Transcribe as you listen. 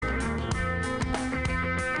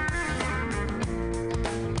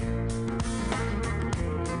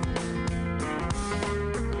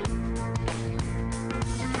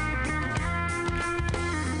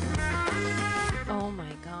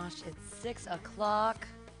o'clock.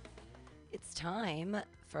 It's time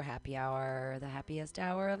for Happy Hour, the happiest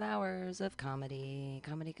hour of hours of comedy.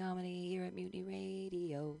 Comedy here at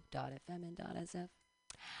MutinyRadio.fm and .sf.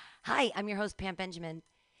 Hi, I'm your host, Pam Benjamin,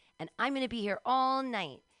 and I'm going to be here all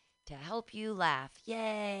night to help you laugh.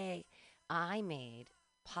 Yay! I made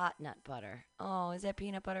pot nut butter. Oh, is that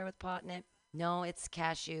peanut butter with pot in it? No, it's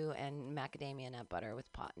cashew and macadamia nut butter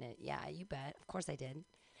with pot in it. Yeah, you bet. Of course I did.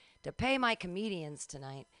 To pay my comedians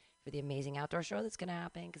tonight for the amazing outdoor show that's going to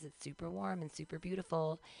happen because it's super warm and super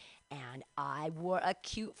beautiful. And I wore a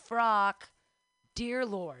cute frock. Dear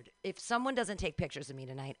Lord, if someone doesn't take pictures of me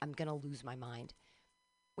tonight, I'm going to lose my mind.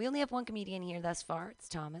 We only have one comedian here thus far. It's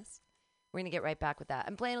Thomas. We're going to get right back with that.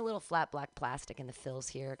 I'm playing a little flat black plastic in the fills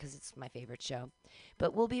here because it's my favorite show.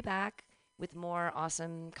 But we'll be back with more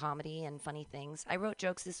awesome comedy and funny things. I wrote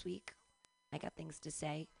jokes this week. I got things to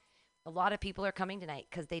say. A lot of people are coming tonight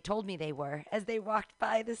because they told me they were as they walked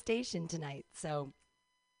by the station tonight. So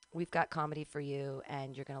we've got comedy for you,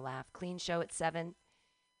 and you're going to laugh. Clean show at 7.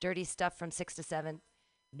 Dirty stuff from 6 to 7.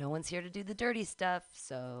 No one's here to do the dirty stuff,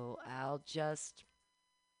 so I'll just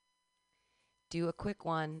do a quick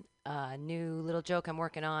one. New little joke I'm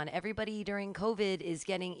working on. Everybody during COVID is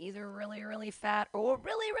getting either really, really fat or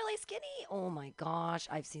really, really skinny. Oh, my gosh.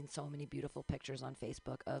 I've seen so many beautiful pictures on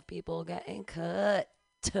Facebook of people getting cut.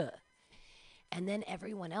 And then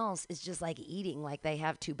everyone else is just like eating like they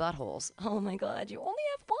have 2 buttholes. Oh my God, you only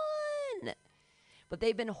have 1. But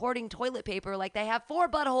they've been hoarding toilet paper like they have 4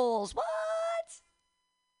 buttholes. What?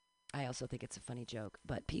 I also think it's a funny joke,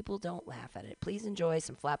 but people don't laugh at it. Please enjoy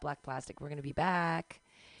some flat black plastic. We're going to be back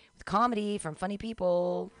with comedy from funny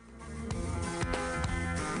people.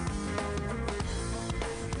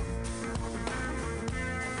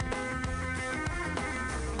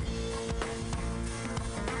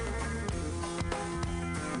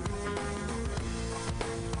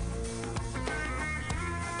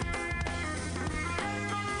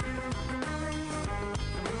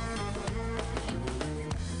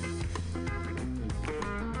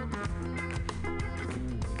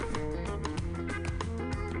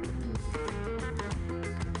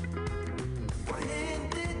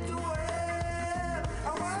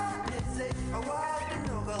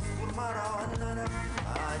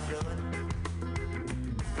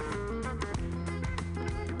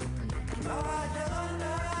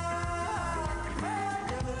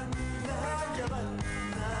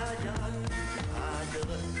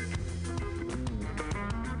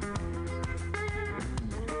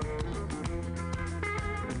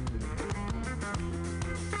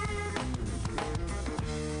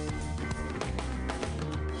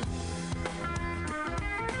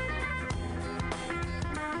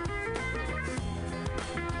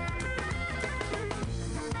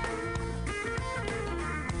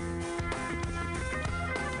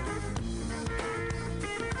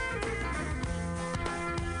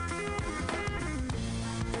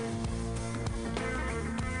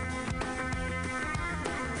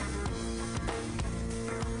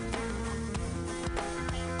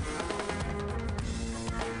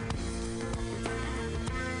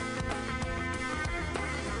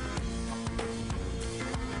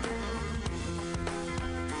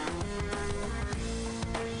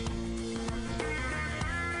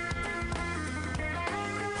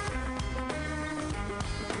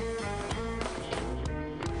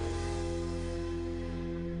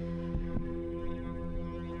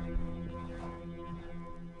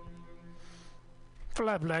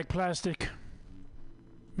 Flat black plastic.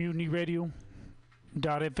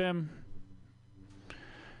 MutinyRadio.fm.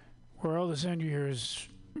 Where all the sound you hear is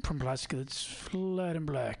from plastic that's flat and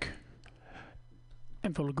black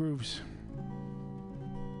and full of grooves.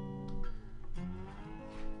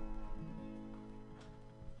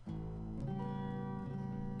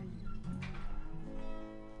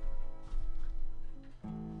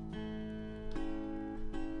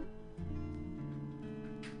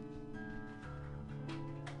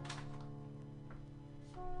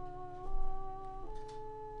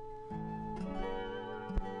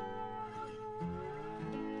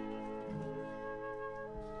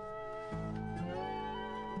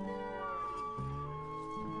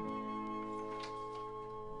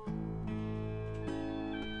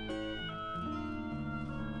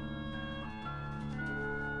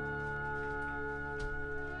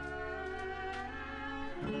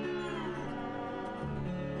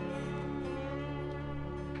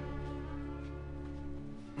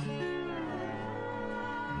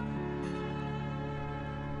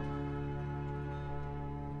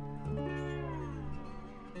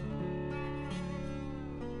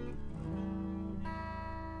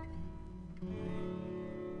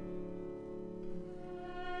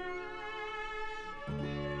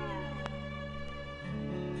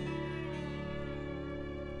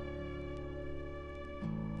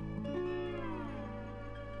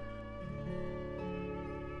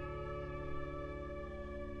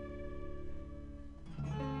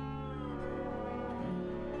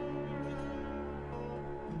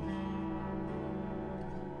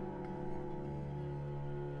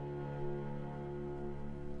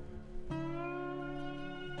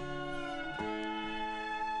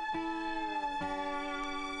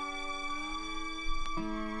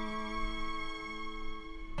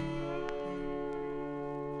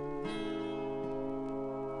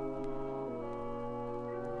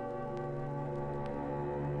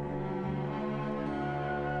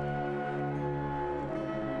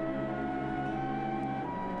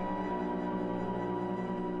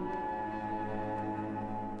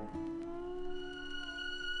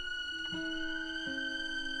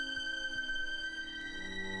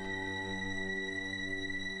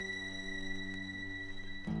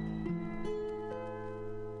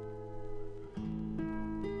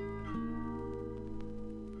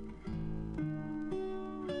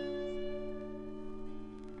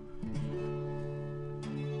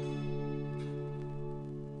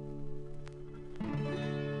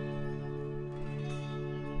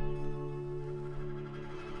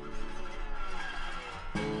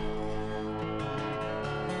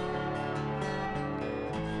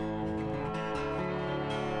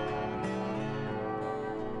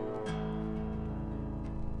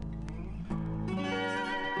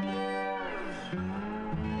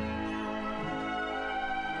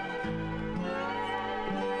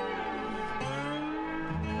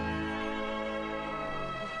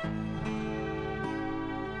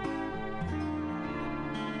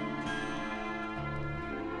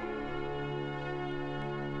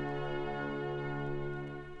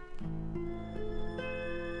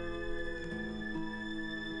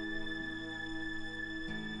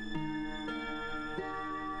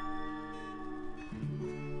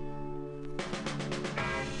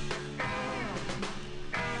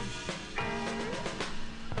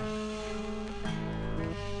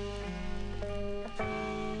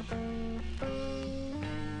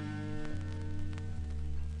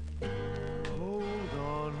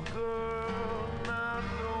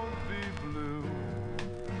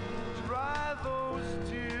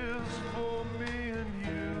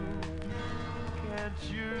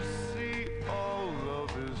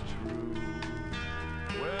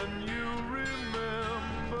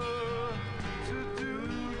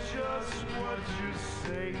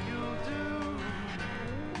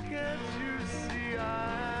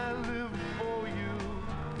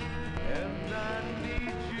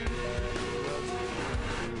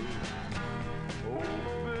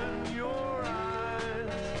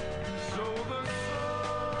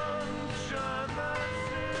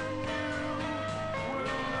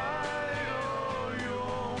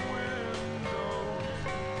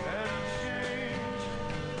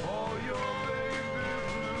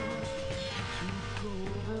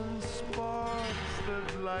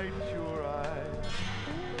 light your eyes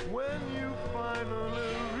when you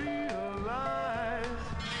finally realize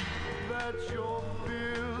that your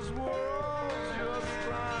fears were all just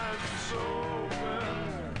lies. So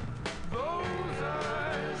open those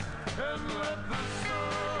eyes and let the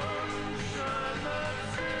sun shine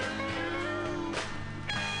that's in you.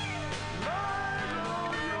 Light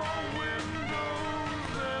all your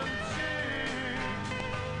windows and take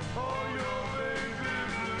all your baby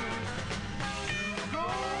blues to go.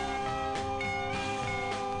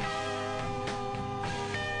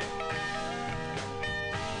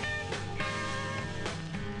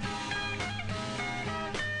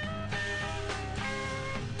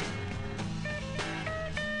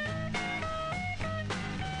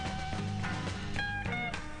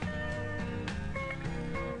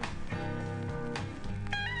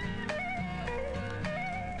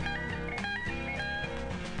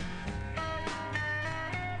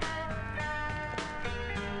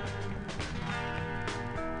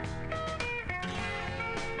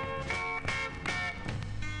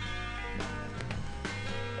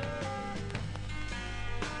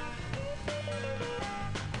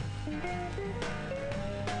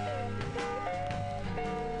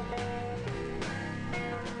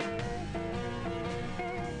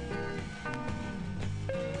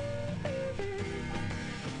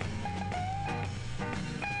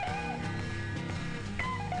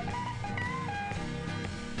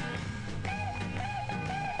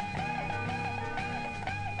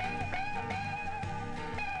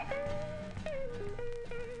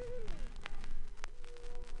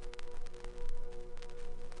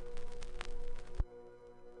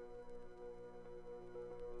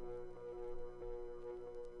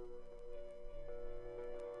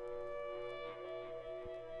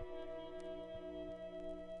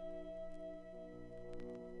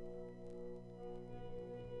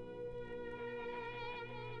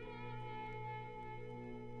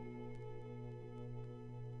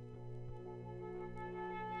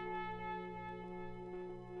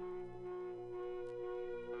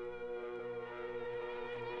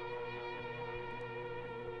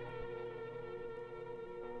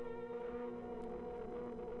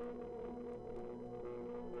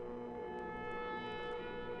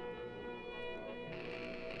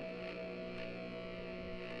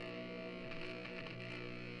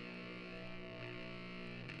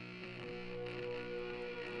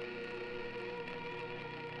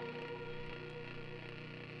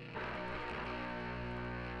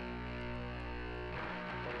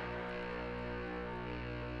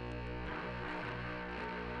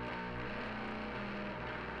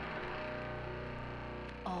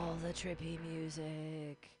 All the trippy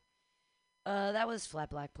music. That was Flat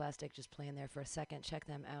Black Plastic just playing there for a second. Check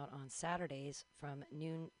them out on Saturdays from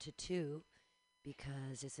noon to 2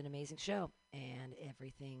 because it's an amazing show and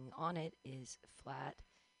everything on it is flat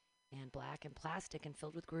and black and plastic and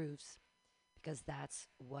filled with grooves because that's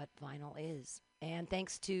what vinyl is. And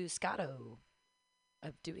thanks to Scotto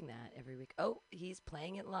of doing that every week. Oh, he's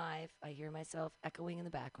playing it live. I hear myself echoing in the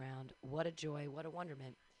background. What a joy, what a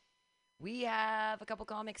wonderment. We have a couple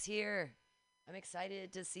comics here. I'm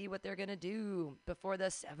excited to see what they're going to do before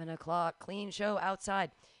the 7 o'clock clean show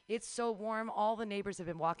outside. It's so warm. All the neighbors have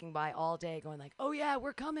been walking by all day going like, oh yeah,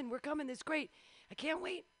 we're coming. It's great. I can't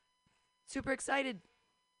wait. Super excited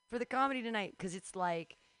for the comedy tonight because it's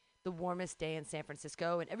like the warmest day in San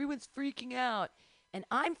Francisco and everyone's freaking out. And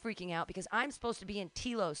I'm freaking out because I'm supposed to be in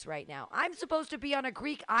Telos right now. I'm supposed to be on a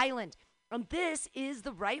Greek island. And this is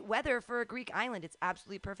the right weather for a Greek island. It's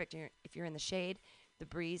absolutely perfect. If you're in the shade, the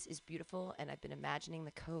breeze is beautiful. And I've been imagining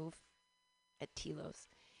the cove at Telos,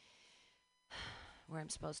 where I'm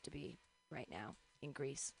supposed to be right now in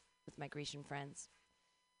Greece with my Grecian friends,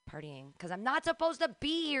 partying. Because I'm not supposed to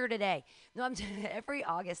be here today. No, every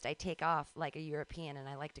August I take off like a European, and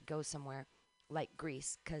I like to go somewhere like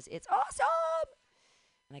Greece because it's awesome.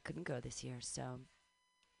 And I couldn't go this year, so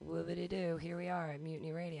whoopity-doo, here we are at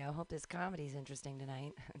Mutiny Radio. Hope this comedy's interesting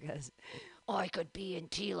tonight, because I could be in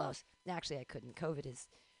Telos. Actually, I couldn't. COVID has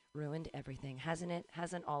ruined everything, hasn't it?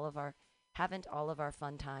 Haven't all of our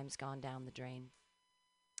fun times gone down the drain?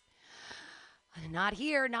 Not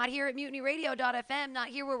here at MutinyRadio.fm, not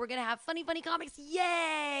here where we're going to have funny comics,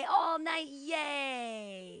 yay, all night,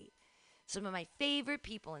 yay. Some of my favorite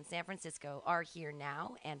people in San Francisco are here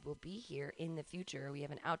now and will be here in the future. We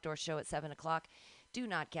have an outdoor show at 7 o'clock. Do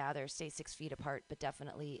not gather, stay 6 feet apart, but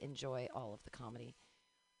definitely enjoy all of the comedy.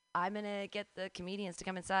 I'm going to get the comedians to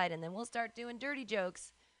come inside, and then we'll start doing dirty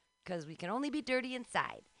jokes, because we can only be dirty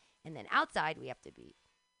inside. And then outside, we have to be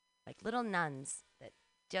like little nuns that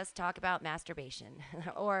just talk about masturbation,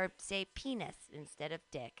 or say penis instead of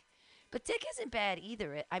dick. But dick isn't bad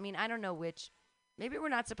either. I mean, I don't know which. Maybe we're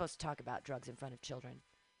not supposed to talk about drugs in front of children.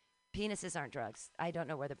 Penises aren't drugs. I don't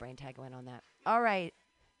know where the brain tag went on that. All right.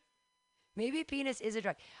 Maybe penis is a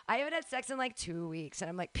drug. I haven't had sex in like 2 weeks, and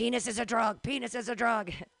I'm like, penis is a drug. Penis is a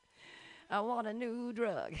drug. I want a new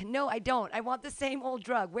drug. No, I don't. I want the same old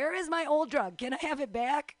drug. Where is my old drug? Can I have it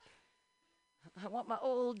back? I want my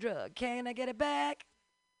old drug. Can I get it back?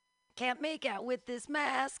 Can't make out with this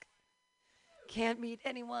mask. Can't meet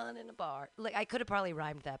anyone in a bar. Like, I could have probably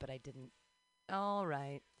rhymed that, but I didn't. All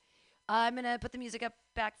right. I'm going to put the music up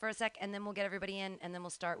back for a sec, and then we'll get everybody in, and then we'll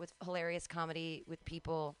start with hilarious comedy with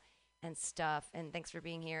people and stuff. And thanks for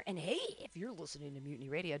being here. And hey, if you're listening to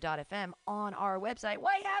MutinyRadio.fm on our website,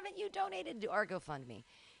 why haven't you donated to our GoFundMe?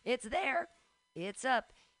 It's there. It's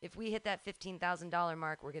up. If we hit that $15,000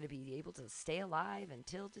 mark, we're going to be able to stay alive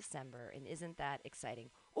until December. And isn't that exciting?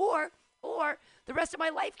 Or the rest of my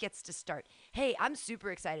life gets to start. Hey, I'm super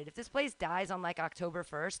excited. If this place dies on like October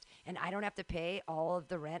 1st and I don't have to pay all of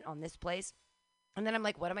the rent on this place, and then I'm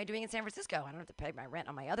like, what am I doing in San Francisco? I don't have to pay my rent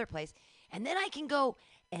on my other place. And then I can go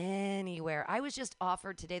anywhere. I was just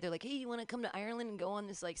offered today. They're like, hey, you want to come to Ireland and go on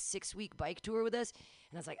this like 6-week bike tour with us?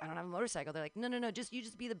 And I was like, I don't have a motorcycle. They're like, no, you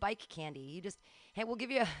just be the bike candy. You just, hey, we'll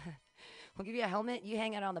give you a helmet. You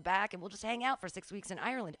hang out on the back and we'll just hang out for 6 weeks in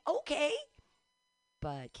Ireland. Okay.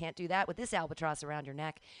 But can't do that with this albatross around your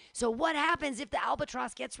neck. So what happens if the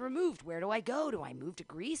albatross gets removed? Where do I go? Do I move to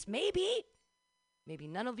Greece? Maybe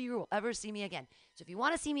none of you will ever see me again. So if you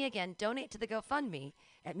want to see me again, donate to the GoFundMe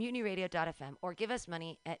at MutinyRadio.fm or give us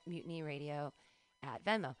money at MutinyRadio at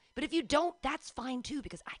Venmo. But if you don't, that's fine too,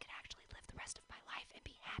 because I could actually live the rest of my life and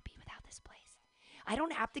be happy without this place. I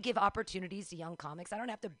don't have to give opportunities to young comics. I don't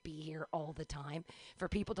have to be here all the time for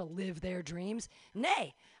people to live their dreams.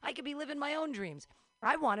 Nay, I could be living my own dreams.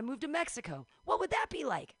 I want to move to Mexico. What would that be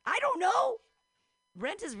like? I don't know.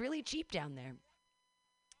 Rent is really cheap down there.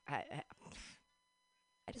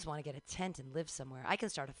 I just want to get a tent and live somewhere. I can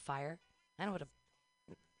start a fire. I've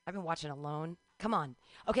been watching Alone. Come on.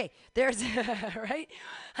 Okay, there's, right?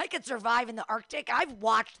 I could survive in the Arctic. I've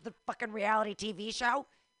watched the fucking reality TV show.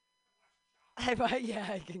 Yeah,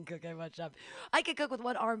 I can cook. I watched up. I could cook with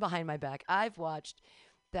one arm behind my back. I've watched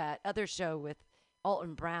that other show with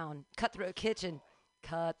Alton Brown, Cutthroat Kitchen.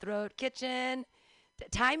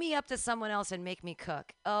 Tie me up to someone else and make me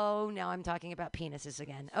cook. Oh, now I'm talking about penises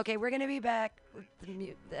again. Okay, we're going to be back with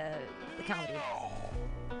the comedy.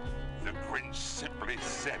 The Grinch simply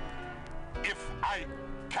said, if I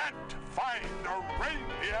can't find a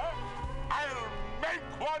reindeer, I'll make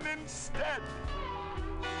one instead.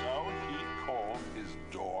 So he called his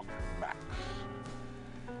dog Max.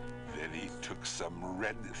 Then he took some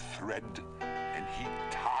red thread and he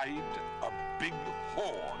tied a big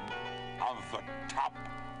horn on the top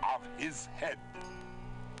of his head.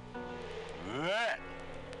 Then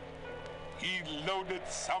he loaded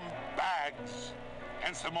some bags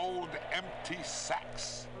and some old empty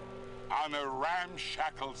sacks on a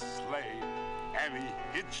ramshackle sleigh, and he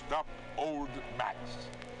hitched up old Max.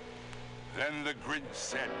 Then the Grinch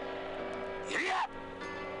said, "Giddy up!"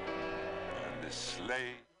 And the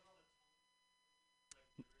sleigh...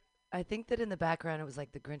 I think that in the background it was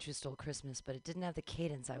like The Grinch Who Stole Christmas, but it didn't have the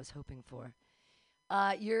cadence I was hoping for.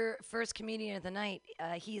 Your first comedian of the night,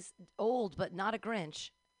 he's old but not a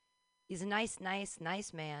Grinch. He's a nice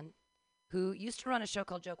man who used to run a show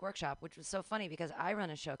called Joke Workshop, which was so funny because I run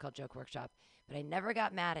a show called Joke Workshop, but I never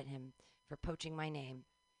got mad at him for poaching my name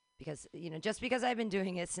because, just because I've been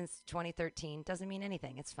doing it since 2013 doesn't mean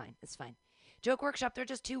anything. It's fine. Joke Workshop, they're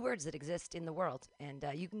just two words that exist in the world, and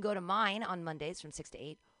you can go to mine on Mondays from 6 to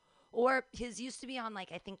 8. Or his used to be on, I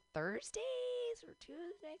think Thursdays or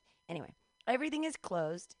Tuesdays. Anyway, everything is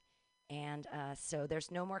closed. And so there's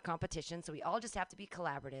no more competition. So we all just have to be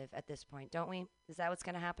collaborative at this point, don't we? Is that what's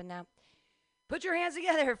going to happen now? Put your hands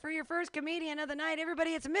together for your first comedian of the night.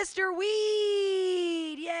 Everybody, it's Mr.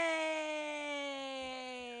 Weed. Yay.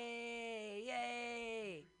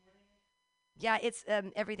 Yeah, it's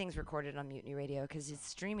everything's recorded on Mutiny Radio because it's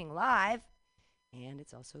streaming live. And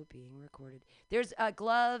it's also being recorded. There's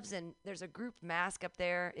gloves and there's a group mask up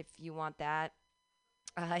there if you want that.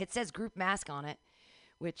 It says group mask on it,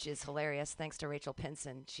 which is hilarious. Thanks to Rachel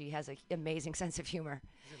Pinson. She has an amazing sense of humor.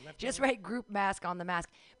 Just write group mask on the mask.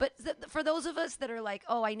 But for those of us that are like,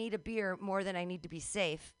 oh, I need a beer more than I need to be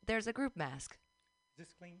safe, there's a group mask. Is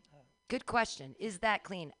this clean? Good question. Is that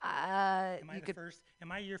clean? Am I the first?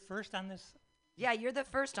 Am I your first on this? Yeah, you're the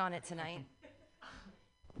first on it tonight.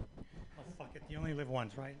 Oh, fuck it. You only live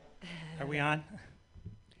once, right? Are we on?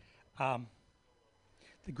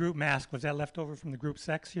 The group mask, was that left over from the group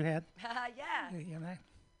sex you had? Yeah.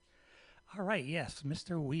 All right, yes,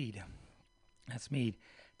 Mr. Weed. That's me.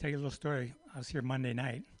 Tell you a little story. I was here Monday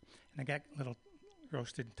night, and I got a little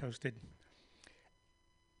roasted, toasted,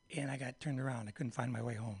 and I got turned around. I couldn't find my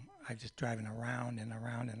way home. I was just driving around and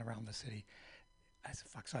around and around the city. I said,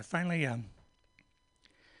 fuck. So I finally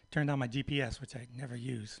turned on my GPS, which I never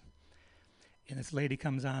use. And this lady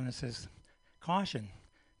comes on and says, caution,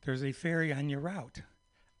 there's a ferry on your route.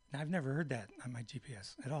 Now, I've never heard that on my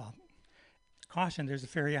GPS at all. Caution, there's a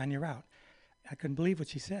ferry on your route. I couldn't believe what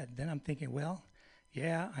she said. Then I'm thinking, well,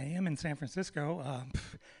 yeah, I am in San Francisco.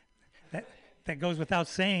 That goes without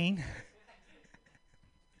saying.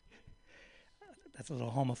 That's a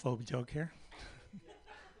little homophobe joke here.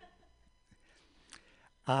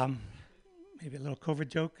 Maybe a little COVID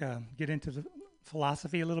joke. Get into the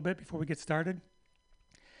philosophy a little bit before we get started.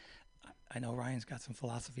 I know Ryan's got some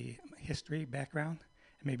philosophy history background.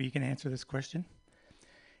 And maybe you can answer this question.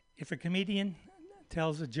 If a comedian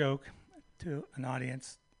tells a joke to an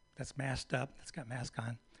audience that's masked up, that's got mask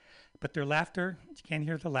on, but their laughter, you can't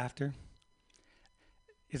hear the laughter,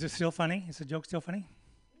 is it still funny? Is the joke still funny?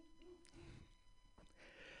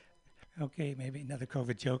 Okay, maybe another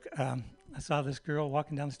COVID joke. I saw this girl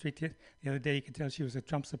walking down the street the other day. You could tell she was a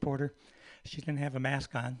Trump supporter. She didn't have a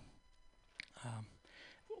mask on.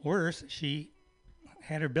 Worse, she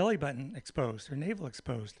had her belly button exposed, her navel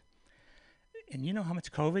exposed. And you know how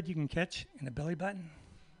much COVID you can catch in a belly button?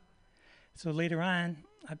 So later on,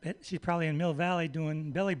 I bet she's probably in Mill Valley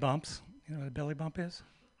doing belly bumps. You know what a belly bump is?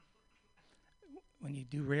 When you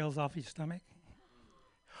do rails off your stomach.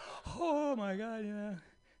 Oh my God, yeah.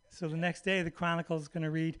 So the next day, the Chronicle is going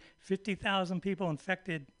to read 50,000 people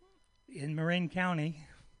infected in Marin County.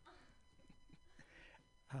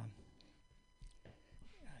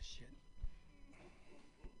 Shit.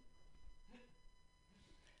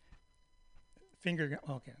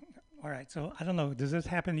 Okay. All right. So I don't know. Does this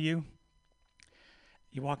happen to you?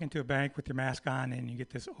 You walk into a bank with your mask on, and you get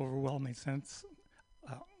this overwhelming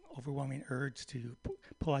urge to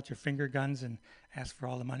pull out your finger guns and ask for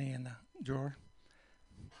all the money in the drawer.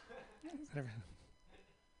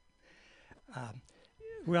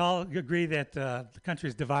 We all agree that the country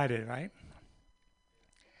is divided, right?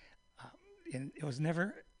 And it was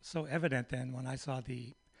never so evident then when I saw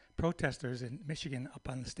the protesters in Michigan up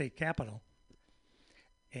on the state capitol.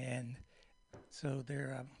 And so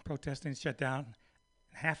they're protesting shut down.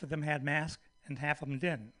 Half of them had masks and half of them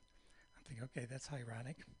didn't. I'm thinking, okay, that's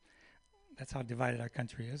ironic. That's how divided our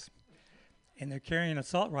country is. And they're carrying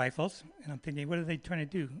assault rifles. And I'm thinking, what are they trying to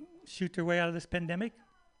do? Shoot their way out of this pandemic?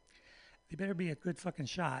 They better be a good fucking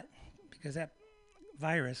shot, because that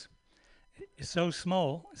virus is so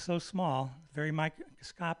small, very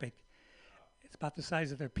microscopic. It's about the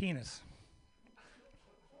size of their penis.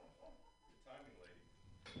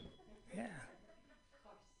 Yeah.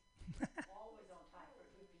 Always on time for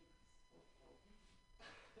good reasons.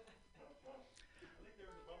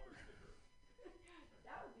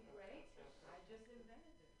 That would be great. I just invented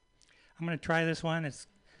it. I'm going to try this one.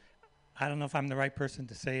 I don't know if I'm the right person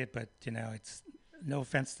to say it, but it's no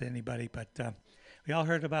offense to anybody. But we all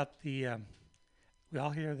heard about we all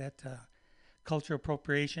hear that cultural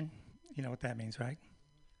appropriation. You know what that means, right?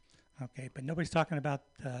 Okay, but nobody's talking about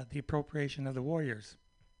the appropriation of the Warriors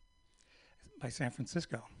by San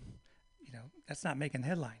Francisco. That's not making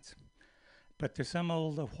headlines. But there's some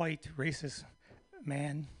old white racist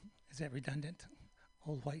man, is that redundant?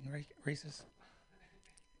 Old white and racist,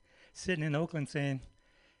 sitting in Oakland saying,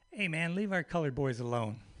 hey man, leave our colored boys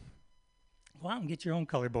alone. Go out and get your own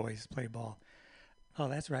colored boys to play ball. Oh,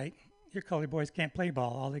 that's right. Your colored boys can't play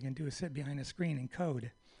ball. All they can do is sit behind a screen and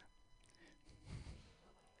code.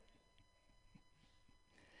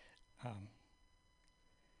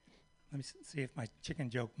 Let me see if my chicken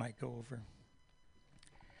joke might go over.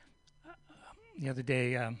 The other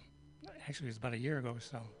day, actually it was about a year ago or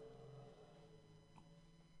so,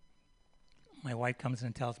 my wife comes in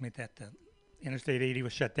and tells me that the Interstate 80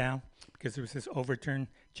 was shut down because there was this overturned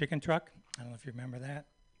chicken truck. I don't know if you remember that.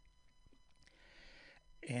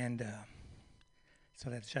 And so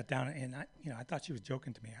that shut down, and I thought she was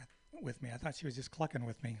joking with me. I thought she was just clucking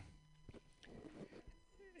with me.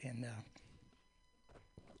 And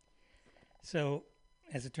so,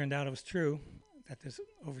 as it turned out, it was true that this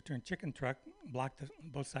overturned chicken truck blocked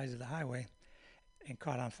both sides of the highway and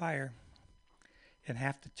caught on fire. And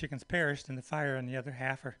half the chickens perished in the fire, and the other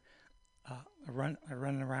half are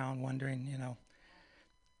running around wondering,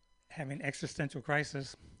 having existential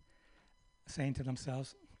crisis, saying to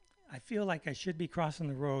themselves, I feel like I should be crossing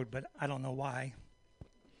the road, but I don't know why.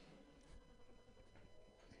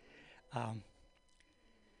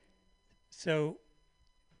 So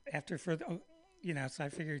after further, so I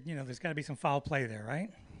figured, there's got to be some foul play there, right?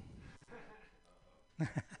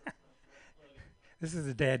 This is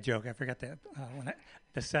a dad joke. I forgot that.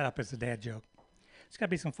 The setup is a dad joke. There's got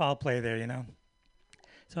to be some foul play there, you know.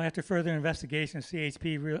 So after further investigation,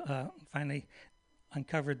 CHP finally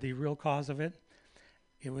uncovered the real cause of it.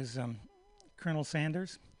 It was Colonel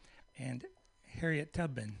Sanders and Harriet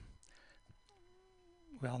Tubman.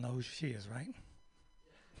 We all know who she is, right?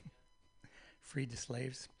 Freed the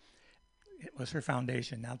slaves. It was her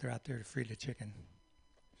foundation. Now they're out there to free the chicken.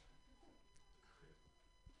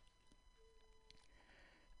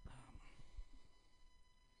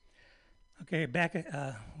 Okay, back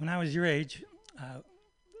when I was your age,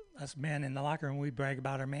 us men in the locker room, we brag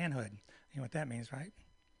about our manhood. You know what that means, right?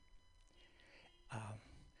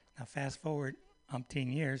 Now fast forward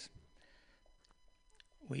umpteen years,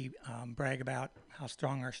 we brag about how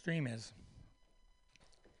strong our stream is.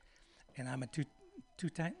 And I'm a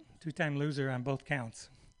two-time loser on both counts.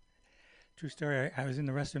 True story, I was in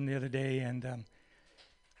the restroom the other day, and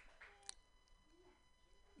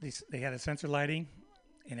they had a sensor lighting,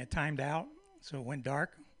 and it timed out, so it went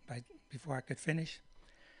dark before I could finish.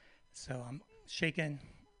 So I'm shaking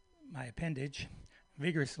my appendage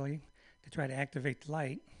vigorously to try to activate the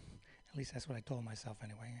light. At least that's what I told myself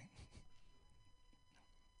anyway.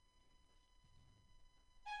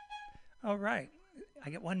 All right,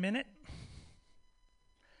 I get 1 minute.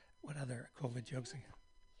 What other COVID jokes?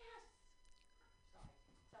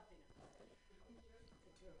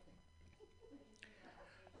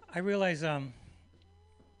 I realize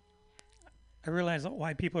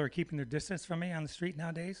why people are keeping their distance from me on the street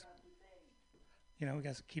nowadays. You know, we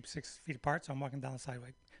got to keep 6 feet apart, so I'm walking down the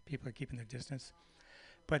sidewalk. People are keeping their distance.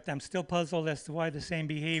 But I'm still puzzled as to why the same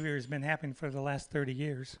behavior has been happening for the last 30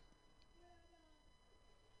 years.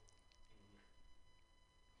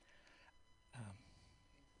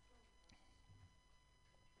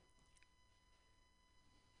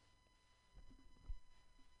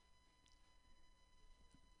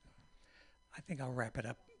 I think I'll wrap it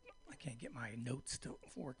up. I can't get my notes to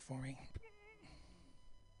work for me.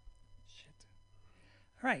 Shit.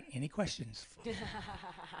 All right, any questions?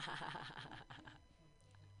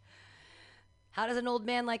 How does an old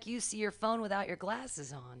man like you see your phone without your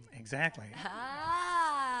glasses on? Exactly.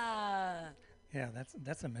 Ah! Yeah,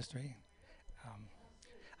 that's a mystery.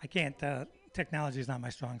 I can't. Technology is not my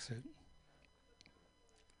strong suit.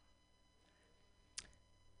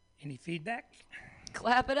 Any feedback?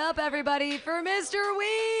 Clap it up, everybody, for Mr.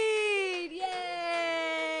 Weed!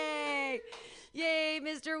 Yay! Yay,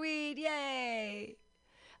 Mr. Weed, yay!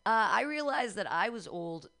 I realized that I was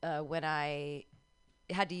old when I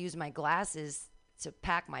had to use my glasses to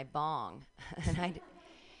pack my bong. And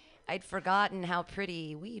I'd forgotten how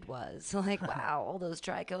pretty weed was. Like, wow, all those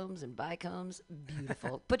trichomes and bicomes,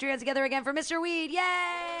 beautiful. Put your hands together again for Mr. Weed, yay!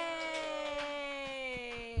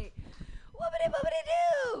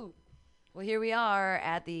 Whoopity-boopity-doo! Well, here we are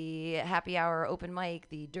at the Happy Hour open mic,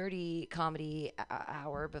 the dirty comedy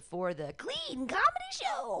hour before the clean comedy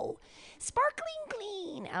show. Sparkling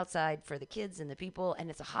clean outside for the kids and the people, and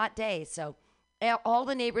it's a hot day, so all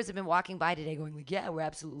the neighbors have been walking by today going like, yeah, we're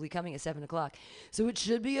absolutely coming at 7 o'clock. So it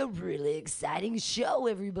should be a really exciting show,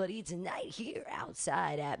 everybody, tonight here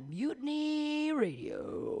outside at Mutiny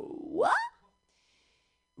Radio. What?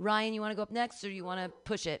 Ryan, you want to go up next, or you want to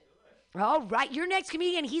push it? All right, your next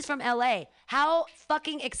comedian, he's from LA. How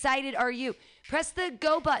fucking excited are you? Press the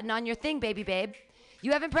go button on your thing, baby babe.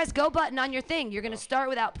 You haven't pressed go button on your thing. You're going to start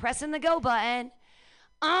without pressing the go button.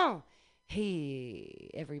 Hey,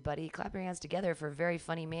 everybody, clap your hands together for a very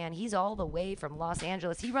funny man. He's all the way from Los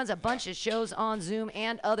Angeles. He runs a bunch of shows on Zoom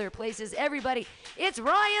and other places. Everybody, it's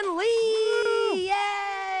Ryan Lee!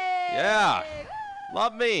 Yay! Yeah,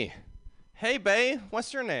 love me. Hey, Bae,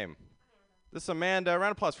 what's your name? This is Amanda.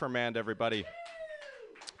 Round of applause for Amanda, everybody.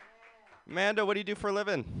 Amanda, what do you do for a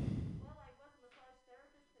living? Well, I was a massage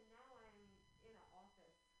therapist, and now I'm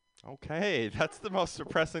in an office. Okay, that's the most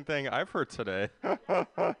depressing thing I've heard today.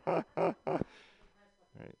 Right.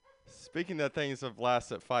 Speaking of things that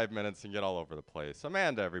last at 5 minutes and get all over the place.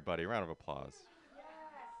 Amanda, everybody, round of applause. Yes.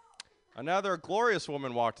 Another glorious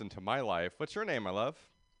woman walked into my life. What's your name, my love?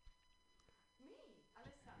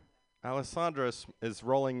 Alessandra is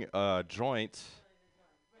rolling a joint.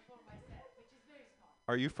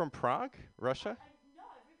 Are you from Prague, Russia? No,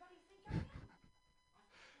 everybody think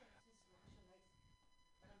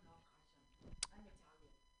I'm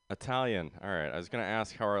Italian. All right. I was going to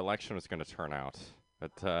ask how our election was going to turn out,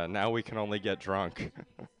 but now we can only get drunk. Yeah, our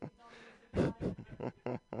election,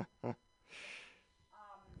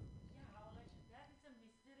 that is a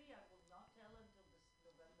mystery I will not tell until this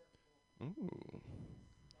November 4th. Ooh.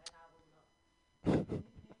 Then I will know.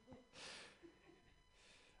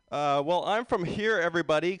 Well, I'm from here,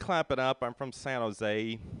 everybody. Clap it up. I'm from San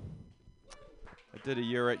Jose. I did a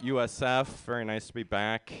year at USF. Very nice to be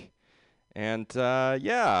back. And,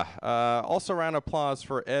 also round of applause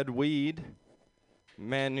for Ed Weed,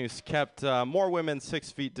 man who's kept more women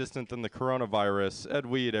 6 feet distant than the coronavirus. Ed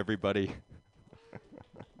Weed, everybody.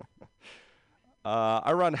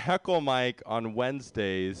 I run Heckle Mic on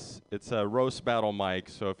Wednesdays. It's a roast battle mic,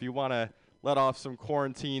 so if you want to let off some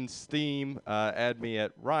quarantine steam, add me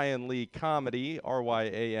at Ryan Lee Comedy,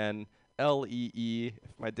 RyanLee.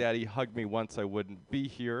 If my daddy hugged me once, I wouldn't be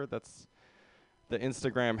here. That's the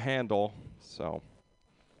Instagram handle, so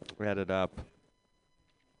add it up.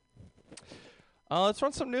 Let's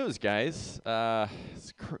run some news, guys.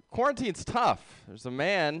 Quarantine's tough. There's a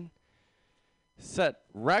man set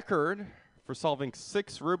record for solving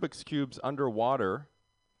 6 Rubik's Cubes underwater.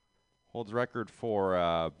 Holds record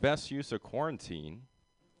for best use of quarantine.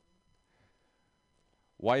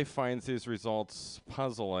 Wife finds these results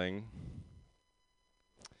puzzling.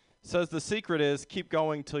 Says the secret is keep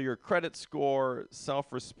going till your credit score,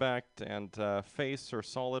 self-respect, and face are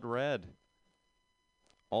solid red.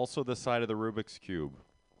 Also the side of the Rubik's Cube.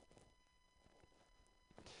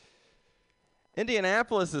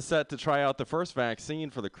 Indianapolis is set to try out the first vaccine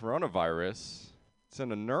for the coronavirus. It's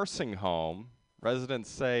in a nursing home. Residents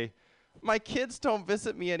say, my kids don't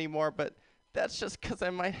visit me anymore, but that's just because I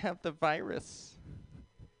might have the virus.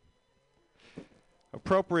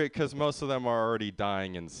 Appropriate because most of them are already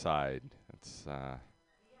dying inside. That's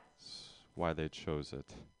why they chose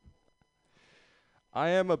it. I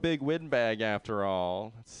am a big windbag after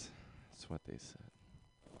all. That's what they said.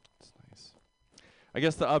 That's nice. I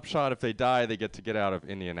guess the upshot, if they die, they get to get out of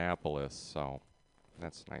Indianapolis, so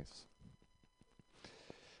that's nice.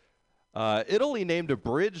 Italy named a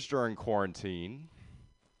bridge during quarantine.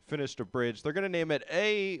 Finished a bridge. They're going to name it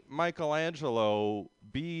A, Michelangelo,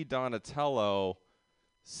 B, Donatello,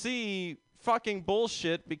 C, fucking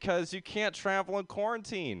bullshit because you can't travel in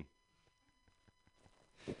quarantine.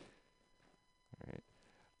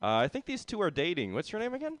 I think these two are dating. What's your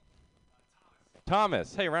name again?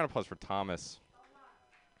 Thomas. Hey, round of applause for Thomas.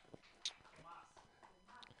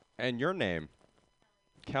 And your name?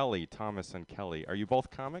 Kelly. Thomas and Kelly. Are you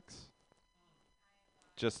both comics?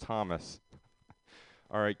 Just Thomas.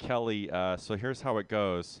 All right, Kelly. So here's how it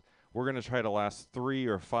goes. We're going to try to last 3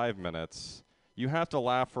 or 5 minutes. You have to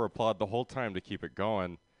laugh or applaud the whole time to keep it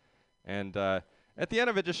going. And at the end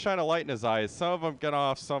of it, just shine a light in his eyes. Some of them get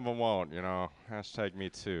off, some of them won't, you know. Hashtag me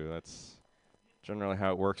too. That's generally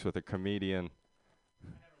how it works with a comedian.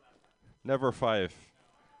 Never 5.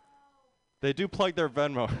 They do plug their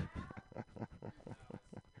Venmo.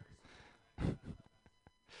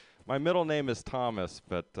 My middle name is Thomas,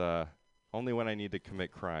 but only when I need to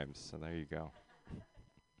commit crimes. So there you go.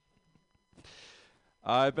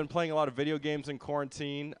 I've been playing a lot of video games in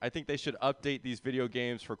quarantine. I think they should update these video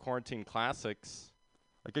games for quarantine classics.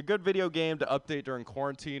 Like a good video game to update during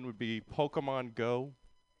quarantine would be Pokemon Go.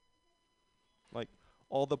 Like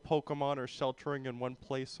all the Pokemon are sheltering in one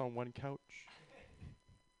place on one couch.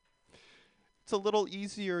 It's a little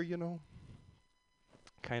easier, you know.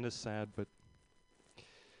 Kind of sad, but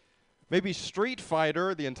maybe Street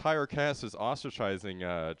Fighter. The entire cast is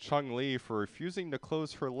ostracizing Chun-Li for refusing to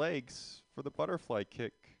close her legs for the butterfly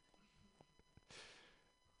kick.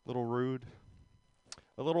 Little rude.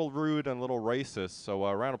 A little rude and a little racist. So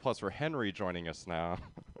round of applause for Henry joining us now.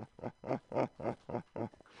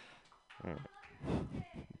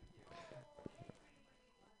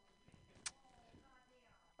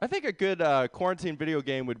 I think a good quarantine video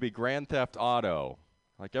game would be Grand Theft Auto.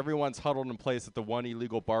 Like everyone's huddled in place at the one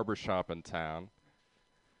illegal barbershop in town.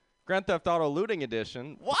 Grand Theft Auto Looting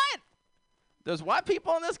Edition. What? There's white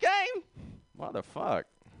people in this game? What the fuck?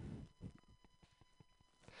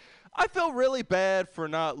 I feel really bad for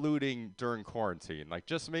not looting during quarantine. Like,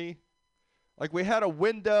 just me. Like, we had a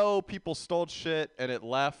window, people stole shit, and it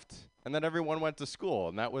left. And then everyone went to school,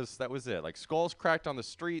 and that was it. Like, skulls cracked on the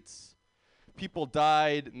streets. People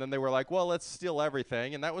died, and then they were like, well, let's steal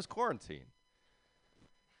everything. And that was quarantine.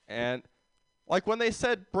 And, like, when they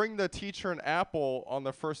said bring the teacher an apple on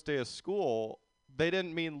the first day of school, they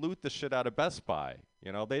didn't mean loot the shit out of Best Buy.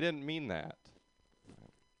 You know, they didn't mean that.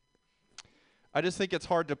 I just think it's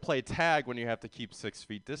hard to play tag when you have to keep 6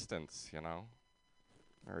 feet distance, you know.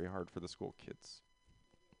 Very hard for the school kids.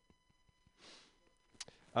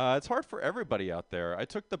 It's hard for everybody out there. I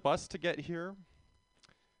took the bus to get here.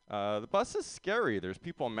 The bus is scary. There's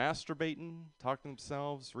people masturbating, talking to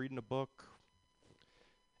themselves, reading a book.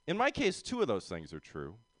 In my case, 2 of those things are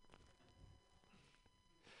true.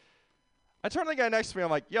 I turn to the guy next to me. I'm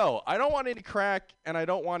like, yo, I don't want any crack, and I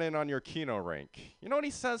don't want in on your Keno rink. You know what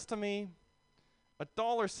he says to me?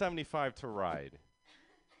 $1.75 to ride.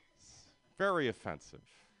 Very offensive.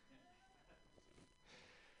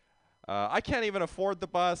 I can't even afford the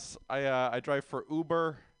bus. I drive for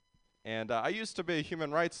Uber. And I used to be a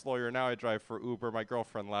human rights lawyer. Now I drive for Uber. My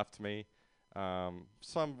girlfriend left me.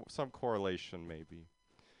 Some correlation, maybe.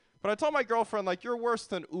 But I told my girlfriend, like, you're worse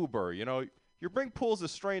than Uber. You know, you bring pools of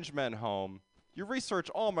strange men home. You research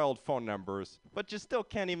all my old phone numbers. But you still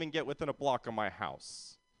can't even get within a block of my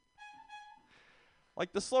house.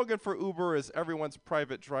 Like, the slogan for Uber is everyone's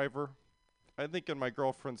private driver. I think in my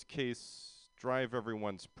girlfriend's case, drive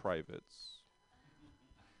everyone's privates.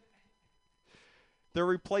 They're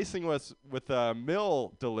replacing us with a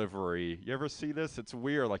meal delivery. You ever see this? It's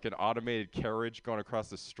weird, like an automated carriage going across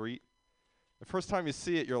the street. The first time you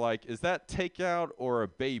see it, you're like, is that takeout or a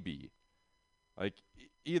baby? Like,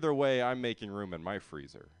 either way, I'm making room in my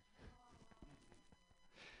freezer.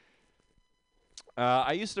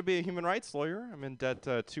 I used to be a human rights lawyer. I'm in debt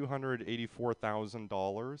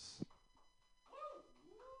 $284,000.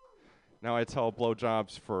 Now I tell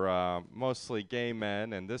blowjobs for mostly gay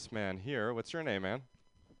men, and this man here. What's your name, man?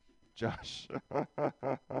 Josh.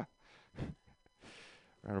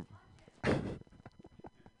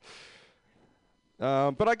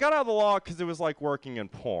 But I got out of the law because it was like working in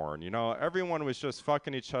porn. You know, everyone was just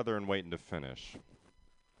fucking each other and waiting to finish.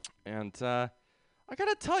 And I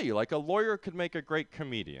gotta tell you, like, a lawyer could make a great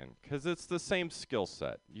comedian because it's the same skill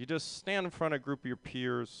set. You just stand in front of a group of your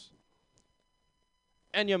peers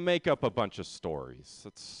and you make up a bunch of stories.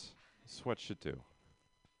 That's what you do.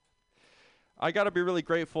 I got to be really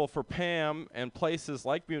grateful for Pam and places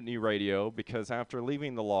like Mutiny Radio because after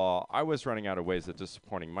leaving the law, I was running out of ways of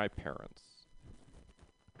disappointing my parents.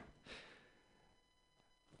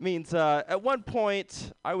 Means at one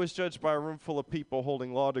point, I was judged by a room full of people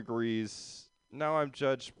holding law degrees. Now I'm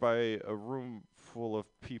judged by a room full of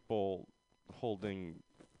people holding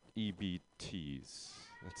EBTs.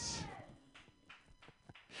 That's...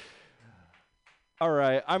 All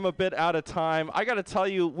right, I'm a bit out of time. I got to tell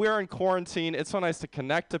you, we're in quarantine. It's so nice to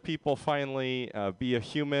connect to people finally, be a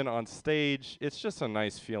human on stage. It's just a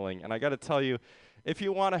nice feeling. And I got to tell you, if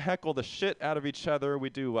you want to heckle the shit out of each other,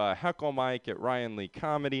 we do Heckle Mic at Ryan Lee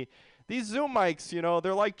Comedy. These Zoom mics, you know,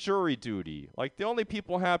 they're like jury duty. Like, the only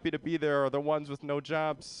people happy to be there are the ones with no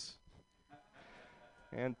jobs.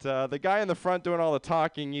 And the guy in the front doing all the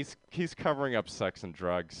talking, he's covering up sex and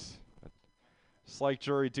drugs. It's like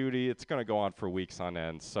jury duty. It's going to go on for weeks on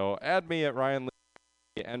end. So add me at Ryan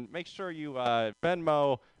Lee and make sure you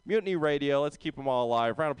Venmo, Mutiny Radio. Let's keep them all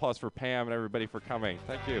alive. Round of applause for Pam and everybody for coming.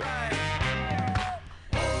 Thank you.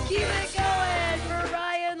 Keep it going for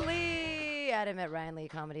Ryan Lee. Add him at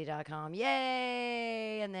RyanLeeComedy.com.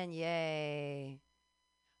 Yay! And then yay.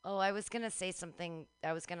 Oh, I was going to say something.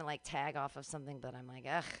 I was going to like tag off of something, but I'm like,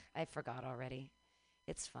 ugh, I forgot already.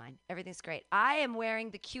 It's fine. Everything's great. I am wearing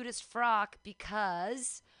the cutest frock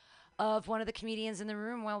because of one of the comedians in the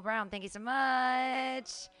room, Will Brown. Thank you so much.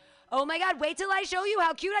 Oh my God, wait till I show you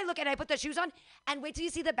how cute I look and I put the shoes on. And wait till you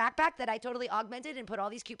see the backpack that I totally augmented and put all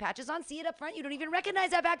these cute patches on. See it up front? You don't even recognize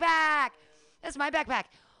that backpack. That's my backpack.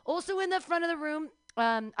 Also in the front of the room,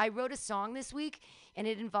 I wrote a song this week and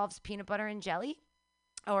it involves peanut butter and jelly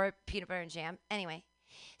or peanut butter and jam. Anyway,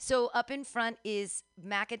 so up in front is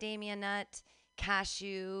macadamia nut,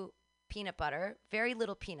 cashew, peanut butter, very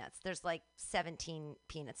little peanuts. There's like 17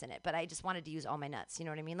 peanuts in it, but I just wanted to use all my nuts. You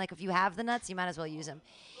know what I mean? Like if you have the nuts, you might as well use them.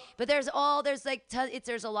 But there's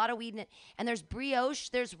a lot of weed in it. And there's brioche.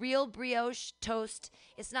 There's real brioche toast.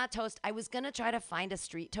 It's not toast. I was going to try to find a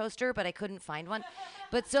street toaster, but I couldn't find one.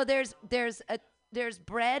 But so there's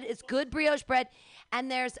bread. It's good brioche bread.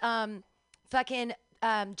 And there's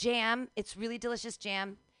jam. It's really delicious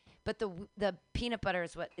jam. But the peanut butter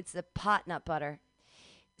is it's the pot nut butter.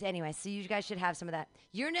 Anyway, so you guys should have some of that.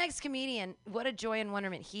 Your next comedian, what a joy and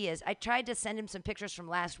wonderment he is. I tried to send him some pictures from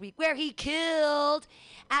last week where he killed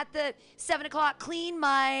at the 7 o'clock clean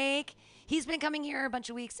mic. He's been coming here a bunch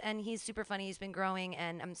of weeks, and he's super funny. He's been growing,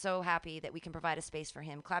 and I'm so happy that we can provide a space for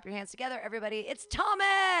him. Clap your hands together, everybody. It's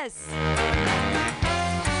Thomas!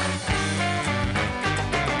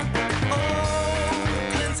 Oh,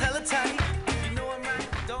 Glenn's hella tight.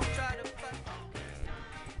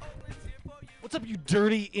 What's up, you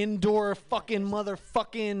dirty indoor fucking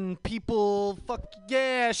motherfucking people? Fuck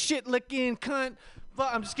yeah, shit licking cunt.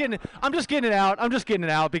 I'm just getting it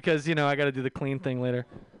out because, you know, I got to do the clean thing later.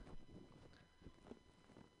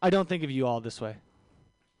 I don't think of you all this way.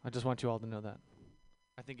 I just want you all to know that.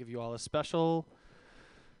 I think of you all as special,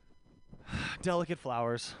 delicate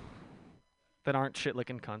flowers that aren't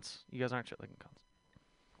shit-licking cunts. You guys aren't shit-licking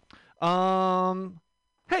cunts.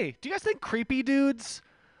 Hey, do you guys think creepy dudes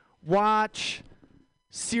watch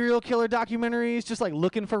serial killer documentaries just like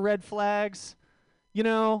looking for red flags? You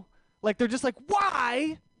know, like they're just like,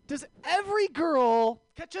 why does every girl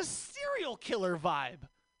catch a serial killer vibe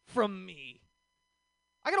from me?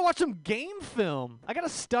 I gotta watch some game film. I gotta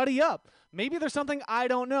study up. Maybe there's something I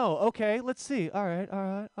don't know. Okay, let's see. All right.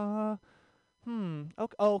 Okay.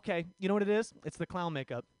 Oh, okay. You know what it is? It's the clown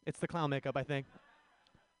makeup. I think.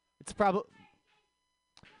 It's probably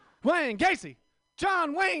Wayne Gacy.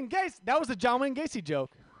 John Wayne Gacy. That was a John Wayne Gacy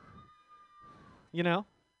joke. You know?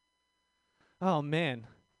 Oh man.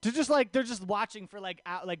 They're just watching for like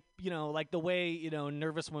the way,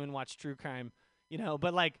 nervous women watch true crime,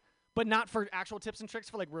 but not for actual tips and tricks,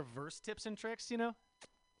 for like reverse tips and tricks,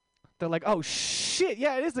 They're like, "Oh shit,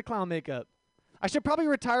 yeah, it is the clown makeup. I should probably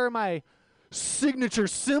retire my signature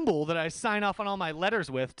symbol that I sign off on all my letters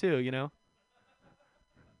with too, It's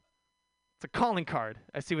a calling card.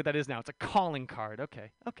 I see what that is now. It's a calling card. Okay.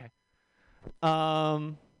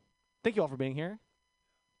 Thank you all for being here.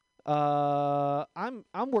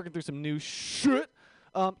 I'm working through some new shit.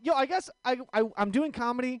 I guess I'm doing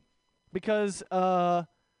comedy because I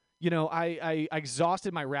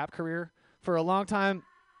exhausted my rap career for a long time.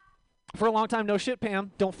 No shit,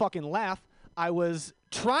 Pam. Don't fucking laugh. I was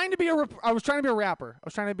trying to be a rapper. I was trying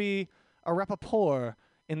to be a rappapeur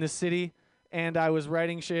in this city, and I was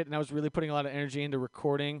writing shit, and I was really putting a lot of energy into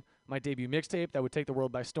recording my debut mixtape that would take the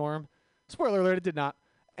world by storm. Spoiler alert, it did not.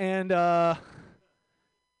 And but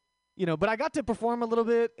I got to perform a little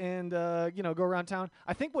bit and go around town.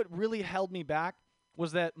 I think what really held me back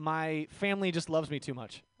was that my family just loves me too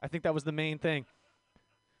much. I think that was the main thing.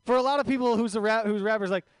 For a lot of people who's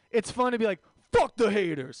rappers, like, it's fun to be like, fuck the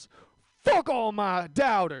haters. Fuck all my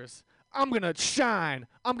doubters. I'm going to shine.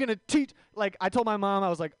 I'm going to teach. Like, I told my mom, I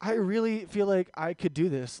was like, I really feel like I could do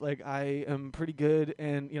this. Like, I am pretty good,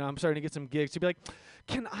 and, I'm starting to get some gigs. She'd be like,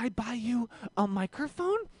 can I buy you a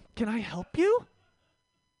microphone? Can I help you?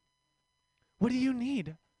 What do you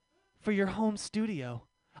need for your home studio?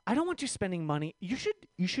 I don't want you spending money.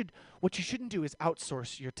 What you shouldn't do is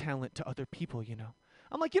outsource your talent to other people,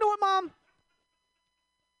 I'm like, you know what,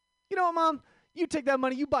 Mom? You take that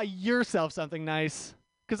money, you buy yourself something nice,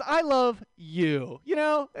 because I love you.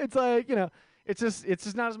 It's like, it's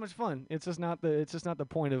just not as much fun. It's just not the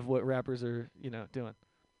point of what rappers are, doing.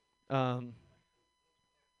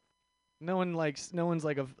 No one's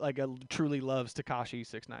like a truly loves Tekashi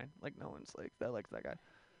 6ix9ine. Like, no one's like that likes that guy.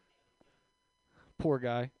 Poor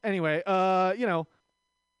guy. Anyway,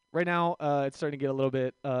 right now it's starting to get a little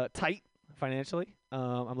bit tight financially.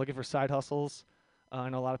 I'm looking for side hustles. I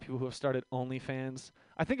know a lot of people who have started OnlyFans.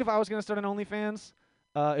 I think if I was going to start an OnlyFans,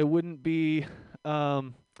 it wouldn't be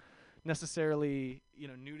necessarily,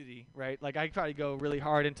 nudity, right? Like, I'd probably go really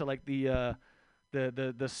hard into like the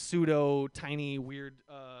pseudo tiny weird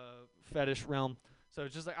fetish realm. So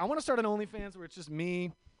it's just like, I want to start an OnlyFans where it's just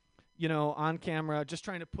me, on camera, just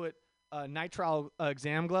trying to put nitrile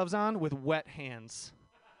exam gloves on with wet hands.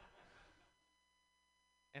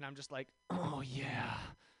 And I'm just like, oh yeah.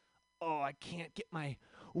 Oh, I can't get my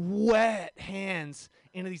wet hands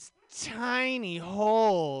into these tiny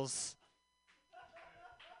holes.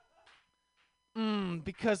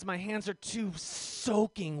 Because my hands are too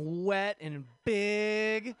soaking wet and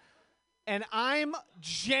big. And I'm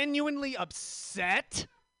genuinely upset.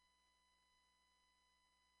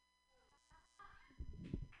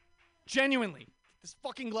 Genuinely. This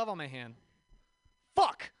fucking glove on my hand.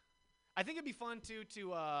 Fuck. I think it'd be fun, too,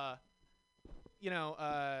 to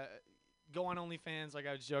go on OnlyFans. Like,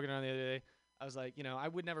 I was joking around the other day. I was like, I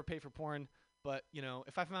would never pay for porn, but,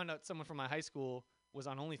 if I found out someone from my high school was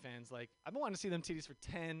on OnlyFans, like, I've been wanting to see them titties for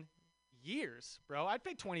 10 years, bro. I'd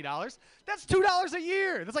pay $20. That's $2 a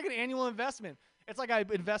year. That's like an annual investment. It's like I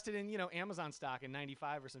invested in, Amazon stock in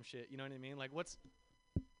 95 or some shit. You know what I mean? Like, what's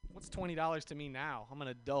 $20 to me now? I'm an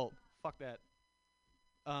adult. Fuck that.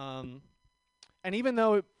 And even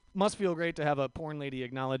though it must feel great to have a porn lady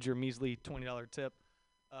acknowledge your measly $20 tip,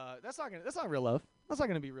 that's not real love. That's not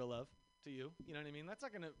gonna be real love to you. You know what I mean? That's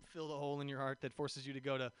not gonna fill the hole in your heart that forces you to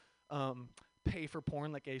go to pay for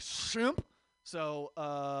porn like a shrimp. So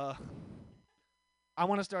I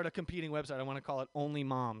want to start a competing website. I want to call it Only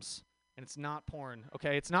Moms, and it's not porn.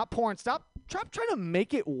 Okay, it's not porn. Stop trying to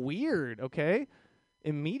make it weird. Okay,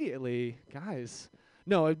 immediately, guys.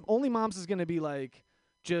 No, Only Moms is gonna be like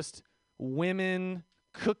just women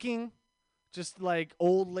cooking, just like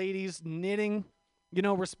old ladies knitting,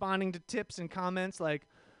 responding to tips and comments like,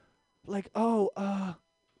 oh,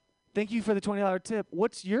 Thank you for the $20 tip.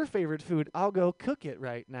 What's your favorite food? I'll go cook it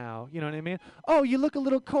right now. You know what I mean? Oh, you look a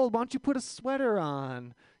little cold. Why don't you put a sweater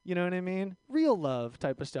on? You know what I mean? Real love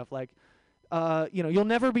type of stuff. Like, you'll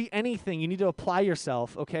never be anything. You need to apply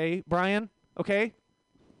yourself, okay, Brian? Okay?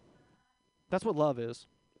 That's what love is.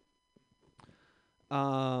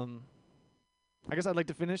 I guess I'd like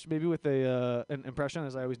to finish maybe with an impression,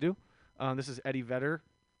 as I always do. This is Eddie Vedder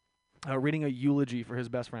reading a eulogy for his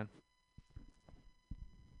best friend.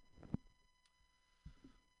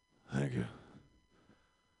 Thank you.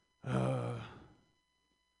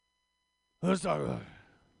 Let's talk about it.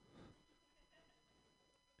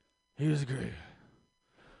 He was great.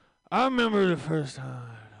 I remember the first time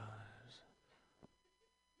I was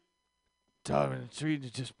talking in the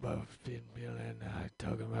street, just about feeding Bill and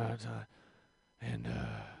talking about time. And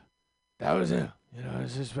that was him. You know,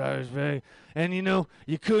 it's just about his big. And you know,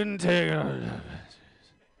 you couldn't take it on.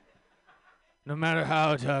 No matter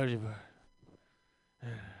how tired you were.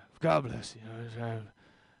 God bless you. Know,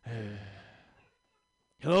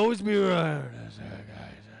 he'll always be around as that guy.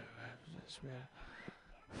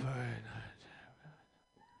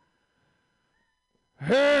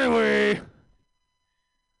 Anyway,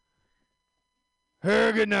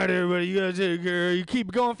 good night, everybody. You guys take care. You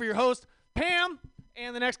keep going for your host, Pam,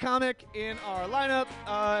 and the next comic in our lineup.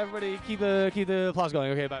 Everybody, keep the applause going.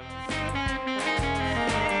 Okay, bye.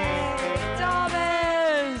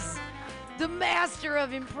 Thomas, the master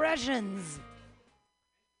of impressions.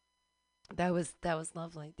 That was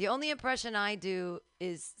lovely. The only impression I do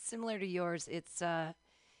is similar to yours.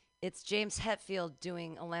 It's James Hetfield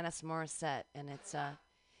doing Alanis Morissette, and it's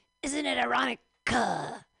isn't it ironic?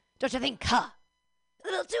 Don't you think? A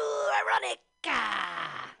little too ironic.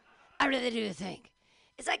 I really do think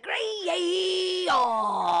it's like great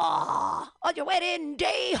on your wedding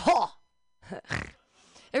day.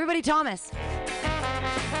 Everybody, Thomas.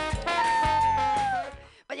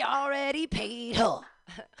 But you already paid.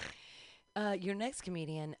 Your next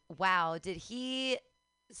comedian, wow, did he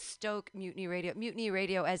stoke Mutiny Radio? Mutiny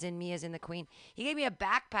Radio as in me, as in the queen. He gave me a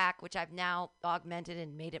backpack, which I've now augmented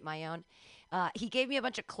and made it my own. He gave me a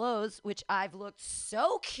bunch of clothes, which I've looked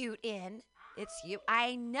so cute in. It's you.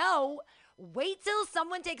 I know. Wait till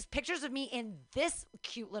someone takes pictures of me in this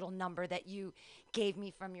cute little number that you gave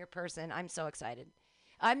me from your person. I'm so excited.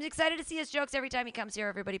 I'm excited to see his jokes every time he comes here.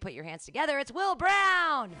 Everybody put your hands together. It's Will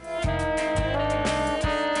Brown.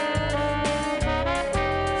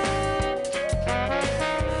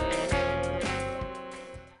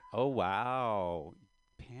 Oh, wow.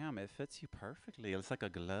 Pam, it fits you perfectly. It's like a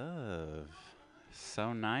glove.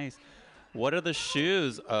 So nice. What are the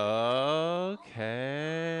shoes? Okay.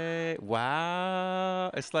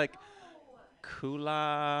 Wow. It's like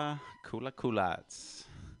culottes.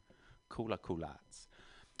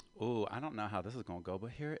 Ooh, I don't know how this is going to go,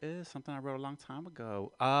 but here it is, something I wrote a long time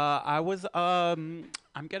ago. I'm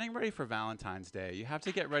getting ready for Valentine's Day. You have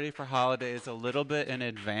to get ready for holidays a little bit in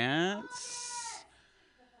advance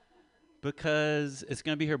because it's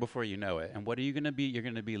going to be here before you know it. And what are you going to be? You're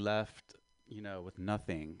going to be left, with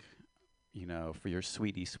nothing, for your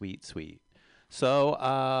sweetie, sweet. So,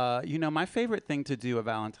 my favorite thing to do at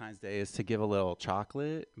Valentine's Day is to give a little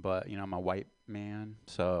chocolate, but, I'm a white man,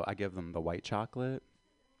 so I give them the white chocolate.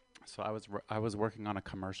 So I was working on a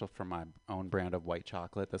commercial for my own brand of white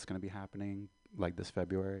chocolate that's going to be happening like this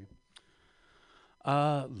February.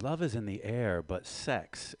 Love is in the air, but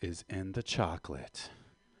sex is in the chocolate.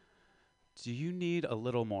 Do you need a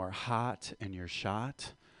little more hot in your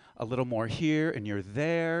shot? A little more here and you're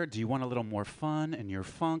there? Do you want a little more fun in your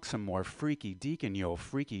funk? Some more freaky deek in your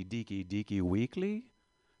freaky deaky weekly?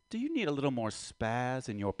 Do you need a little more spaz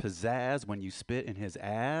in your pizzazz when you spit in his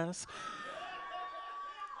ass?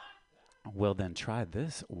 Well, then try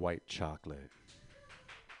this white chocolate.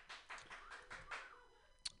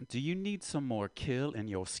 Do you need some more kill in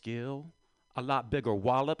your skill? A lot bigger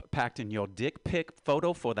wallop packed in your dick pic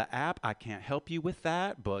photo for the app? I can't help you with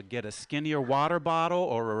that, but get a skinnier water bottle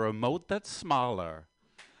or a remote that's smaller.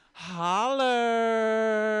 Holler!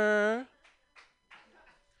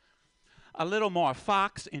 A little more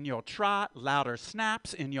fox in your trot, louder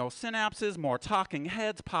snaps in your synapses, more talking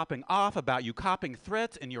heads popping off about you copping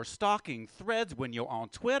threads in your stalking threads when you're on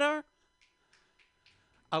Twitter.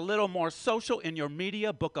 A little more social in your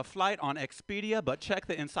media, book a flight on Expedia, but check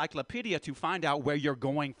the encyclopedia to find out where you're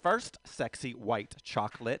going first, sexy white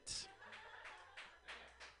chocolate.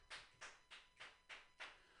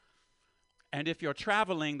 And if you're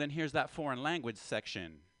traveling, then here's that foreign language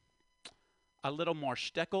section. A little more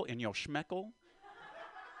steckel in your schmeckel.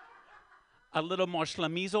 A little more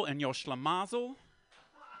schlemizel in your schlemazel.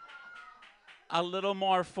 A little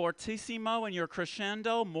more fortissimo in your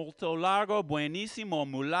crescendo. Molto largo, buenissimo,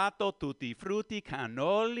 mulatto, tutti frutti,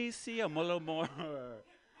 cannoli. See, a little more.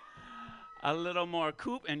 A little more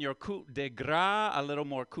coupe in your coupe de gras. A little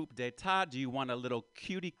more coupe d'état. Do you want a little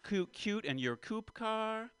cutie cute in your coupe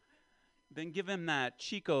car? Then give him that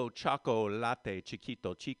Chico Choco latte.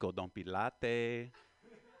 Chiquito Chico, don't be latte.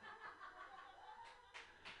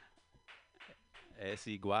 Es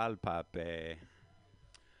igual, pape.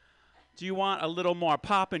 Do you want a little more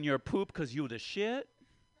pop in your poop because you the shit?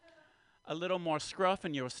 A little more scruff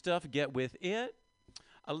in your stuff, get with it?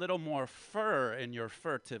 A little more fur in your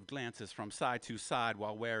furtive glances from side to side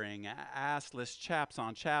while wearing assless chaps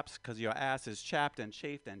on chaps because your ass is chapped and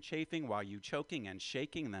chafed and chafing while you choking and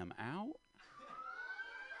shaking them out?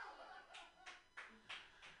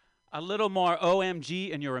 A little more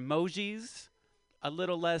OMG in your emojis? A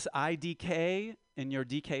little less IDK in your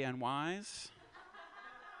DKNYs?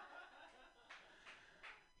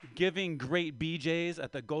 Giving great BJs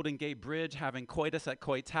at the Golden Gate Bridge, having coitus at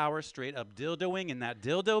Coit Tower, straight up dildoing in that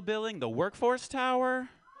dildo billing, the Workforce Tower?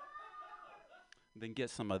 Then get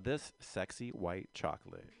some of this sexy white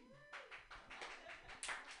chocolate.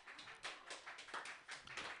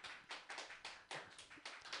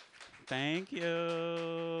 Thank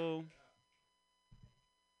you.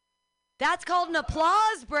 That's called an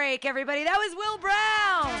applause break, everybody. That was Will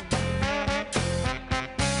Brown.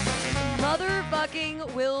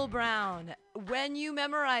 Motherfucking Will Brown. When you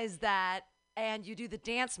memorize that and you do the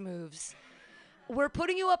dance moves, we're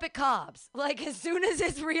putting you up at Cobb's. Like, as soon as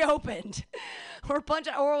it's reopened. Or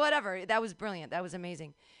whatever. That was brilliant. That was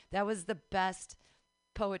amazing. That was the best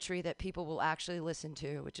poetry that people will actually listen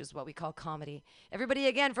to, which is what we call comedy. Everybody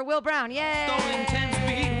again for Will Brown. Yay!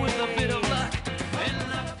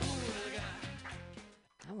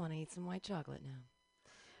 I want to eat some white chocolate now.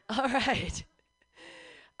 All right.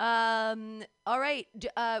 All right.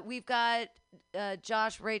 We've got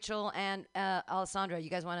Josh, Rachel, and Alessandra. You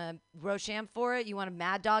guys want to Rosham for it? You want to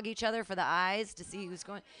mad dog each other for the eyes to see who's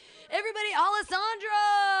going? Everybody, Alessandra!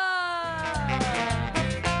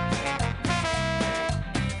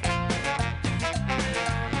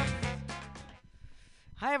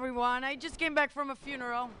 Hi, everyone. I just came back from a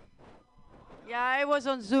funeral. Yeah, I was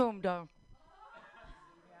on Zoom, though.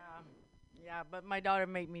 Yeah, but my daughter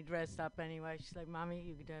made me dress up anyway. She's like, Mommy,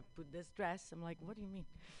 you gotta put this dress. I'm like, what do you mean?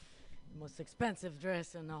 The most expensive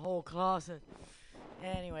dress in the whole closet.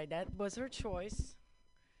 Anyway, that was her choice.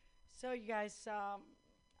 So, you guys,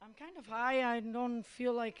 I'm kind of high. I don't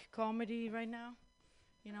feel like comedy right now.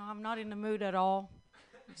 You know, I'm not in the mood at all.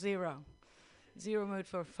 Zero mood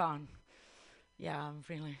for fun. Yeah, I'm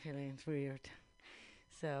really feeling weird.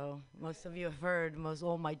 So, most of you have heard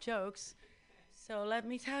all my jokes. So let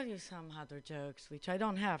me tell you some other jokes, which I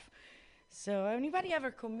don't have. So anybody ever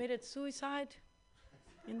committed suicide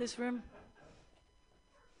in this room?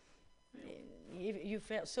 You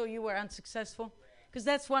failed, so you were unsuccessful? Because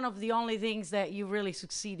that's one of the only things that you really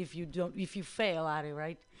succeed if you fail at it,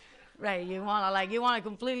 right? Right, you wanna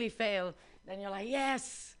completely fail. Then you're like,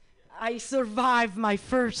 yes, I survived my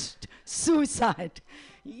first suicide.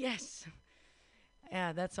 Yes.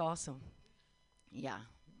 Yeah, that's awesome. Yeah.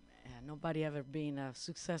 Nobody ever been a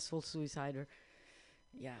successful suicider.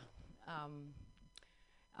 Yeah.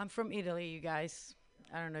 I'm from Italy, you guys.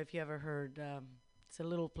 I don't know if you ever heard. It's a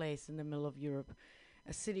little place in the middle of Europe.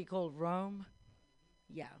 A city called Rome.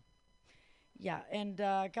 Yeah. Yeah, and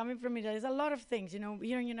coming from Italy, there's a lot of things. You know,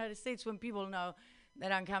 here in the United States, when people know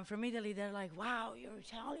that I come from Italy, they're like, wow, you're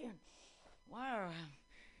Italian. Wow.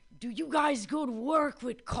 Do you guys go to work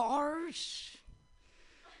with cars?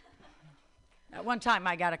 At one time,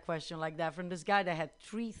 I got a question like that from this guy that had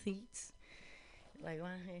 3 teeth. Like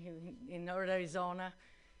in North Arizona,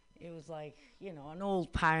 it was like, you know, an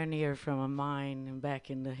old pioneer from a mine back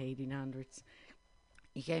in the 1800s.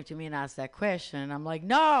 He came to me and asked that question. And I'm like,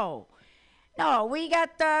 no, we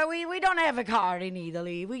got, we don't have a car in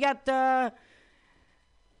Italy. We got the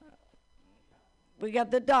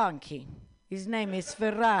donkey. His name is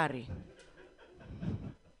Ferrari.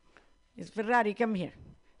 It's Ferrari, come here.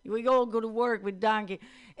 We all go to work with donkey.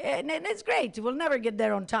 And it's great. We'll never get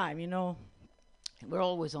there on time, you know. We're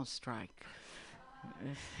always on strike.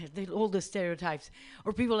 All the stereotypes.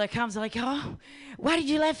 Or people that comes like, oh, why did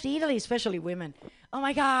you left Italy? Especially women. Oh,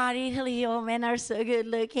 my God, Italy, oh, men are so good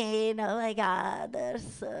looking. Oh, my God, they're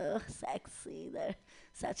so sexy. They're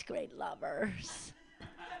such great lovers.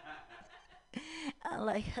 I'm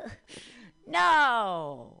like,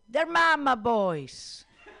 no, they're mama boys.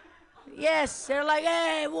 Yes, they're like,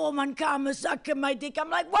 hey, woman, come and suck my dick. I'm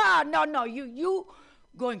like, wow, no, you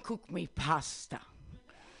go and cook me pasta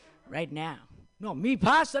right now. No, me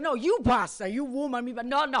pasta? No, you pasta. You woman, me.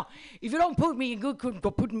 No, no. If you don't put me in good cook, go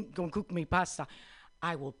cook me pasta,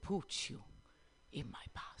 I will put you in my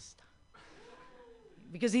pasta.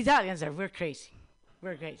 Because Italians we're crazy.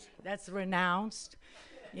 We're crazy. That's renounced.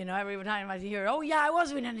 You know, every time I hear, oh yeah, I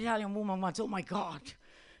was with an Italian woman once. Oh my God.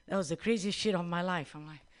 That was the craziest shit of my life. I'm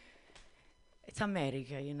like, it's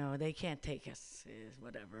America, you know. They can't take us.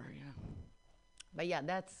 Whatever, you know. But yeah,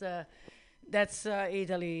 that's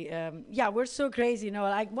Italy. Yeah, we're so crazy, you know.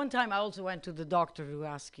 Like one time I also went to the doctor to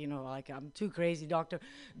ask, you know, like, I'm too crazy, doctor.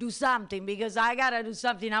 Do something because I got to do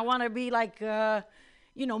something. I want to be like,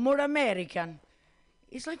 you know, more American.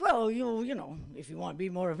 He's like, well, you know, if you want to be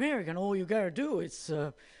more American, all you got to do is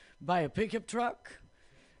buy a pickup truck,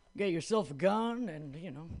 get yourself a gun, and,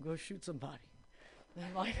 you know, go shoot somebody. And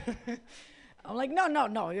I'm like,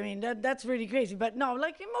 no. I mean, that's really crazy. But no,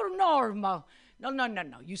 like, more normal.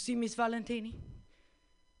 No. You see, Miss Valentini?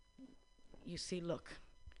 You see, look,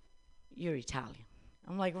 you're Italian.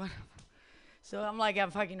 I'm like, what? So I'm like,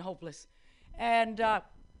 I'm fucking hopeless. And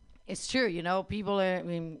it's true, you know, people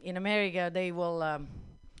in America, they will,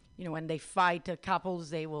 you know, when they fight couples,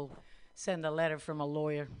 they will send a letter from a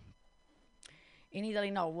lawyer. In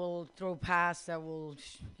Italy, no, we'll throw pasta,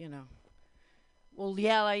 you know, we'll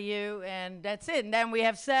yell at you, and that's it. And then we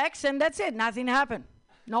have sex, and that's it. Nothing happened.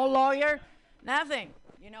 No lawyer, nothing,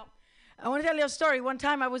 you know. I want to tell you a story. One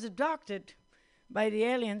time I was abducted by the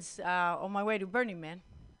aliens on my way to Burning Man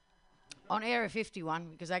on Area 51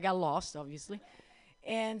 because I got lost, obviously.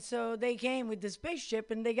 And so they came with the spaceship,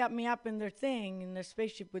 and they got me up in their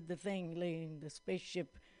spaceship with the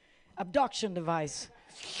spaceship abduction device.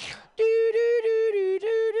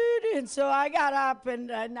 And so I got up,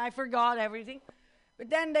 and I forgot everything. But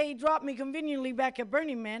then they dropped me conveniently back at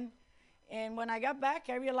Burning Man. And when I got back,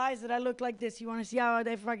 I realized that I looked like this. You want to see how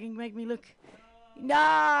they fucking make me look?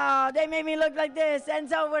 No, they made me look like this. And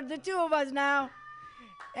so we're the two of us now.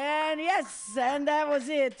 And yes, and that was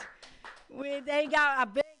it. They got a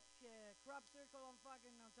big crop circle on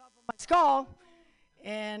top of my skull,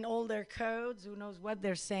 and all their codes. Who knows what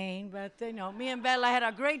they're saying? But you know, me and Bella had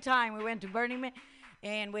a great time. We went to Burning Man,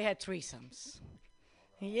 and we had threesomes.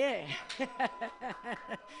 Yeah.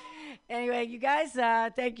 Anyway, you guys,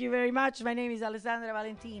 thank you very much. My name is Alessandra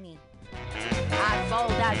Valentini. I follow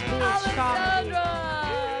that bitch comedy.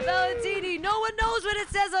 Alessandra Valentini. No one knows what it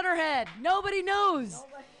says on her head. Nobody knows.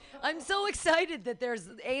 I'm so excited that there's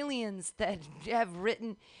aliens that have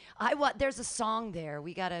written. There's a song there.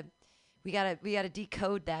 We gotta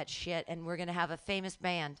decode that shit, and we're gonna have a famous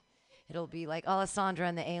band. It'll be like Alessandra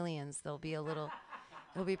and the Aliens. It'll be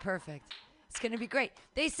perfect. It's gonna be great.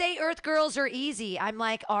 They say Earth girls are easy. I'm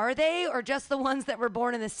like, are they, or just the ones that were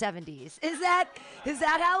born in the 70s? Is that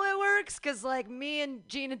how it works? Cause like me and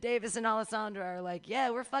Gina Davis and Alessandra are like,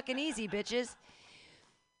 yeah, we're fucking easy, bitches.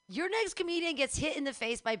 Your next comedian gets hit in the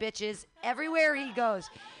face by bitches everywhere he goes.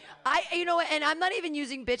 And I'm not even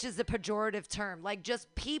using bitch as a pejorative term. Like,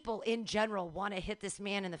 just people in general want to hit this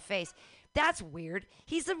man in the face. That's weird.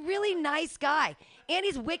 He's a really nice guy. And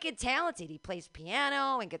he's wicked talented. He plays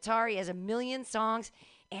piano and guitar. He has 1 million songs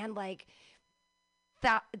and, like,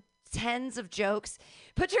 tens of jokes.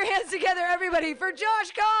 Put your hands together, everybody, for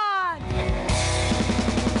Josh Kahn!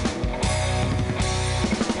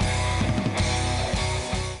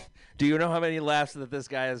 Do you know how many laughs that this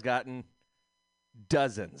guy has gotten?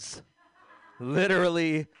 Dozens.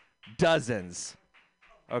 Literally dozens.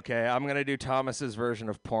 Okay, I'm going to do Thomas's version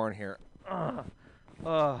of porn here. Oh,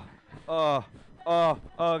 God. Oh,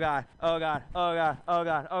 God. Oh, God. Oh, God. Oh,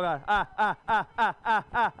 God.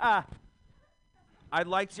 I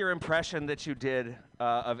liked your impression that you did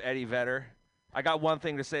of Eddie Vedder. I got one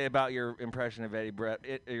thing to say about your impression of Eddie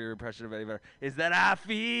Vedder is that I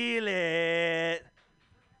feel it.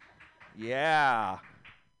 Yeah.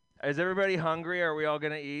 Is everybody hungry? Are we all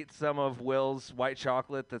going to eat some of Will's white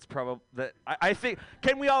chocolate that's probably... I think...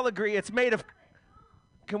 Can we all agree it's made of...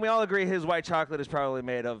 Can we all agree his white chocolate is probably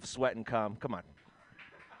made of sweat and cum? Come on.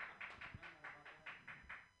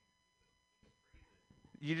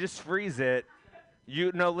 You just freeze it.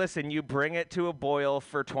 Listen, you bring it to a boil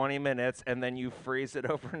for 20 minutes, and then you freeze it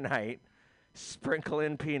overnight. Sprinkle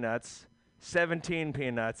in peanuts. 17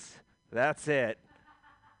 peanuts. That's it.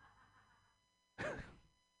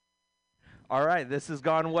 All right, this has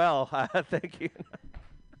gone well. Thank you.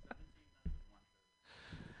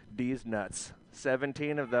 These nuts.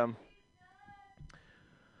 17 of them.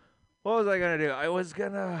 What was I going to do? I was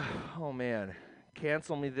going to, oh man,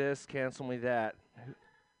 cancel me this, cancel me that.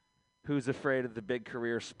 Who's afraid of the big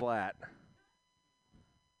career splat?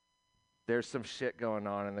 There's some shit going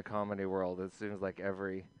on in the comedy world. It seems like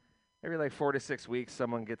every every like 4 to 6 weeks,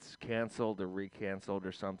 someone gets canceled or recanceled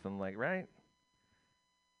or something like, right?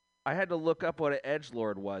 I had to look up what an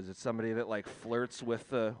edgelord was. It's somebody that like flirts with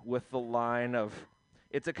the line of.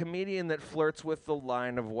 It's a comedian that flirts with the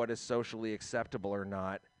line of what is socially acceptable or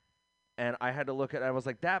not. And I had to look at it. I was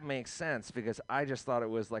like, that makes sense because I just thought it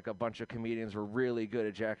was like a bunch of comedians were really good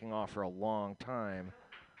at jacking off for a long time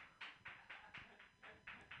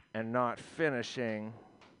and not finishing.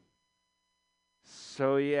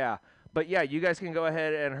 So yeah. But yeah, you guys can go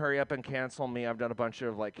ahead and hurry up and cancel me. I've done a bunch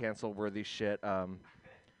of like cancel-worthy shit.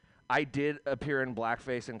 I did appear in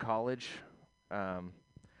blackface in college.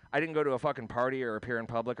 I didn't go to a fucking party or appear in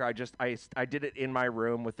public. I did it in my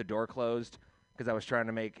room with the door closed because I was trying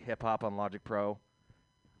to make hip-hop on Logic Pro.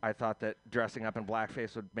 I thought that dressing up in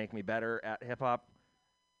blackface would make me better at hip-hop.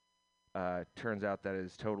 Turns out that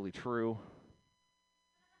is totally true.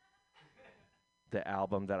 The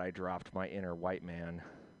album that I dropped, My Inner White Man.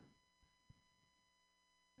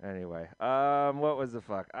 Anyway, what was the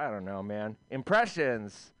fuck? I don't know, man.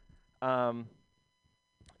 Impressions.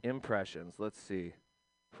 Impressions. Let's see.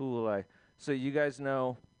 Who will I? So you guys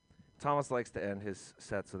know Thomas likes to end his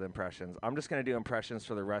sets with impressions. I'm just going to do impressions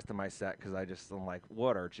for the rest of my set because I'm like,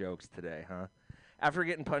 what are jokes today, huh? After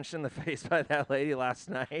getting punched in the face by that lady last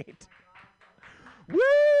night.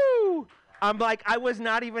 Woo! I'm like, I was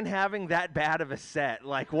not even having that bad of a set.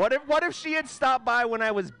 Like, what if she had stopped by when I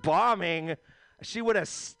was bombing? She would have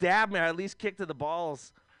stabbed me, or at least kicked to the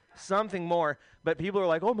balls. Something more. But people are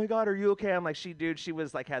like, oh my God, are you okay? I'm like, she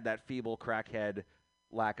was like, had that feeble crackhead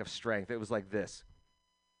lack of strength. It was like this.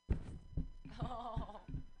 Oh.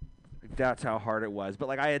 That's how hard it was. But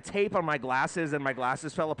like I had tape on my glasses and my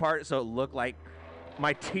glasses fell apart, so it looked like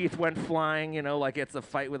my teeth went flying, like it's a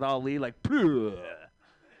fight with Ali, like, Pugh.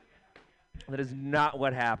 That is not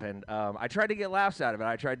what happened. I tried to get laughs out of it.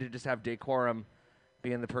 I tried to just have decorum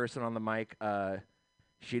being the person on the mic.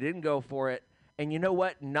 She didn't go for it. And you know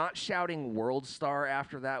what? Not shouting World Star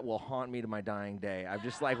after that will haunt me to my dying day. I'm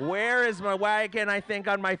just like, why can't I think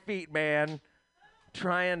on my feet, man?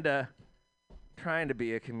 Trying to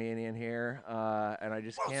be a comedian here, and I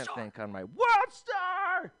just can't think on my World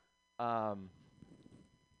Star.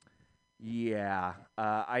 Yeah,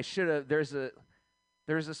 I should have. There's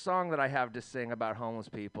a song that I have to sing about homeless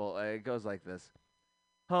people. It goes like this: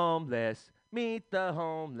 homeless, meet the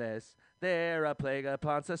homeless. They're a plague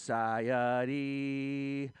upon society.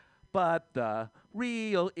 But the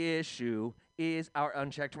real issue is our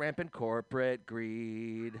unchecked rampant corporate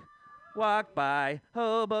greed. Walk by,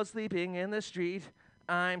 hobos sleeping in the street.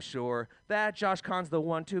 I'm sure that Josh Kahn's the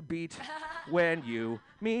one to beat. When you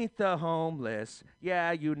meet the homeless,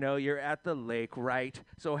 yeah, you know you're at the lake, right?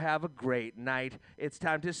 So have a great night. It's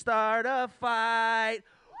time to start a fight.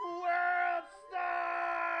 World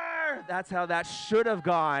Star! That's how that should have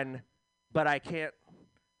gone, but I can't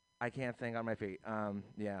think on my feet.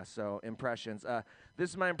 Yeah, so impressions. This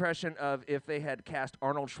is my impression of if they had cast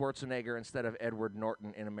Arnold Schwarzenegger instead of Edward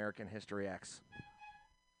Norton in American History X.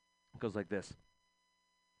 It goes like this.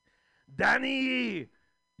 Danny,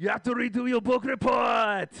 you have to redo your book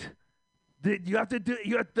report.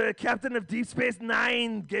 The captain of Deep Space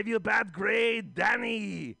Nine gave you a bad grade.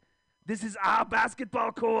 Danny, this is our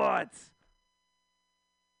basketball court.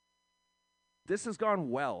 This has gone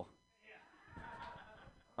well.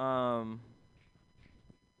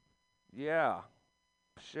 Yeah.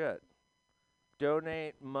 Shit.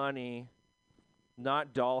 Donate money,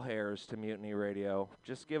 not doll hairs, to Mutiny Radio.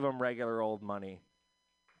 Just give them regular old money.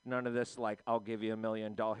 None of this, like, I'll give you $1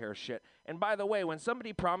 million doll hair shit. And by the way, when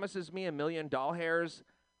somebody promises me $1 million doll hairs,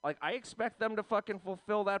 like, I expect them to fucking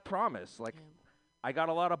fulfill that promise. Like, I got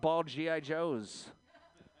a lot of bald G.I. Joes.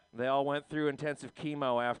 They all went through intensive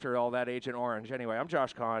chemo after all that Agent Orange. Anyway, I'm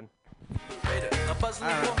Josh Kahn. Josh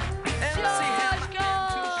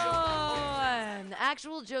Kahn! The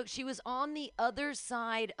actual joke, she was on the other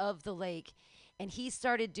side of the lake, and he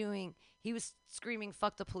was screaming,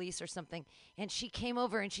 fuck the police or something, and she came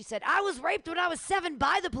over and she said, I was raped when I was 7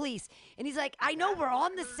 by the police. And he's like, I know, we're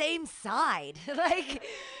on the same side. Like,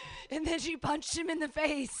 and then she punched him in the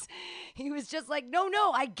face. He was just like, no,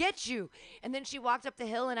 I get you. And then she walked up the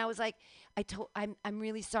hill, and I was like, I'm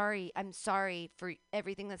really sorry. I'm sorry for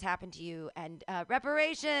everything that's happened to you, and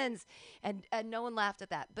reparations. And no one laughed at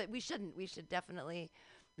that, but we shouldn't. We should definitely.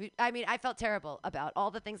 I mean, I felt terrible about all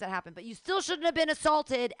the things that happened, but you still shouldn't have been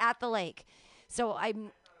assaulted at the lake. So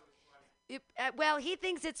well, he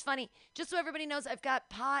thinks it's funny. Just so everybody knows, I've got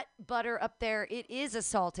pot butter up there. It is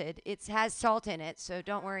assaulted. It has salt in it, so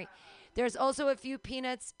don't worry. There's also a few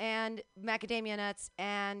peanuts and macadamia nuts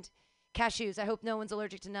and cashews. I hope no one's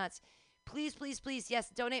allergic to nuts. Please, please, please, yes,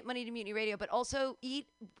 donate money to Mutiny Radio, but also eat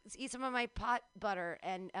some of my pot butter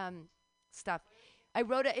and stuff. I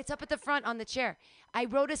wrote it's up at the front on the chair. I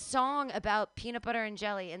wrote a song about peanut butter and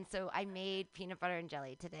jelly, and so I made peanut butter and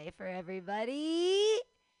jelly today for everybody.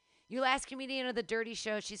 Your last comedian of the Dirty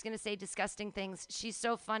Show. She's going to say disgusting things. She's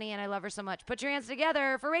so funny, and I love her so much. Put your hands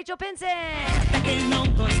together for Rachel Pinson.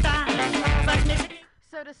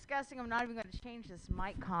 So disgusting, I'm not even going to change this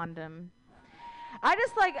mic condom. I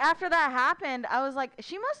just, like, after that happened, I was like,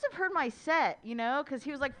 she must have heard my set, you know? Because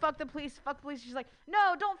he was like, fuck the police, fuck the police. She's like,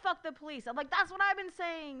 no, don't fuck the police. I'm like, that's what I've been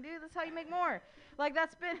saying, dude. That's how you make more. Like,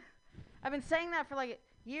 I've been saying that for, like,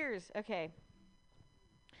 years. Okay.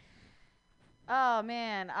 Oh,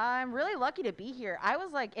 man. I'm really lucky to be here. I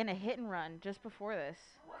was, like, in a hit and run just before this.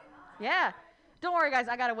 Yeah. Don't worry, guys.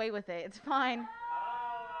 I got away with it. It's fine.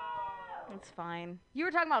 It's fine. You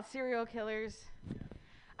were talking about serial killers.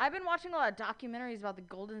 I've been watching a lot of documentaries about the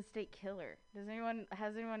Golden State Killer. Has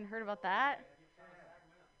anyone heard about that?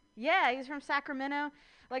 Yeah, he's from Sacramento.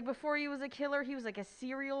 Like, before he was a killer, he was like a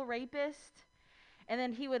serial rapist. And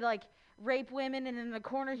then he would like rape women, and in the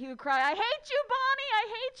corner he would cry, I hate you, Bonnie! I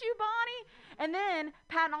hate you, Bonnie! And then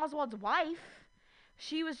Patton Oswalt's wife,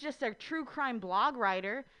 she was just a true crime blog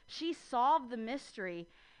writer. She solved the mystery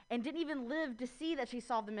and didn't even live to see that she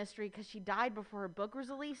solved the mystery because she died before her book was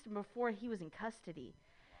released and before he was in custody.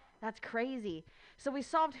 That's crazy. So we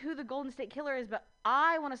solved who the Golden State Killer is, but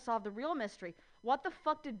I want to solve the real mystery. What the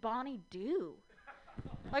fuck did Bonnie do?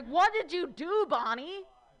 Like, what did you do, Bonnie?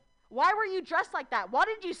 Why were you dressed like that? What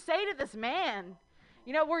did you say to this man?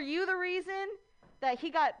 You know, were you the reason that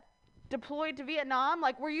he got deployed to Vietnam?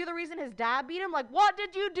 Like, were you the reason his dad beat him? Like, what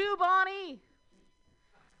did you do, Bonnie?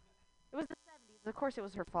 It was the 70s. Of course it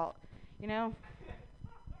was her fault, you know?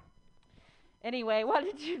 Anyway, what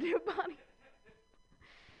did you do, Bonnie?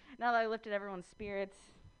 Now that I lifted everyone's spirits,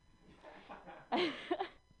 I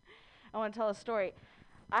want to tell a story.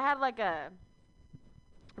 I had like a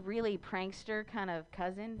really prankster kind of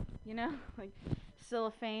cousin, you know, like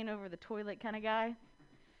cellophane over the toilet kind of guy.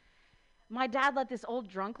 My dad let this old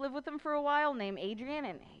drunk live with him for a while named Adrian,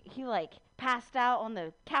 and he like passed out on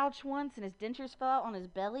the couch once and his dentures fell out on his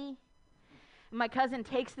belly. And my cousin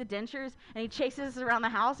takes the dentures and he chases us around the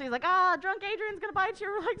house. And he's like, drunk Adrian's going to bite you.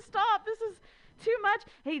 We're like, stop, this is too much.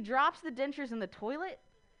 And he drops the dentures in the toilet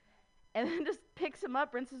and then just picks him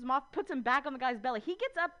up, rinses him off, puts him back on the guy's belly. He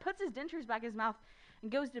gets up, puts his dentures back in his mouth, and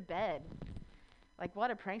goes to bed. Like,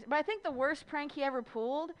 what a prank. But I think the worst prank he ever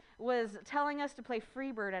pulled was telling us to play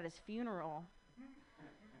Freebird at his funeral.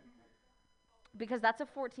 Because that's a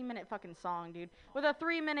 14-minute fucking song, dude. With a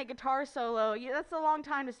 3-minute guitar solo, that's a long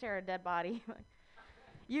time to stare at a dead body.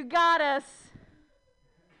 You got us.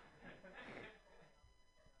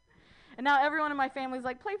 And now everyone in my family's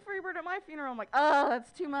like, play Freebird at my funeral. I'm like,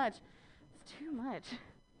 that's too much. It's too much.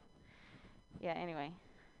 Yeah, anyway.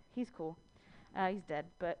 He's cool. He's dead,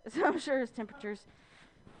 but so I'm sure his temperature's,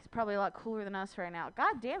 he's probably a lot cooler than us right now.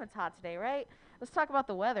 God damn, it's hot today, right? Let's talk about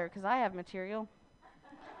the weather, because I have material.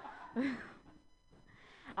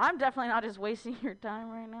 I'm definitely not just wasting your time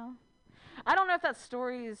right now. I don't know if that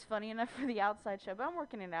story is funny enough for the Outside Show, but I'm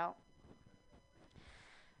working it out.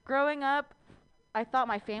 Growing up, I thought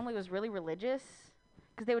my family was really religious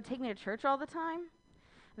because they would take me to church all the time.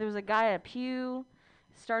 There was a guy at a pew,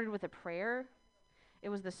 started with a prayer. It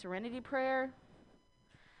was the Serenity Prayer.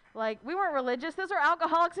 Like, we weren't religious. Those are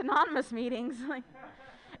Alcoholics Anonymous meetings.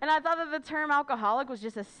 And I thought that the term alcoholic was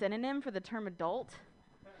just a synonym for the term adult.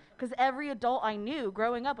 Because every adult I knew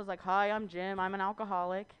growing up was like, hi, I'm Jim. I'm an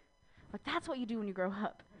alcoholic. Like, that's what you do when you grow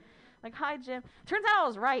up. Like, hi, Jim. Turns out I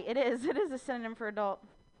was right. It is. It is a synonym for adult.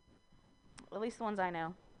 At least the ones I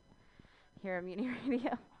know here at Mutiny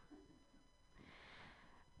Radio.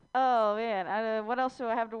 Oh, man. What else do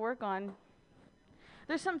I have to work on?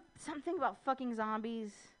 There's something about fucking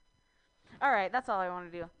zombies. All right, that's all I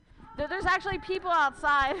want to do. There's actually people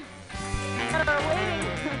outside that are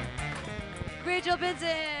waiting. Rachel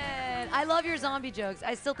Benson, I love your zombie jokes.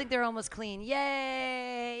 I still think they're almost clean.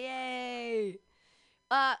 Yay, yay.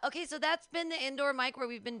 Okay, so that's been the indoor mic where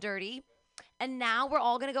we've been dirty. And now we're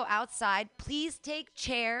all going to go outside. Please take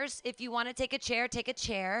chairs. If you want to take a chair, take a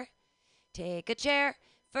chair. Take a chair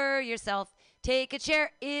for yourself. Take a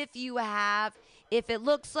chair if you have. If it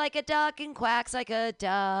looks like a duck and quacks like a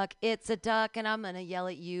duck, it's a duck, and I'm going to yell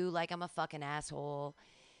at you like I'm a fucking asshole.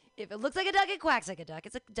 If it looks like a duck and quacks like a duck,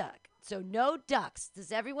 it's a duck. So no ducks.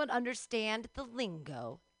 Does everyone understand the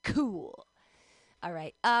lingo? Cool. All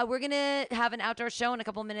right. We're going to have an outdoor show in a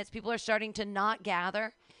couple minutes. People are starting to not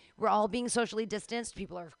gather. We're all being socially distanced.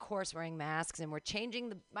 People are, of course, wearing masks, and we're changing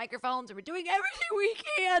the microphones, and we're doing everything we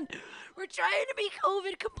can. We're trying to be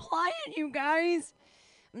COVID compliant, you guys.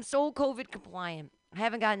 I'm so COVID compliant. I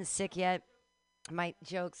haven't gotten sick yet. My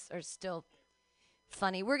jokes are still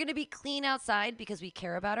funny. We're going to be clean outside because we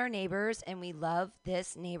care about our neighbors, and we love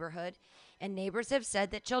this neighborhood. And neighbors have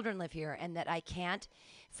said that children live here and that I can't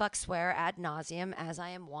fuck swear ad nauseum as I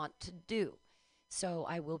am wont to do. So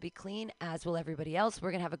I will be clean, as will everybody else.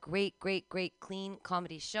 We're going to have a great, great, great clean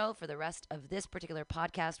comedy show for the rest of this particular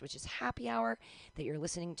podcast, which is Happy Hour, that you're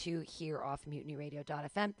listening to here off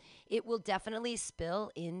MutinyRadio.fm. It will definitely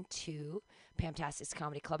spill into Pamtastic's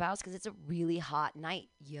Comedy Clubhouse because it's a really hot night,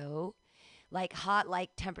 yo. Like hot, like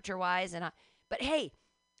temperature-wise. But hey,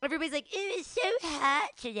 everybody's like, it was so hot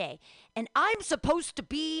today. And I'm supposed to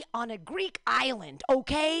be on a Greek island,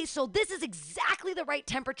 okay? So this is exactly the right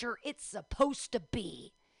temperature it's supposed to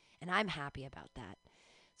be. And I'm happy about that.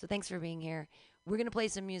 So thanks for being here. We're going to play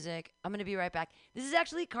some music. I'm going to be right back. This is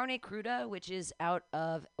actually Carne Cruda, which is out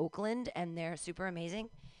of Oakland, and they're super amazing.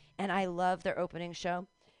 And I love their opening song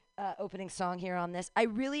here on this. I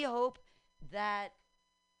really hope that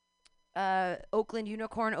Oakland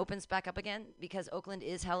Unicorn opens back up again because Oakland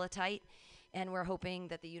is hella tight, and we're hoping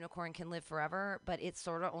that the unicorn can live forever, but it's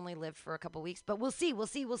sort of only lived for a couple weeks. But we'll see.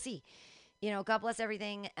 You know, God bless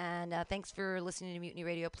everything, and thanks for listening to Mutiny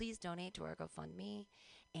Radio. Please donate to our GoFundMe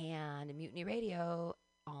and Mutiny Radio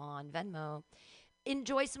on Venmo.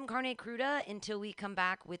 Enjoy some Carne Cruda until we come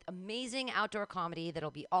back with amazing outdoor comedy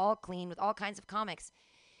that'll be all clean with all kinds of comics.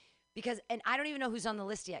 And I don't even know who's on the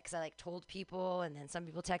list yet because I told people, and then some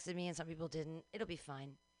people texted me and some people didn't. It'll be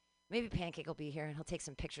fine. Maybe Pancake will be here and he'll take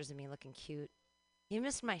some pictures of me looking cute. He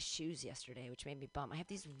missed my shoes yesterday, which made me bum. I have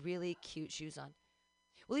these really cute shoes on.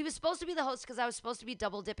 Well, he was supposed to be the host because I was supposed to be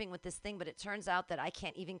double dipping with this thing, but it turns out that I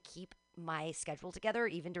can't even keep my schedule together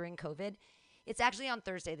even during COVID. It's actually on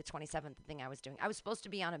Thursday, the 27th, the thing I was doing. I was supposed to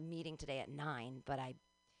be on a meeting today at 9, but I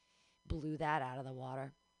blew that out of the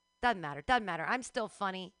water. Doesn't matter. I'm still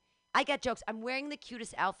funny. I get jokes. I'm wearing the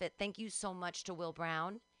cutest outfit. Thank you so much to Will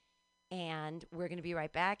Brown. And we're going to be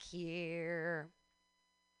right back here.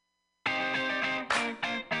 I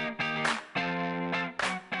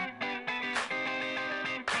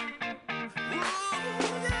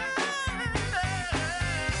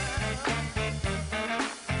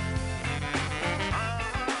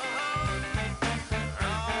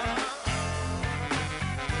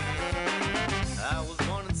was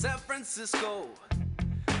born in San Francisco,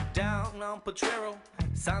 down on Potrero.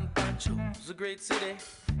 San Pancho's a great city,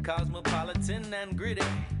 cosmopolitan and gritty.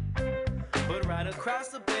 But right across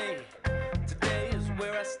the bay, today is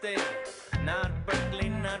where I stay. Not Berkeley,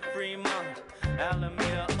 not Fremont,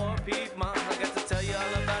 Alameda or Piedmont. I got to tell you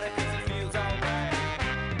all about it 'cause it feels alright.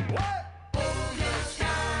 What? We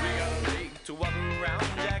got a lake to walk around,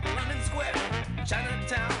 Jack London Square,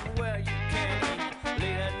 Chinatown, where you can eat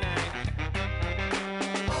late at night.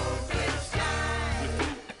 With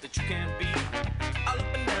food that you can't beat. All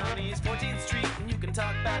up and down East 14th Street, and you can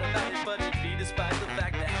talk bad about it, but it'd be despite the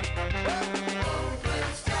fact that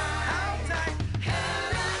Oakland's tight. How tight?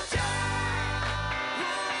 Hella tight.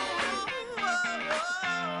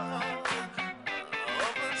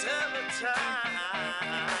 Oakland's hella tight.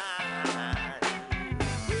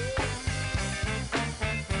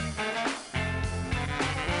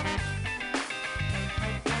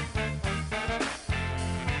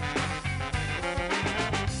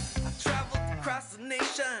 Across the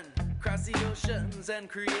nation, across the oceans and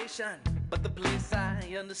creation, but the place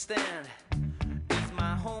I understand is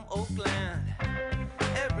my home, Oakland.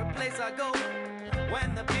 Every place I go,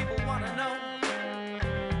 when the people wanna know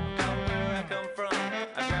about where I come from, I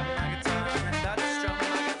grab my guitar and start to strum. I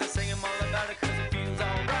got to sing 'em all about it 'cause it feels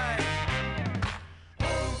alright.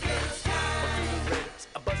 Oakland's tight. Up through the Raiders,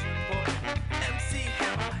 a bustling port, MC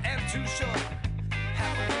Hammer and Too Short.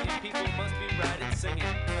 500,000 people must be riding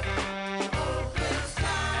singing.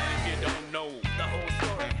 The whole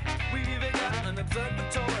story. We've even got an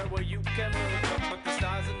observatory where you can look up at the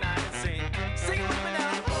stars at night and sing. Sing it with me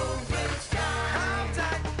now. Oakland's tight. How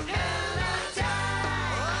tight? Hella tight.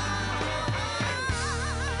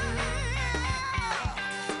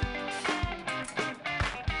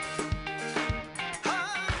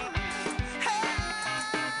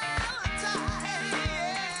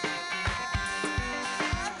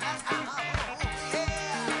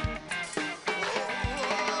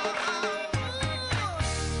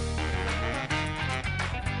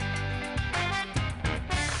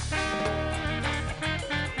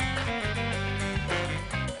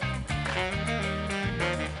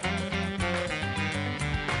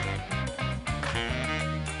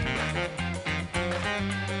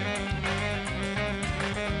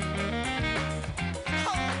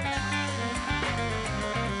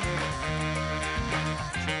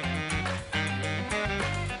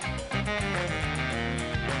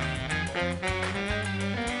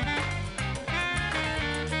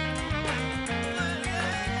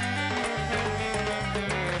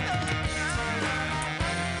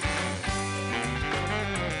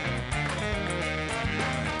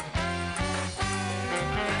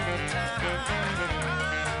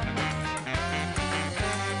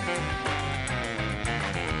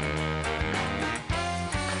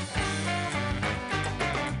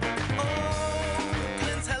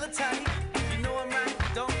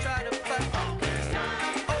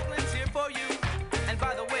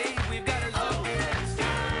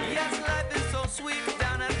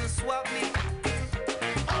 about me.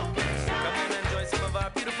 Come on and enjoy some of our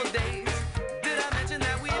beautiful days. Did I mention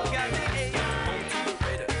that we've got the A? Home to the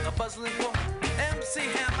raider, a puzzling one. MC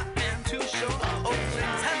Hammer and Too Short.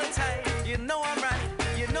 Oakland's hella tight. You know I'm right.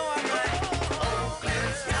 You know I'm right.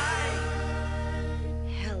 Oakland's tight.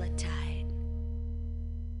 Hella tight.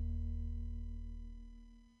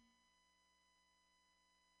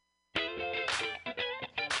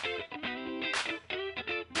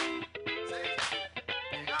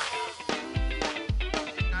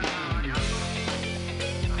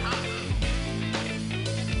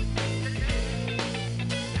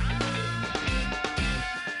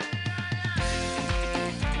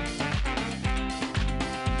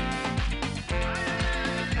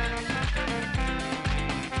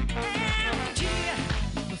 Um dia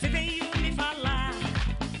você veio me falar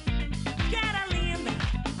que era linda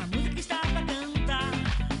a música que estava a cantar.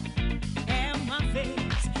 É uma vez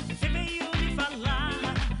você veio me falar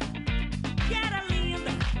que era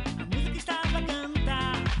linda a música que estava a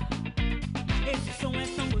cantar. Esse som é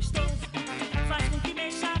tão gostoso, faz com que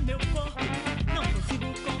mexa meu corpo. Não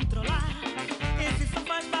consigo controlar. Esse som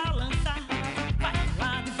faz balançar. Vai pra um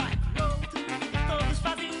lado e vai pro outro. Todos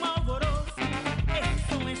fazem um alvoroço. Esse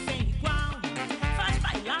som é sem igual. Faz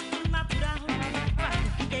bailar no natural. Faz com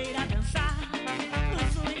que queira dançar. No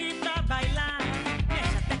swing pra bailar.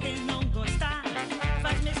 Mexe até quem não gostar.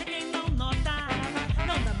 Faz mexer quem não notar.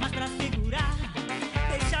 Não dá mais pra segurar.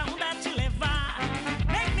 Deixa a onda te levar.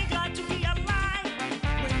 Make me glad to be alive.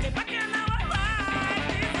 Bring me back in our life.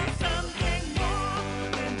 This is something more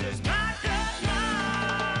than just bacchanal.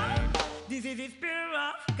 This is the spirit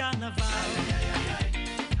of carnival.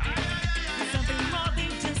 It's something more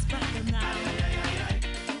than just bacchanal.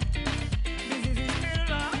 This is the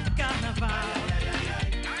spirit of carnival.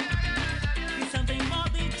 It's something more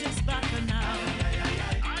than just bacchanal.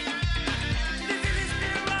 This is the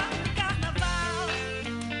spirit of carnival.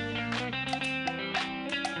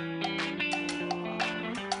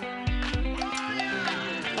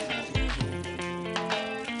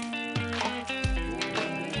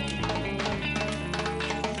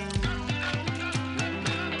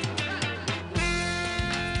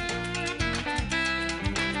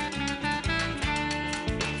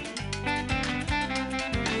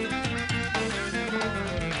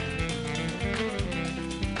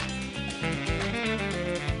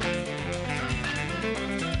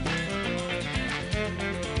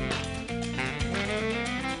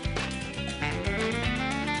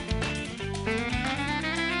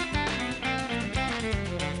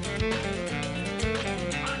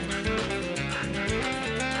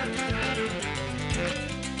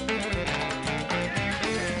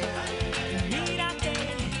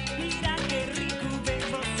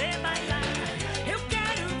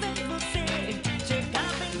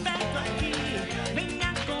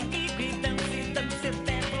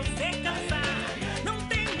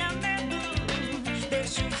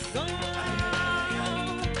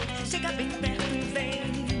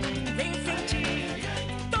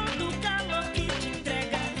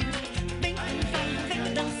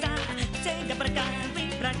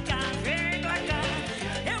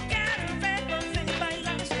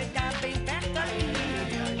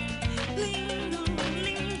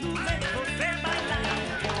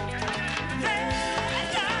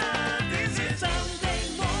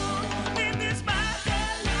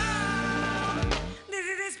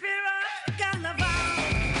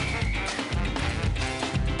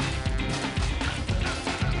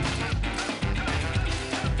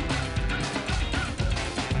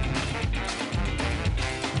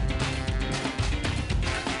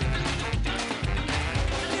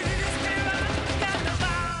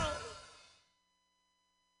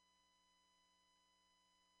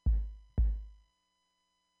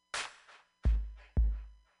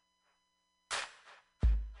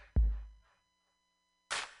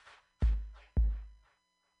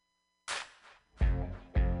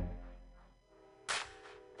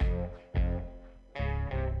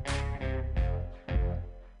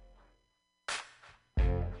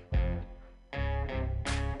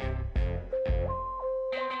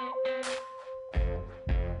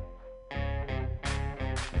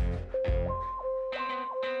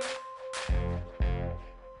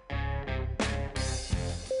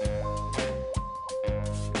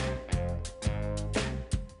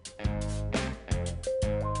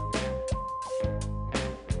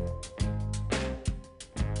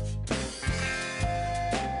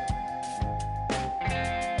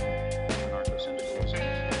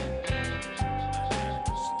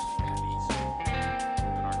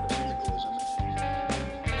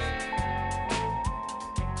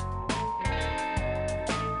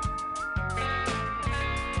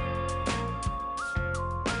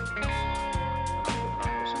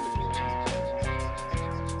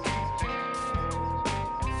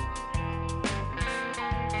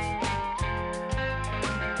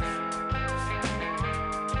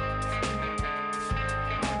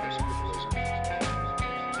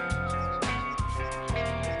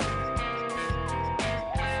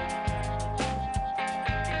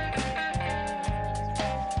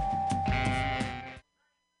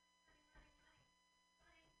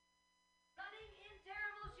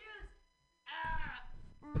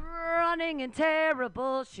 running in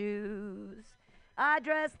terrible shoes. I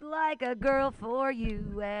dressed like a girl for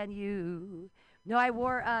you and you. No, I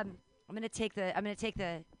wore, I'm gonna take the, I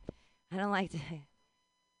don't like to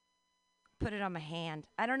put it on my hand.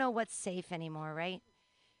 I don't know what's safe anymore, right?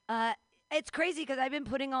 It's crazy because I've been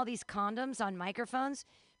putting all these condoms on microphones,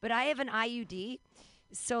 but I have an IUD.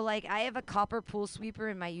 So, like, I have a copper pool sweeper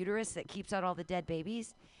in my uterus that keeps out all the dead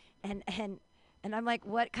babies. And I'm like,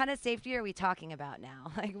 what kind of safety are we talking about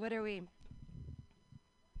now? Like, what are we?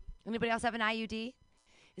 Anybody else have an IUD?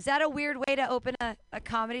 Is that a weird way to open a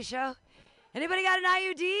comedy show? Anybody got an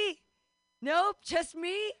IUD? Nope, just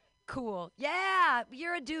me? Cool. Yeah,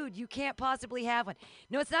 you're a dude. You can't possibly have one.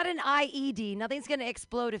 No, it's not an IED. Nothing's going to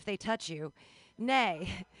explode if they touch you.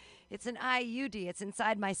 Nay, it's an IUD. It's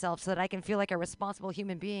inside myself so that I can feel like a responsible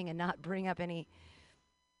human being and not bring up any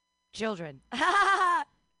children.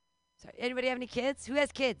 Sorry, anybody have any kids? Who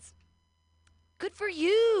has kids? Good for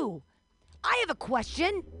you. I have a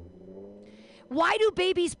question. Why do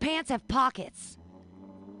babies' pants have pockets?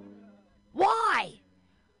 Why?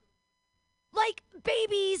 Like,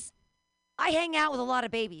 babies, I hang out with a lot of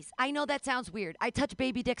babies. I know that sounds weird. I touch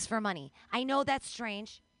baby dicks for money. I know that's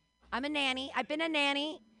strange. I'm a nanny. I've been a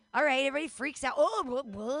nanny. All right, everybody freaks out. Oh,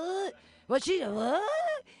 what? What she, what?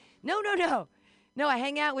 No. No, I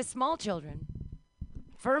hang out with small children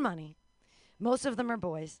for money. Most of them are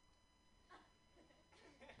boys.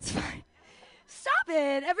 It's fine. Stop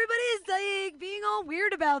it. Everybody's like being all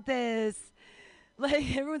weird about this.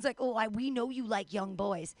 Like, everyone's like, oh, we know you like young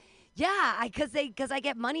boys. Yeah, because I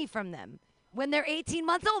get money from them when they're 18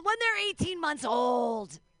 months old. When they're 18 months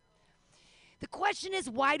old. The question is,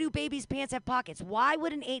 why do babies' pants have pockets? Why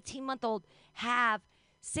would an 18-month-old have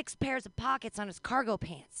 6 pairs of pockets on his cargo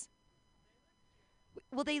pants?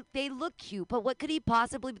 Well, they look cute, but what could he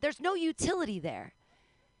possibly... There's no utility there.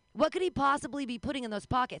 What could he possibly be putting in those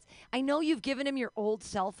pockets? I know you've given him your old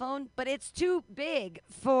cell phone, but it's too big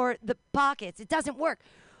for the pockets. It doesn't work.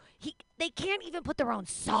 They can't even put their own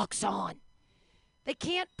socks on. They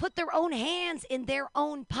can't put their own hands in their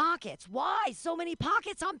own pockets. Why so many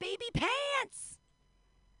pockets on baby pants?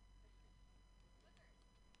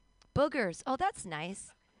 Boogers. Oh, that's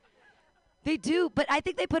nice. They do, but I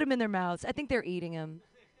think they put them in their mouths. I think they're eating them.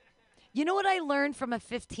 You know what I learned from a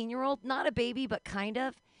 15-year-old? Not a baby, but kind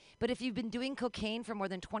of. But if you've been doing cocaine for more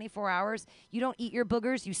than 24 hours, you don't eat your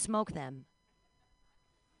boogers, you smoke them.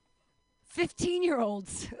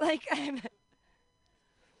 15-year-olds. Like, I'm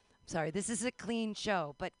sorry, this is a clean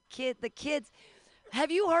show, but the kids,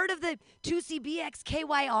 have you heard of the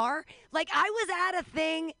 2CBXKYR? Like, I was at a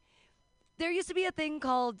thing, there used to be a thing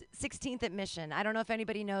called 16th at Mission. I don't know if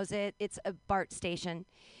anybody knows it. It's a BART station.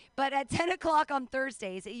 But at 10 o'clock on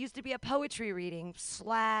Thursdays, it used to be a poetry reading /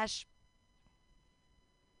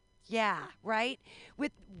 yeah, right?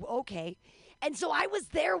 Okay. And so I was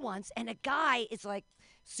there once, and a guy is like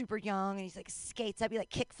super young, and he's like skates up. He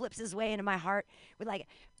like kick flips his way into my heart with like,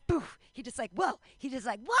 poof. He just like, whoa. He just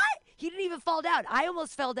like, what? He didn't even fall down. I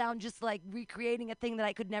almost fell down just like recreating a thing that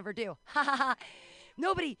I could never do. Ha ha ha.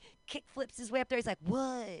 Nobody kick flips his way up there. He's like,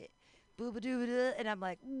 what? And I'm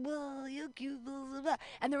like, whoa, you cute. Blah, blah, blah.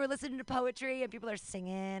 And then we're listening to poetry, and people are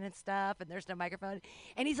singing and stuff, and there's no microphone.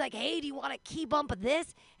 And he's like, hey, do you want a key bump of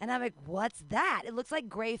this? And I'm like, what's that? It looks like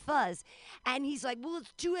gray fuzz. And he's like, well,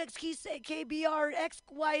 it's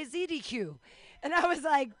 2XKBRXYZDQ. And I was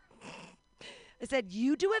like, I said,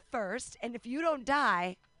 you do it first, and if you don't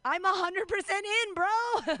die, I'm 100% in, bro.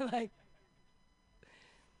 Like,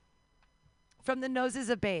 from the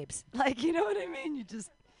noses of babes. Like, you know what I mean? You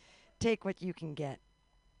just take what you can get.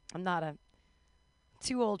 I'm not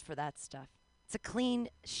too old for that stuff. It's a clean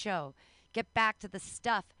show. Get back to the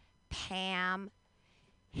stuff, Pam.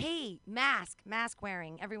 Hey, mask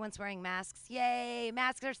wearing. Everyone's wearing masks. Yay,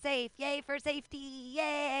 masks are safe. Yay for safety.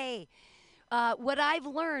 Yay. What I've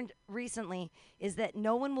learned recently is that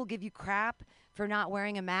no one will give you crap for not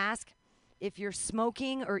wearing a mask if you're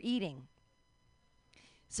smoking or eating.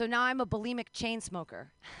 So now I'm a bulimic chain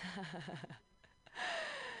smoker.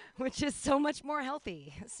 Which is so much more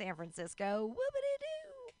healthy, San Francisco.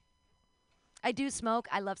 Whoopity-doo. I do smoke.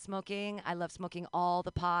 I love smoking. I love smoking all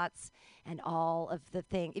the pots and all of the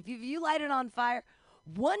thing. If you light it on fire,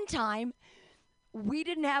 one time we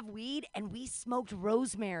didn't have weed and we smoked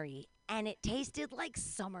rosemary and it tasted like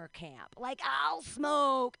summer camp. Like, I'll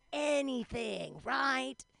smoke anything,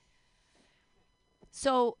 right?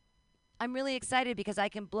 So I'm really excited because I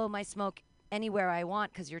can blow my smoke anywhere I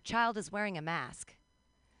want because your child is wearing a mask.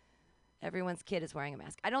 Everyone's kid is wearing a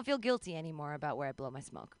mask. I don't feel guilty anymore about where I blow my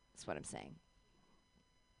smoke. That's what I'm saying.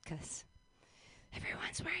 Because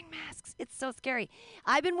Everyone's wearing masks. It's so scary.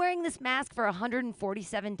 I've been wearing this mask for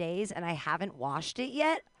 147 days, and I haven't washed it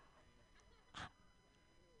yet.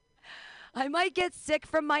 I might get sick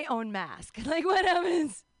from my own mask. Like, what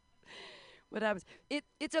happens? What happens?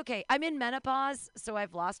 It's okay. I'm in menopause, so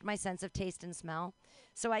I've lost my sense of taste and smell.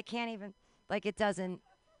 So I can't even, like, it doesn't.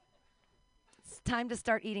 It's time to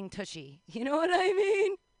start eating tushy. You know what I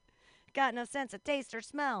mean? Got no sense of taste or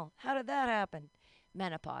smell. How did that happen?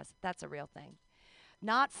 Menopause. That's a real thing.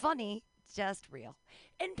 Not funny, just real.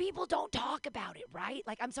 And people don't talk about it, right?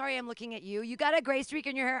 Like, I'm sorry I'm looking at you. You got a gray streak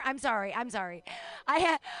in your hair. I'm sorry.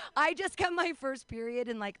 I just got my first period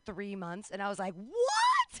in like 3 months, and I was like,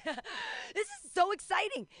 what? This is so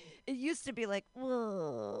exciting. It used to be like,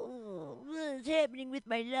 whoa, what's happening with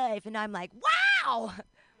my life? And I'm like, wow.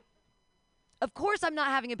 Of course I'm not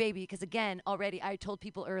having a baby because, again, already I told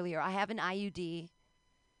people earlier, I have an IUD.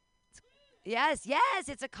 Yes,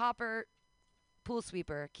 it's a copper pool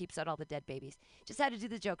sweeper. Keeps out all the dead babies. Just had to do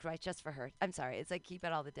the joke right just for her. I'm sorry. It's like keep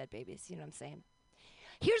out all the dead babies. You know what I'm saying?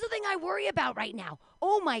 Here's the thing I worry about right now.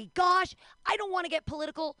 Oh, my gosh. I don't want to get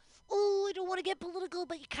political. Oh, I don't want to get political,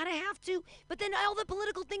 but you kind of have to. But then all the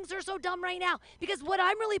political things are so dumb right now because what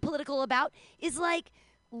I'm really political about is, like,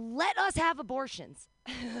 let us have abortions.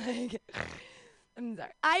 I'm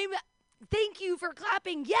sorry. Thank you for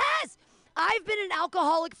clapping. Yes! I've been an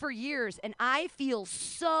alcoholic for years, and I feel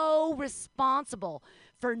so responsible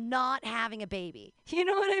for not having a baby. You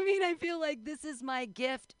know what I mean? I feel like this is my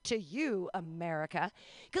gift to you, America.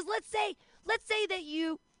 Because let's say that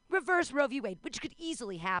you reverse Roe v. Wade, which could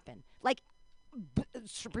easily happen. Like,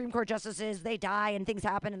 Supreme Court justices, they die and things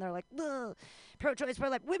happen, and they're like, pro-choice,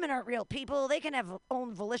 pro-life. Women aren't real people. They can have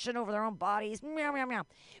own volition over their own bodies. Meow, meow, meow.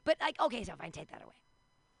 But, like, okay, so fine, take that away.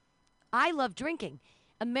 I love drinking.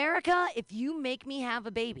 America, if you make me have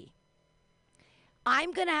a baby,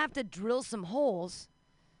 I'm going to have to drill some holes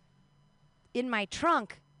in my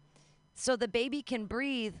trunk so the baby can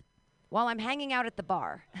breathe while I'm hanging out at the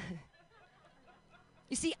bar.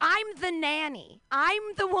 You see, I'm the nanny. I'm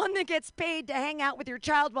the one that gets paid to hang out with your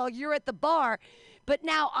child while you're at the bar. But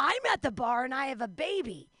now I'm at the bar and I have a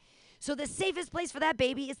baby. So the safest place for that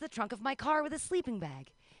baby is the trunk of my car with a sleeping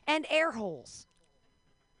bag and air holes.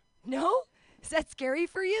 No? Is that scary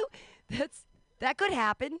for you? That could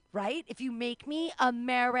happen, right? If you make me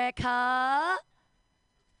America,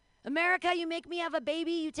 you make me have a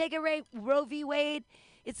baby, you take a Roe v. Wade,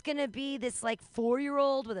 it's going to be this, like,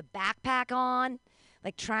 4-year-old with a backpack on,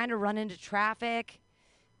 like, trying to run into traffic.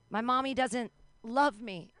 My mommy doesn't love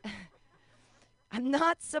me. I'm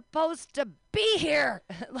not supposed to be here.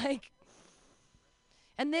 Like,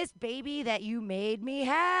 and this baby that you made me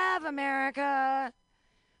have, America,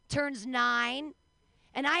 turns 9,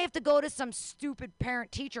 and I have to go to some stupid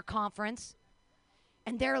parent-teacher conference,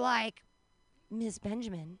 and they're like, Ms.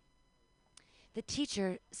 Benjamin, the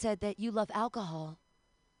teacher said that you love alcohol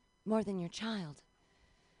more than your child.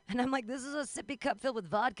 And I'm like, this is a sippy cup filled with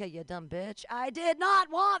vodka, you dumb bitch. I did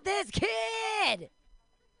not want this kid.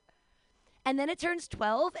 And then it turns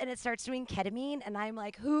 12 and it starts doing ketamine. And I'm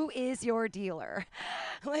like, who is your dealer?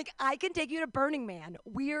 Like, I can take you to Burning Man.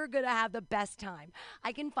 We're going to have the best time.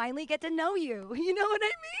 I can finally get to know you. You know what I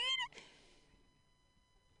mean?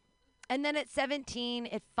 And then at 17,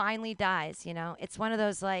 it finally dies, you know? It's one of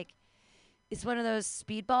those, like, it's one of those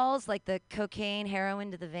speedballs, like the cocaine, heroin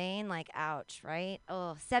to the vein. Like, ouch, right?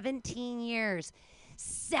 Oh, 17 years.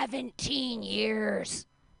 17 years.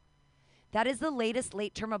 That is the latest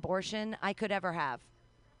late-term abortion I could ever have.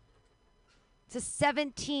 It's a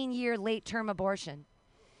 17-year late-term abortion.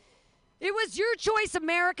 It was your choice,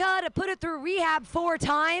 America, to put it through rehab 4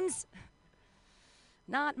 times.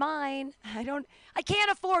 Not mine. I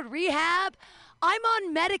can't afford rehab. I'm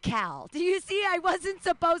on Medi-Cal. Do you see? I wasn't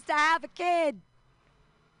supposed to have a kid.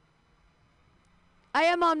 I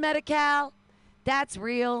am on Medi-Cal. That's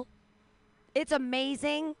real. It's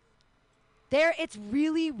amazing. It's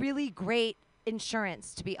really, really great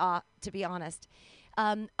insurance, to be honest.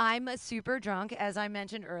 I'm a super drunk, as I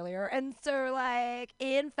mentioned earlier, and so, like,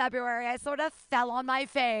 in February, I sort of fell on my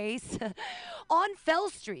face on Fell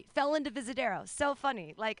Street, fell into Visadero. So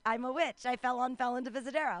funny. Like, I'm a witch. I fell into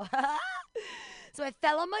Visadero. So I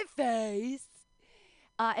fell on my face,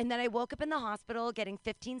 and then I woke up in the hospital getting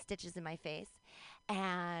 15 stitches in my face,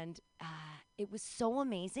 and it was so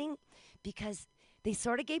amazing because they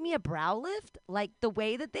sort of gave me a brow lift, like the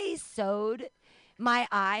way that they sewed my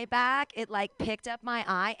eye back, it like picked up my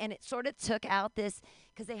eye and it sort of took out this,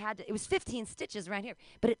 because it was 15 stitches right here,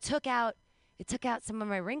 but it took out some of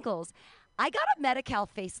my wrinkles. I got a Medi-Cal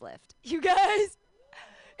facelift, you guys.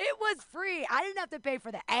 It was free. I didn't have to pay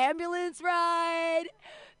for the ambulance ride.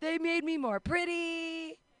 They made me more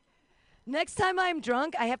pretty. Next time I'm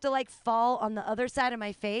drunk, I have to like fall on the other side of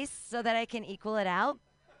my face so that I can equal it out.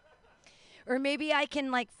 Or maybe I can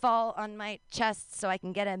like fall on my chest so I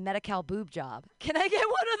can get a Medi-Cal boob job. Can I get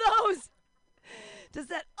one of those? Does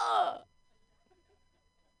that,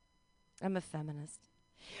 I'm a feminist.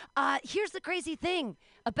 Here's the crazy thing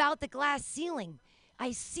about the glass ceiling.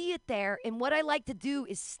 I see it there, and what I like to do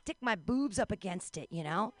is stick my boobs up against it, you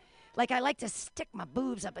know? Like, I like to stick my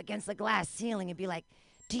boobs up against the glass ceiling and be like,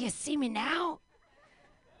 do you see me now?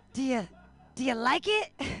 Do you like it?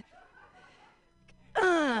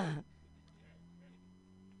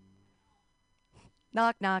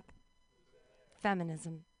 Knock, knock.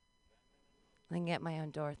 Feminism. I can get my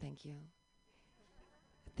own door, thank you.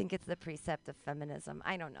 I think it's the precept of feminism.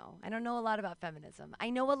 I don't know. I don't know a lot about feminism. I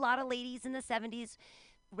know a lot of ladies in the 70s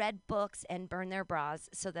read books and burned their bras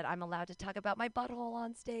so that I'm allowed to talk about my butthole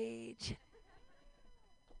on stage.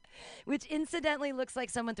 Which incidentally looks like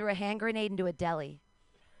someone threw a hand grenade into a deli.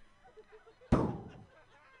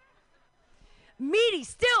 Meaty,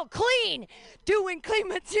 still clean, doing clean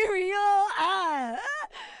material. I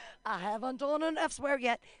haven't done an F swear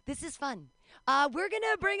yet. This is fun. We're going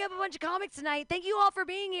to bring up a bunch of comics tonight. Thank you all for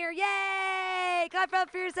being here. Yay! Clap up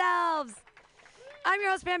for yourselves. I'm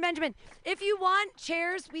your host, Pam Benjamin. If you want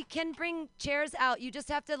chairs, we can bring chairs out. You just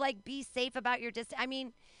have to, like, be safe about your distance. I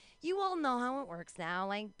mean, you all know how it works now.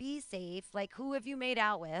 Like, be safe. Like, who have you made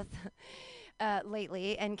out with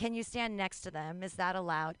lately? And can you stand next to them? Is that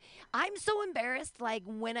allowed? I'm so embarrassed. Like,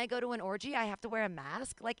 when I go to an orgy, I have to wear a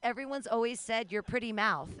mask. Like, everyone's always said, your pretty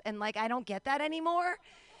mouth. And, like, I don't get that anymore.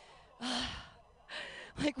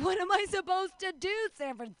 Like, what am I supposed to do,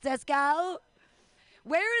 San Francisco?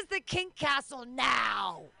 Where is the kink castle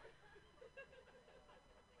now?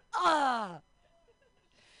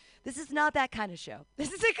 This is not that kind of show.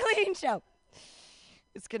 This is a clean show.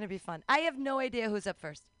 It's going to be fun. I have no idea who's up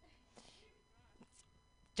first.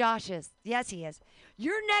 Josh is. Yes, he is.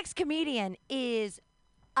 Your next comedian is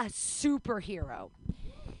a superhero.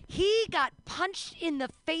 He got punched in the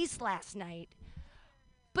face last night.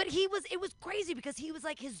 But it was crazy because he was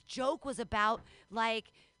like, his joke was about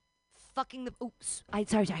like fucking the, oops.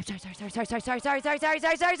 Sorry.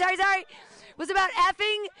 Was about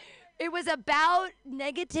effing. It was about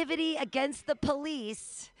negativity against the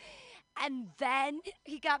police. And then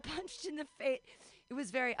he got punched in the face. It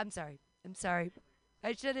was I'm sorry.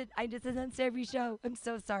 I just didn't say every show. I'm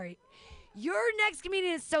so sorry. Your next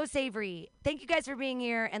comedian is so savory. Thank you guys for being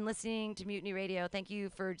here and listening to Mutiny Radio. Thank you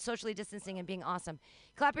for socially distancing and being awesome.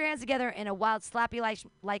 Clap your hands together in a wild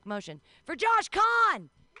slappy-like motion for Josh Kahn.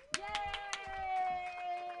 Yay!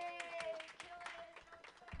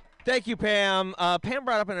 Thank you, Pam. Pam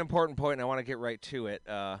brought up an important point, and I want to get right to it.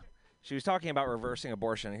 She was talking about reversing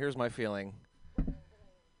abortion. Here's my feeling.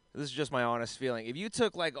 This is just my honest feeling. If you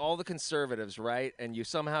took, like, all the conservatives, right, and you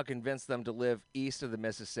somehow convinced them to live east of the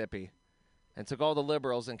Mississippi, and took all the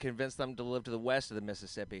liberals and convinced them to live to the west of the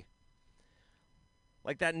Mississippi,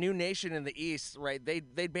 like that new nation in the east, right,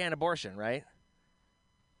 they'd ban abortion, right?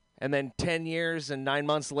 And then 10 years and 9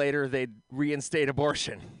 months later, they'd reinstate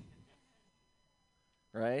abortion,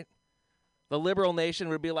 right? The liberal nation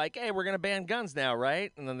would be like, hey, we're going to ban guns now,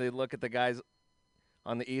 right? And then they'd look at the guys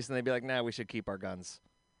on the east and they'd be like, nah, we should keep our guns.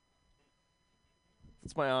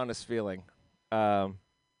 That's my honest feeling. That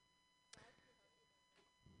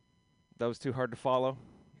was too hard to follow.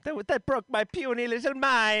 That broke my puny little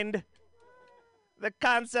mind. The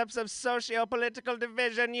concepts of socio-political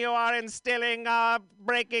division you are instilling are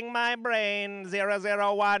breaking my brain,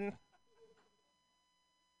 001.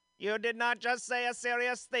 You did not just say a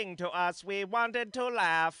serious thing to us. We wanted to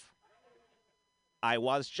laugh. I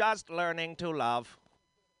was just learning to love.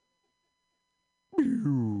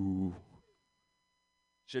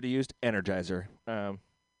 Should have used Energizer.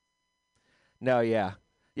 No, yeah.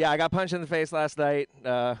 Yeah, I got punched in the face last night.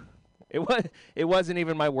 It wasn't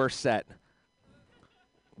even my worst set.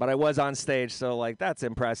 But I was on stage, so, like, that's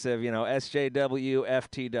impressive. You know, SJW,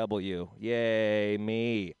 FTW. Yay,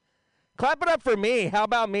 me. Clap it up for me. How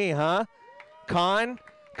about me, huh? Con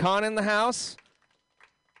in the house.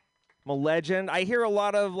 I'm a legend. I hear a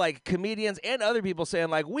lot of, like, comedians and other people saying,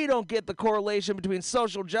 like, we don't get the correlation between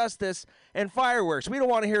social justice and fireworks. We don't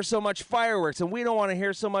want to hear so much fireworks, and we don't want to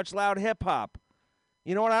hear so much loud hip-hop.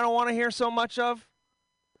 You know what I don't want to hear so much of?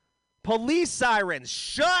 Police sirens.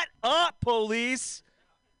 Shut up, police.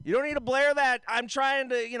 You don't need to blare that. I'm trying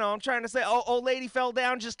to say, oh, old lady fell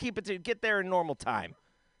down. Just get there in normal time.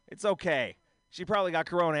 It's okay. She probably got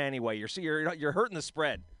corona anyway. You're hurting the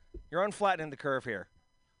spread. You're unflattening the curve here.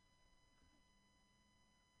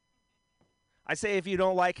 I say if you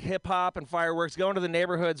don't like hip-hop and fireworks, go into the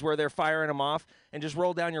neighborhoods where they're firing them off and just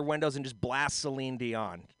roll down your windows and just blast Celine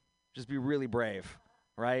Dion. Just be really brave,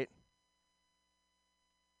 right?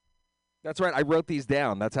 That's right. I wrote these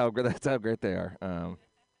down. That's how great they are.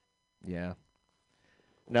 Yeah.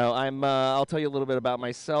 No, I'll tell you a little bit about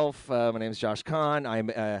myself. My name is Josh Kahn.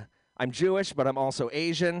 I'm Jewish, but I'm also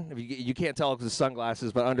Asian. If you can't tell because of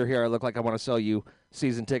sunglasses, but under here I look like I want to sell you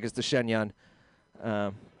season tickets to Shenyang.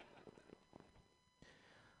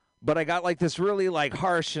 But I got like this really like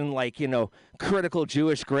harsh and like, critical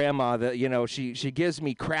Jewish grandma that, she gives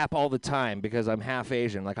me crap all the time because I'm half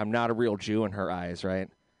Asian. Like I'm not a real Jew in her eyes, right?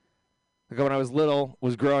 Like when I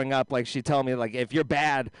was growing up, like she'd tell me like, if you're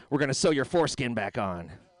bad, we're going to sew your foreskin back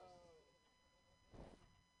on.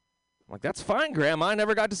 I'm like, that's fine, Grandma. I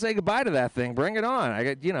never got to say goodbye to that thing. Bring it on. I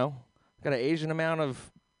got, got an Asian amount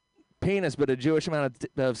of penis, but a Jewish amount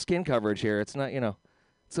of skin coverage here. It's not,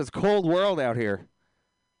 it's a cold world out here.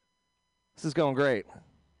 This is going great.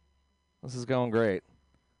 This is going great.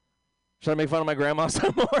 Should I make fun of my grandma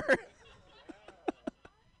some more?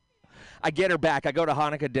 I get her back. I go to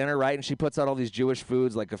Hanukkah dinner, right, and she puts out all these Jewish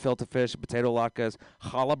foods like gefilte fish, potato latkes,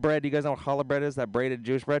 challah bread. Do you guys know what challah bread is? That braided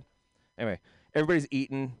Jewish bread? Anyway, everybody's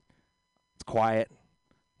eating. It's quiet.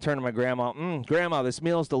 Turn to my grandma. Grandma, this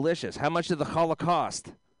meal is delicious. How much did the challah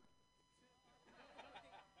cost?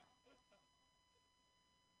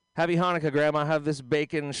 Happy Hanukkah, Grandma. Have this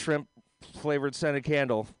bacon, shrimp, flavored scented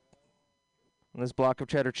candle and this block of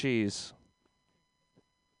cheddar cheese.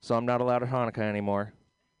 So I'm not allowed at Hanukkah anymore.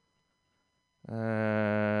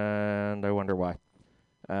 And I wonder why.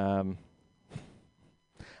 I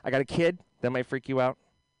got a kid. That might freak you out.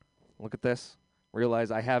 Look at this.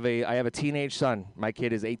 Realize I have a teenage son. My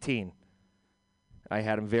kid is 18. I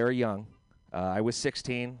had him very young. I was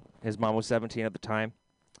 16. His mom was 17 at the time.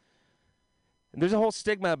 And there's a whole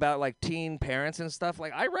stigma about, like, teen parents and stuff.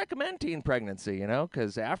 Like, I recommend teen pregnancy,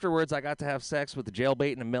 because afterwards I got to have sex with a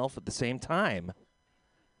jailbait and a MILF at the same time.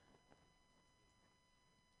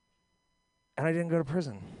 And I didn't go to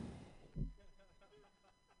prison.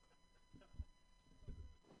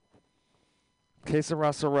 Que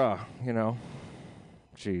sera, sera,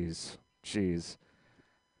 Jeez.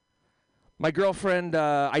 My girlfriend,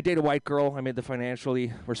 I date a white girl. I made the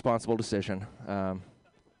financially responsible decision.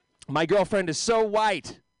 My girlfriend is so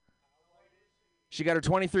white. She got her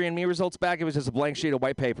 23andMe results back. It was just a blank sheet of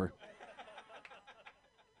white paper.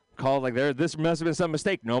 Called like, this must have been some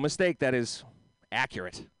mistake. No mistake. That is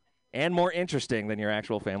accurate and more interesting than your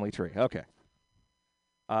actual family tree. Okay.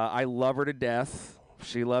 I love her to death.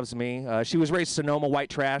 She loves me. She was raised Sonoma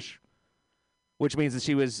white trash, which means that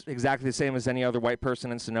she was exactly the same as any other white person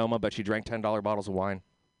in Sonoma, but she drank $10 bottles of wine.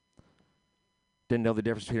 Didn't know the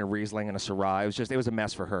difference between a Riesling and a Syrah. It was a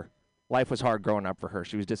mess for her. Life was hard growing up for her.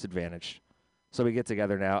 She was disadvantaged. So we get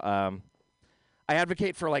together now. I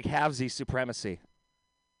advocate for, like, halvesy supremacy.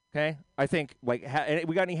 Okay? I think, like,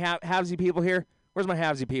 we got any halvesy people here? Where's my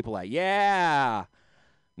halvesy people at? Yeah!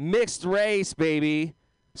 Mixed race, baby.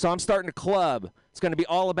 So I'm starting a club. It's going to be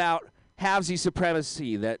all about halvesy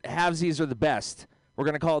supremacy, that halvesies are the best. We're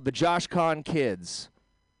going to call it the Josh Kahn Kids.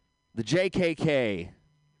 The JKK.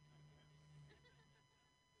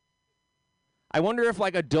 I wonder if,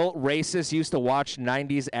 like, adult racists used to watch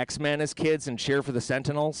 90s X-Men as kids and cheer for the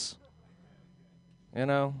Sentinels.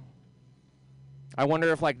 I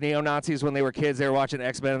wonder if, like, neo-Nazis, when they were kids, they were watching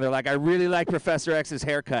X-Men, and they're like, I really like Professor X's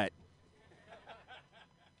haircut.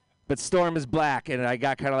 But Storm is black, and I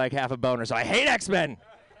got kind of like half a boner, so I hate X-Men.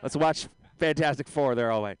 Let's watch Fantastic Four.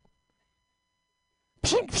 They're all white.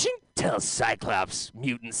 Pshing, pshing, tell Cyclops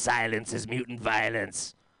mutant silence is mutant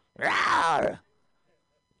violence. Rawr!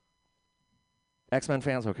 X-Men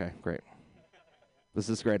fans? Okay, great. This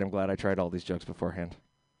is great. I'm glad I tried all these jokes beforehand.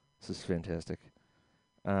 This is fantastic.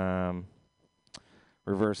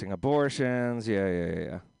 Reversing abortions.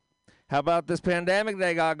 Yeah. How about this pandemic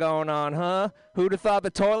they got going on, huh? Who'd have thought the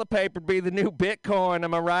toilet paper would be the new Bitcoin?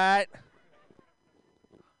 Am I right?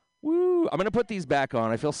 Woo! I'm gonna put these back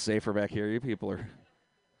on. I feel safer back here. You people are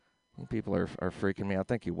freaking me out.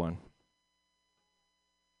 Thank you, one.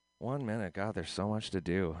 1 minute. God, there's so much to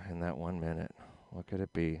do in that 1 minute. What could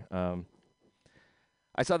it be?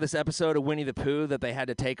 I saw this episode of Winnie the Pooh that they had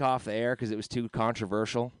to take off the air because it was too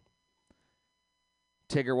controversial.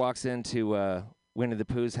 Tigger walks into Winnie the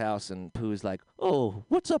Pooh's house, and Pooh's like, "Oh,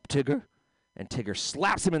 what's up, Tigger?" And Tigger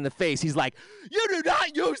slaps him in the face. He's like, "You do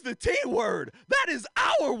not use the T word. That is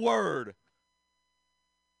our word.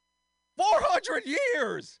 400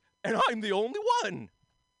 years, and I'm the only one."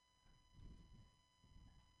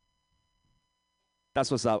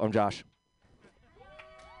 That's what's up. I'm Josh.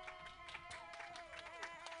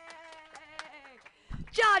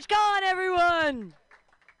 Josh Kahn, everyone.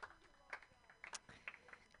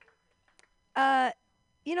 I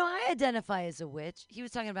identify as a witch. He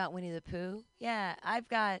was talking about Winnie the Pooh. Yeah, I've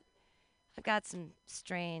got some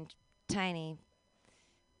strange, tiny,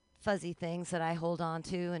 fuzzy things that I hold on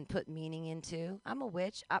to and put meaning into. I'm a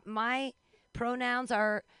witch. My pronouns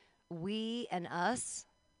are we and us.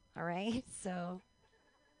 All right, so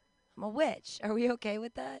I'm a witch. Are we okay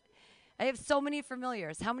with that? I have so many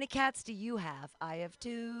familiars. How many cats do you have? I have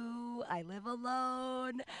 2. I live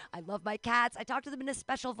alone. I love my cats. I talk to them in a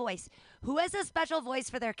special voice. Who has a special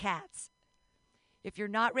voice for their cats? If you're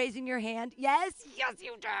not raising your hand, yes,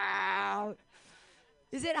 you do.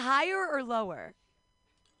 Is it higher or lower?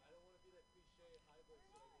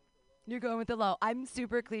 You're going with the low. I'm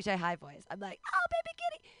super cliche high voice. I'm like, oh, baby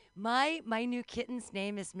kitty. My new kitten's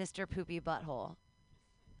name is Mr. Poopy Butthole.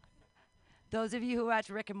 Those of you who watch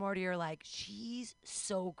Rick and Morty are like, she's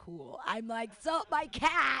so cool. I'm like, so my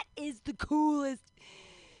cat is the coolest.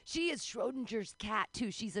 She is Schrodinger's cat,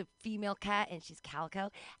 too. She's a female cat, and she's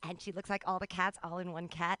calico, and she looks like all the cats all in one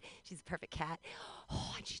cat. She's a perfect cat.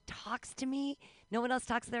 Oh, and she talks to me. No one else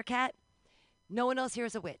talks to their cat? No one else here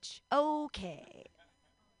is a witch. Okay.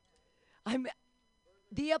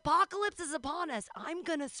 The apocalypse is upon us. I'm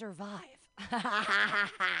going to survive.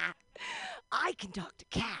 I can talk to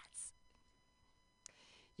cats.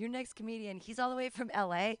 Your next comedian, he's all the way from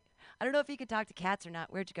L.A. I don't know if he can talk to cats or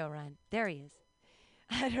not. Where'd you go, Ryan? There he is.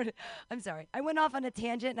 I'm sorry. I went off on a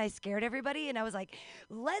tangent and I scared everybody, and I was like,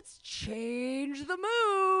 let's change the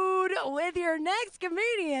mood with your next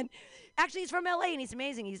comedian. Actually, he's from LA and he's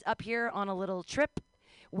amazing. He's up here on a little trip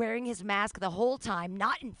wearing his mask the whole time,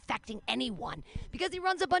 not infecting anyone, because he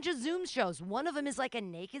runs a bunch of Zoom shows. One of them is like a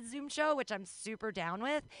naked Zoom show, which I'm super down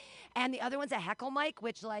with, and the other one's a heckle mic,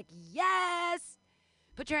 which, like, yes.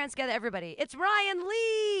 Put your hands together, everybody. It's Ryan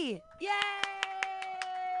Lee. Yay!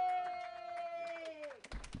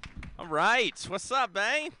 All right. What's up,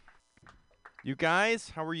 eh? You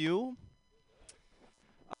guys, how are you?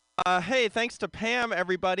 Hey, thanks to Pam,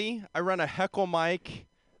 everybody. I run a heckle mic.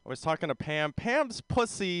 I was talking to Pam. Pam's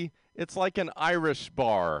pussy, it's like an Irish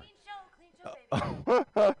bar. Clean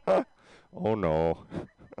show, baby. Oh, no.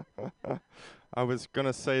 I was going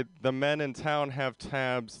to say the men in town have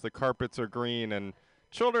tabs, the carpets are green, and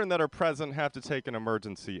children that are present have to take an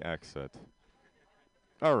emergency exit.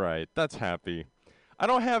 All right, that's happy. I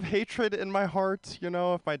don't have hatred in my heart. You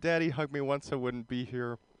know, if my daddy hugged me once, I wouldn't be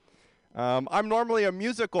here. I'm normally a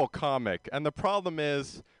musical comic, and the problem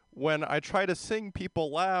is when I try to sing,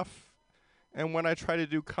 people laugh, and when I try to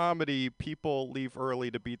do comedy, people leave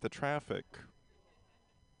early to beat the traffic.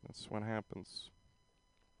 That's what happens.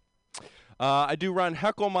 I do run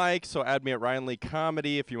Heckle Mike, so add me at Ryan Lee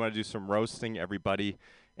Comedy if you want to do some roasting, everybody.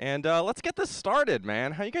 And let's get this started,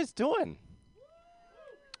 man. How you guys doing?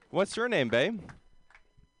 What's your name, babe?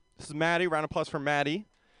 This is Maddie. Round of applause for Maddie.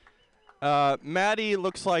 Maddie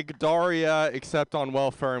looks like Daria, except on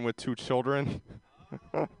welfare and with 2 children.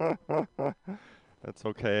 That's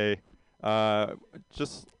okay.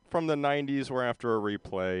 Just from the 90s, we're after a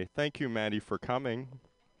replay. Thank you, Maddie, for coming.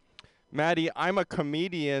 Maddie, I'm a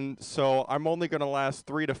comedian, so I'm only going to last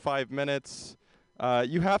 3 to 5 minutes.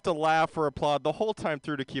 You have to laugh or applaud the whole time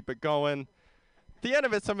through to keep it going. At the end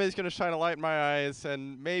of it, somebody's going to shine a light in my eyes,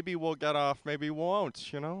 and maybe we'll get off, maybe we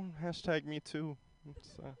won't, you know? Hashtag me too.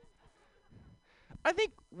 I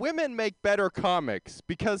think women make better comics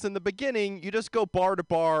because in the beginning, you just go bar to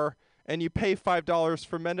bar and you pay $5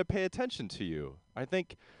 for men to pay attention to you. I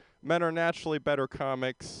think men are naturally better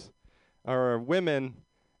comics, or women,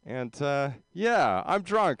 and yeah, I'm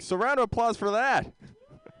drunk, so round of applause for that.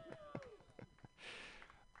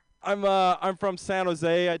 I'm from San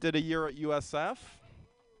Jose. I did a year at USF.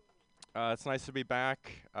 It's nice to be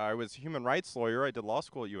back. I was a human rights lawyer. I did law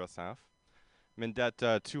school at USF. I'm in debt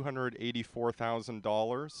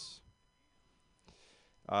 $284,000.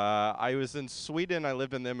 I was in Sweden. I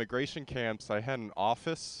lived in the immigration camps. I had an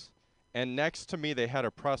office, and next to me they had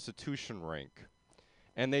a prostitution rink,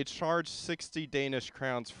 and they charged 60 Danish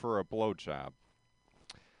crowns for a blowjob.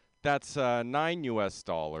 That's $9 US.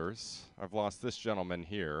 I've lost this gentleman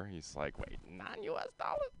here. He's like, wait, $9 US?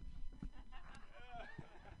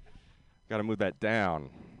 Got to move that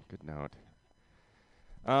down. Good note.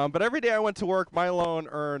 But every day I went to work, my loan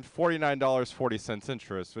earned $49.40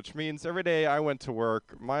 interest, which means every day I went to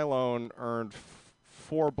work, my loan earned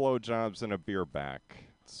 4 blowjobs and a beer back.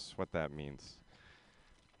 That's what that means.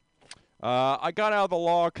 I got out of the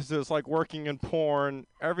law because it was like working in porn.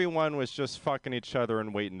 Everyone was just fucking each other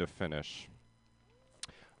and waiting to finish.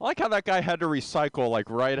 I like how that guy had to recycle like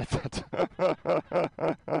right at that.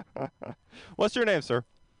 What's your name, sir?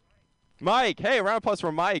 Mike, hey, round of applause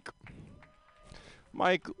for Mike.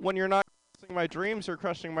 Mike, when you're not crushing my dreams, you're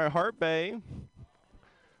crushing my heart, babe.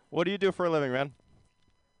 What do you do for a living, man?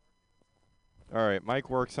 All right, Mike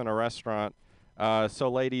works in a restaurant. So,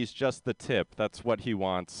 ladies, just the tip. That's what he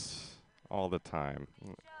wants all the time.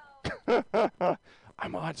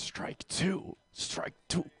 I'm on strike two. Strike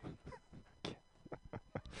two.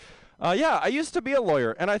 Yeah, I used to be a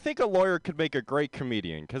lawyer, and I think a lawyer could make a great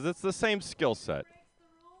comedian because it's the same skill set.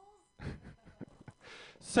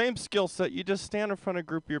 Same skill set. You just stand in front of a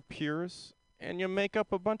group of your peers, and you make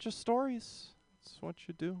up a bunch of stories. That's what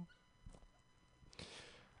you do.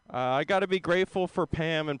 I got to be grateful for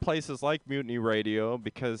Pam and places like Mutiny Radio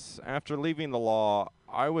because after leaving the law,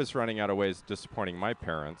 I was running out of ways of disappointing my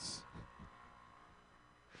parents.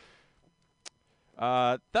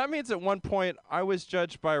 That means at one point I was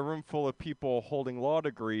judged by a room full of people holding law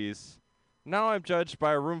degrees. Now I'm judged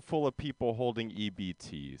by a room full of people holding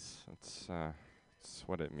EBTs. That's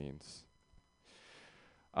what it means.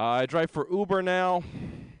 I drive for Uber now.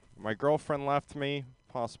 My girlfriend left me.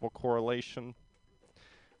 Possible correlation.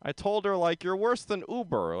 I told her, like, you're worse than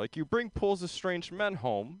Uber. Like, you bring pools of strange men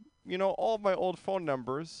home. You know all of my old phone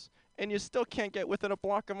numbers. And you still can't get within a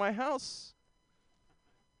block of my house.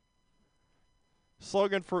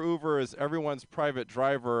 Slogan for Uber is everyone's private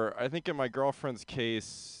driver. I think in my girlfriend's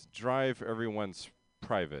case, drive everyone's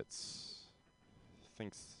privates.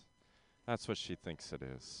 That's what she thinks it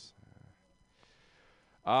is.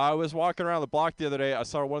 I was walking around the block the other day. I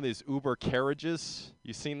saw one of these Uber carriages.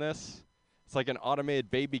 You seen this? It's like an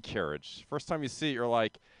automated baby carriage. First time you see it, you're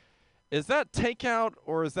like, is that takeout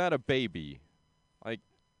or is that a baby? Like,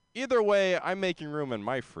 either way, I'm making room in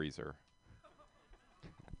my freezer.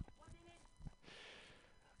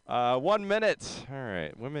 1 minute. All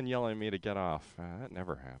right. Women yelling at me to get off. That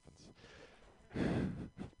never happens.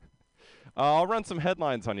 I'll run some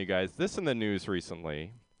headlines on you guys. This in the news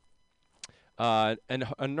recently. A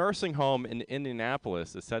nursing home in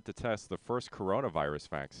Indianapolis is set to test the first coronavirus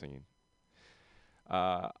vaccine.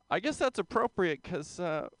 I guess that's appropriate because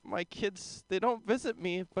my kids, they don't visit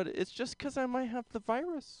me, but it's just because I might have the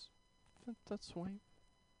virus. That's why.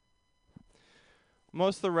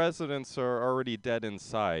 Most of the residents are already dead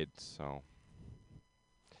inside, so.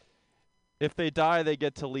 If they die, they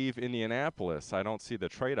get to leave Indianapolis. I don't see the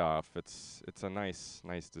trade-off. It's a nice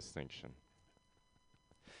distinction.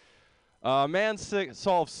 A man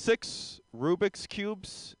solved 6 Rubik's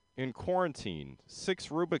Cubes in quarantine. 6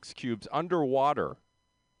 Rubik's Cubes underwater.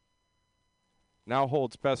 Now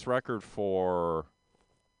holds best record for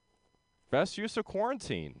best use of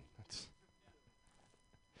quarantine.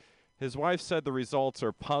 His wife said the results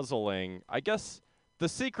are puzzling. I guess the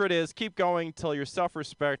secret is keep going till your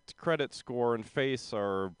self-respect, credit score, and face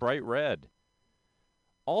are bright red.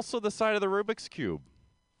 Also the side of the Rubik's Cube.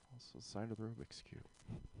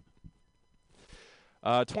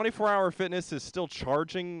 24-Hour Fitness is still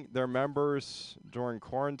charging their members during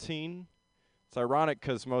quarantine. It's ironic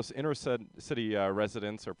because most inner-city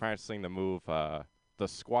residents are practicing the move, the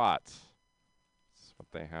squat. That's what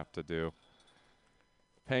they have to do.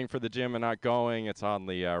 Paying for the gym and not going, it's on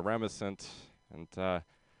the remissant. And I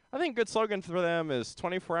think a good slogan for them is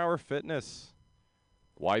 24-Hour Fitness.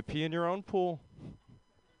 Why pee in your own pool?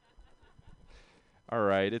 All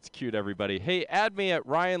right, it's cute, everybody. Hey, add me at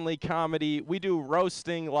Ryan Lee Comedy. We do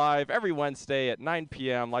roasting live every Wednesday at 9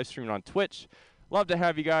 p.m., live streaming on Twitch. Love to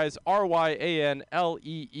have you guys.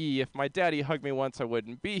 RYANLEE. If my daddy hugged me once, I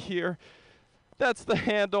wouldn't be here. That's the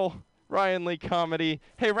handle, Ryan Lee Comedy.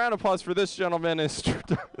 Hey, round of applause for this gentleman.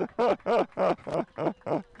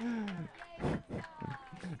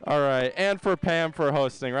 All right, and for Pam for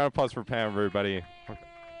hosting. Round of applause for Pam, everybody.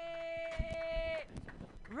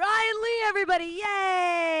 Ryan Lee, everybody.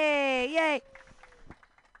 Yay! Yay.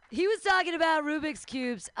 He was talking about Rubik's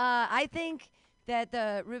Cubes. I think that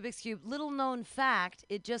the Rubik's Cube, little known fact,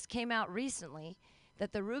 it just came out recently,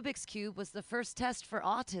 that the Rubik's Cube was the first test for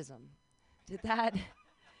autism. Did that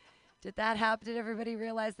happen? Did everybody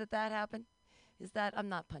realize that happened? I'm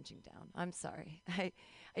not punching down. I'm sorry. I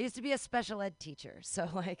used to be a special ed teacher, so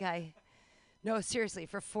no, seriously,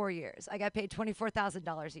 for 4 years. I got paid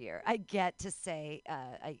 $24,000 a year. I get to say,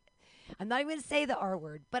 I'm not even going to say the R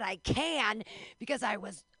word, but I can because I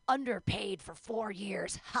was underpaid for 4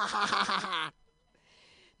 years. Ha ha ha ha ha.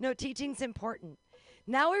 No, teaching's important.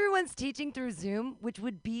 Now everyone's teaching through Zoom, which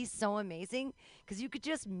would be so amazing because you could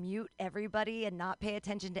just mute everybody and not pay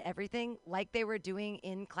attention to everything like they were doing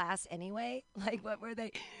in class anyway. Like, what were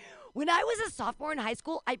they? When I was a sophomore in high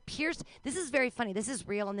school, I pierced, this is very funny, this is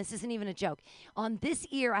real, and this isn't even a joke. On this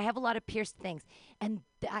ear, I have a lot of pierced things, and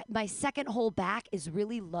my second hole back is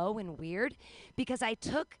really low and weird because I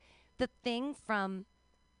took the thing from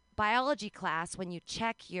biology class when you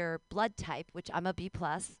check your blood type, which I'm a B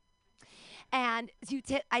plus. And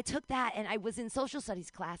I took that, and I was in social studies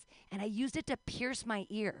class, and I used it to pierce my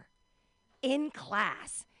ear in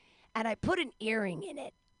class, and I put an earring in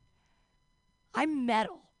it. I'm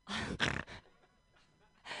metal. I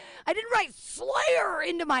didn't write Slayer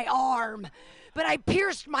into my arm, but I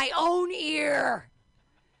pierced my own ear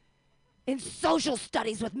in social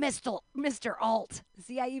studies with Mr. Alt.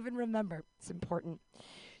 See, I even remember. It's important.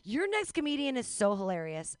 Your next comedian is so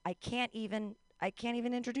hilarious. I can't even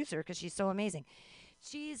introduce her because she's so amazing.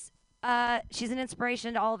 She's an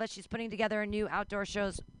inspiration to all of us. She's putting together a new outdoor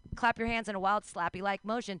shows. Clap your hands in a wild slappy-like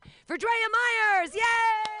motion for Drea Myers. Yay!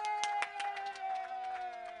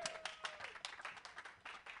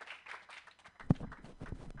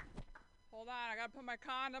 Hold on, I gotta put my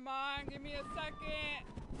condom on. Give me a second.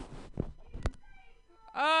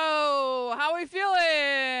 Oh, how we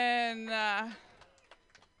feeling?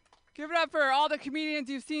 Give it up for all the comedians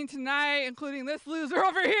you've seen tonight, including this loser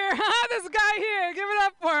over here, huh? This guy here. Give it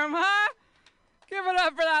up for him, huh? Give it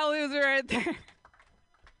up for that loser right there.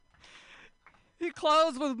 He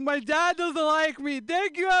closed with, "My dad doesn't like me."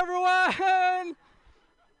 Thank you, everyone.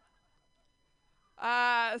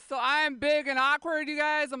 So I'm big and awkward, you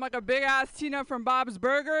guys. I'm like a big-ass Tina from Bob's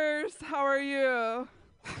Burgers. How are you?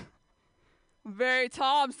 I'm very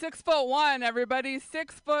tall. I'm 6'1", everybody.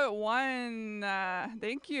 6'1".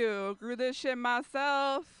 Thank you. Grew this shit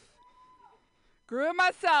myself. Grew it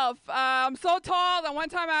myself. I'm so tall that one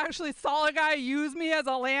time I actually saw a guy use me as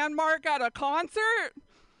a landmark at a concert.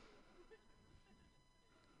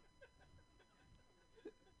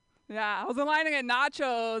 Yeah, I was in line to get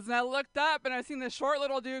nachos, and I looked up, and I seen this short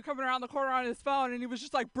little dude coming around the corner on his phone, and he was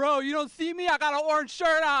just like, "Bro, you don't see me? I got an orange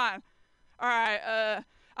shirt on." All right,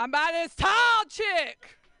 I'm by this tall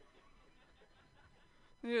chick.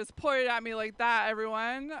 He just pointed at me like that,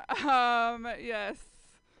 everyone. Yes.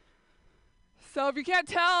 So if you can't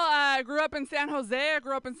tell, I grew up in San Jose.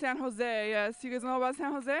 Yes, you guys know about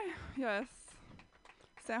San Jose? Yes.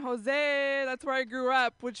 San Jose, that's where I grew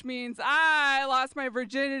up, which means I lost my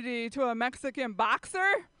virginity to a Mexican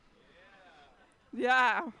boxer.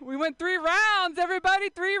 Yeah, we went 3 rounds, everybody,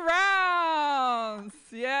 3 rounds.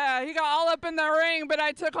 Yeah, he got all up in the ring, but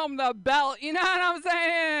I took home the belt. You know what I'm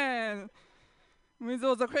saying? It means it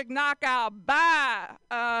was a quick knockout.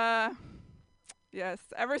 Bye. Yes,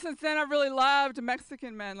 ever since then, I've really loved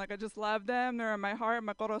Mexican men. Like, I just love them. They're in my heart,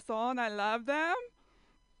 my corazón. I love them.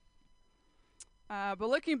 But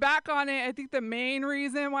looking back on it, I think the main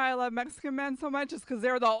reason why I love Mexican men so much is because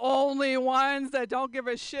they're the only ones that don't give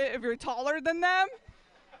a shit if you're taller than them.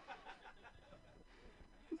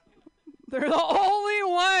 They're the only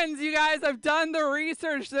ones, you guys. I've done the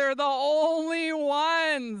research. They're the only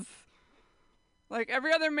ones. Like,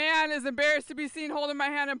 every other man is embarrassed to be seen holding my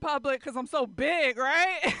hand in public because I'm so big,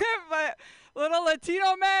 right? But little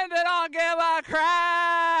Latino men, they don't give a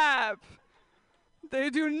crap. They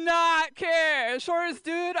do not care. Shortest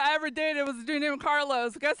dude I ever dated was a dude named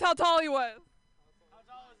Carlos. Guess how tall he was? How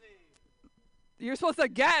tall is he? You're supposed to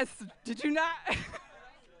guess. Did you not?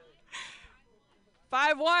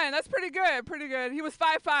 5'1". That's pretty good. Pretty good. He was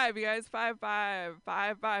 5'5", you guys. 5'5".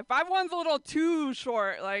 5'5". 5'1's a little too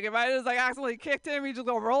short. Like, if I just like accidentally kicked him, he'd just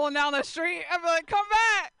go rolling down the street. I'd be like, "Come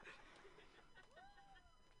back."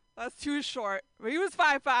 That's too short. But he was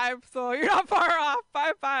 5'5", so you're not far off.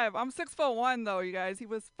 5'5". I'm 6'1", though, you guys. He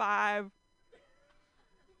was 5'5".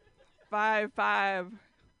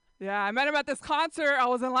 Yeah, I met him at this concert. I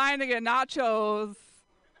was in line to get nachos.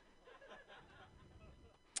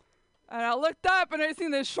 And I looked up, and I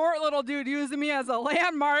seen this short little dude using me as a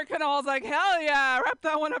landmark, and I was like, hell yeah, wrap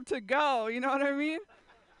that one up to go. You know what I mean?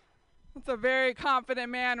 That's a very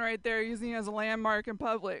confident man right there using me as a landmark in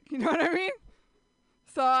public. You know what I mean?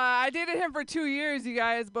 So I dated him for 2 years, you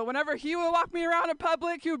guys, but whenever he would walk me around in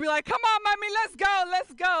public, he would be like, "Come on, mommy, let's go,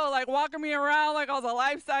 let's go." Like, walking me around like I was a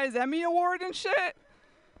life-size Emmy Award and shit.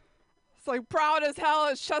 It's like proud as hell,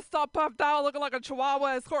 his chest all puffed out, looking like a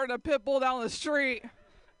chihuahua escorting a pit bull down the street.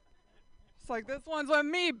 It's like, this one's with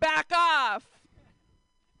me, back off.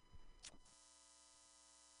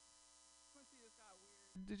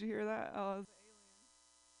 Did you hear that? Oh, it was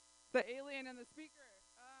the alien in the speaker.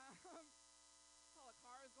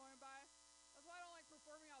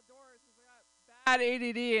 Bad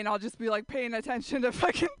ADD, and I'll just be like paying attention to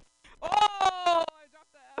fucking. Oh, I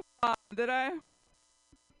dropped the F-bomb. Did I?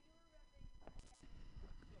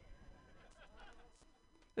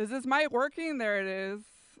 Is this mic working? There it is.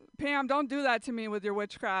 Pam, don't do that to me with your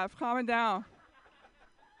witchcraft. Calm it down.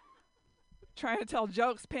 Trying to tell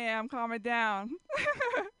jokes, Pam. Calm it down.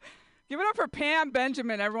 Give it up for Pam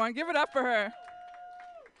Benjamin, everyone. Give it up for her.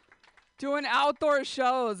 Doing outdoor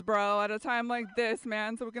shows, bro, at a time like this,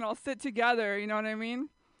 man, so we can all sit together, you know what I mean?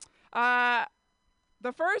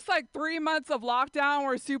 The first, 3 months of lockdown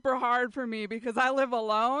were super hard for me because I live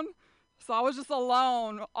alone. So I was just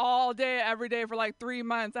alone all day, every day for 3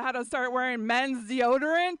 months. I had to start wearing men's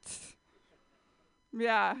deodorant.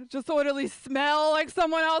 Yeah, just so it at least smell like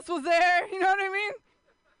someone else was there, you know what I mean?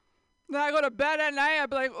 Then I go to bed at night, I'd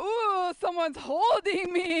be like, ooh, someone's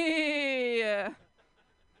holding me.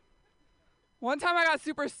 One time I got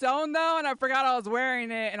super stoned, though, and I forgot I was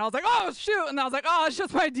wearing it. And I was like, oh, shoot. And I was like, oh, it's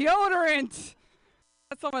just my deodorant.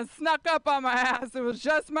 Someone snuck up on my ass. It was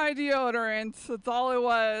just my deodorant. That's all it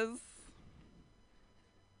was.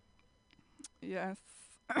 Yes.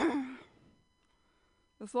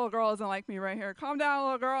 This little girl doesn't like me right here. Calm down,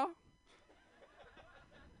 little girl.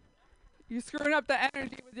 You screwing up the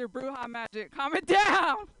energy with your Bruja magic. Calm it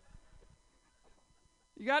down.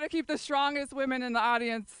 You got to keep the strongest women in the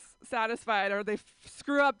audience satisfied, or they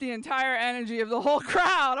screw up the entire energy of the whole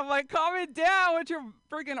crowd. I'm like, calm it down with your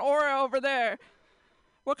freaking aura over there.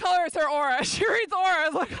 What color is her aura? She reads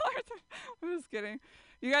auras. What color is her? I'm just kidding.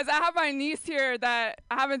 You guys, I have my niece here that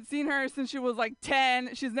I haven't seen her since she was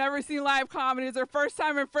 10. She's never seen live comedy. It's her first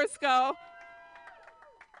time in Frisco.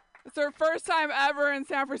 It's her first time ever in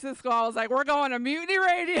San Francisco. I was like, we're going to Mutiny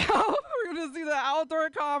Radio. We're going to see the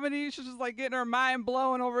outdoor comedy. She's just getting her mind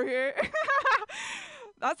blown over here.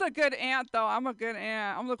 That's a good aunt, though. I'm a good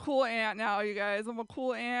aunt. I'm the cool aunt now, you guys. I'm a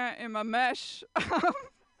cool aunt in my mesh.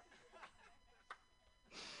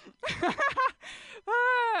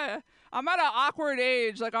 I'm at an awkward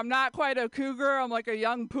age. I'm not quite a cougar. I'm like a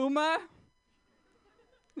young puma.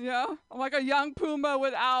 I'm like a young puma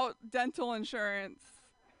without dental insurance.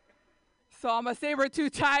 So I'm a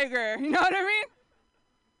saber-tooth tiger. You know what I mean?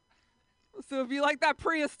 So if you like that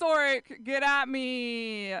prehistoric, get at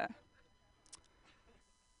me.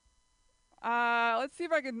 Let's see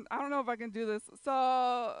if I can. I don't know if I can do this.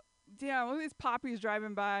 So, damn, look at these poppies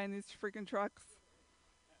driving by in these freaking trucks.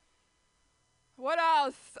 What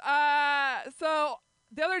else? So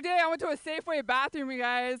the other day I went to a Safeway bathroom, you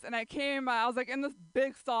guys, and I was in this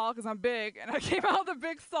big stall because I'm big, and I came out of the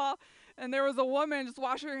big stall, and there was a woman just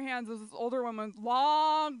washing her hands. It was this older woman,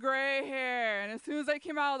 long gray hair, and as soon as I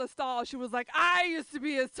came out of the stall, she was like, I used to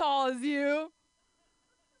be as tall as you.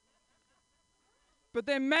 But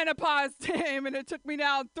then menopause came, and it took me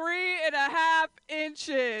down 3.5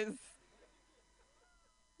 inches.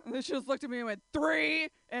 And then she just looked at me and went,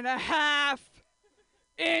 3.5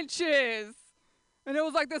 inches. And it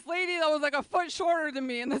was this lady that was a foot shorter than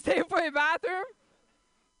me in the Safeway bathroom.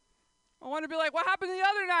 I want to be like, what happened to the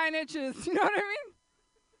other 9 inches? You know what I mean?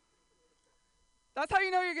 That's how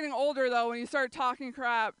you know you're getting older, though, when you start talking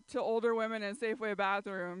crap to older women in Safeway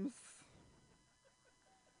bathrooms.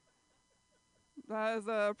 That is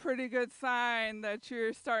a pretty good sign that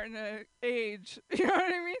you're starting to age. You know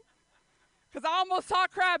what I mean? Because I almost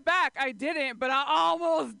talked crap back. I didn't, but I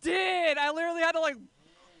almost did. I literally had to,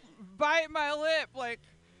 bite my lip,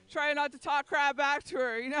 try not to talk crap back to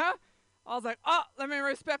her, you know? I was like, oh, let me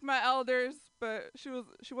respect my elders. But she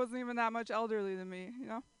wasn't even that much elderly than me, you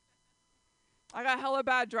know? I got hella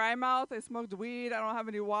bad dry mouth. I smoked weed. I don't have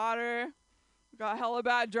any water. Got hella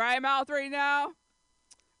bad dry mouth right now.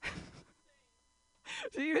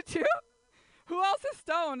 Do you too? Who else is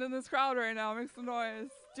stoned in this crowd right now? Make some noise.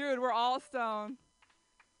 Dude, we're all stoned.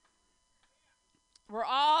 We're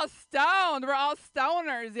all stoned. We're all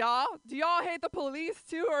stoners, y'all. Do y'all hate the police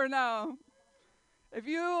too or no? If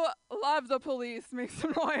you love the police, make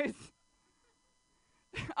some noise.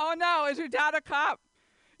 Oh no, is your dad a cop?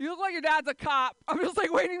 You look like your dad's a cop. I'm just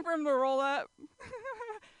waiting for him to roll up.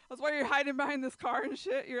 That's why you're hiding behind this car and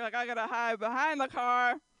shit. You're like, I gotta hide behind the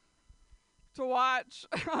car to watch.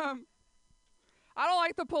 I don't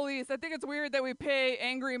like the police. I think it's weird that we pay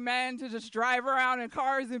angry men to just drive around in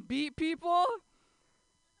cars and beat people.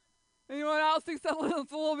 Anyone else thinks that's a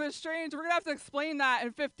little bit strange? We're going to have to explain that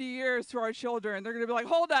in 50 years to our children. They're going to be like,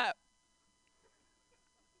 hold up.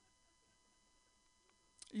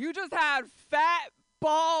 You just had fat,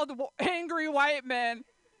 bald, angry white men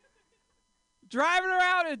driving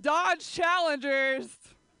around in Dodge Chargers,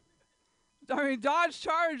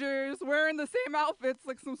 wearing the same outfits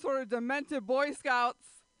like some sort of demented Boy Scouts.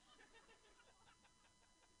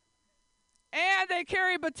 And they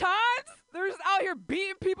carry batons? They're just out here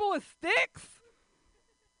beating people with sticks?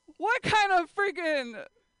 What kind of freaking,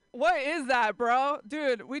 what is that, bro?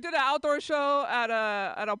 Dude, we did an outdoor show at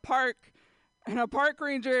a park, and a park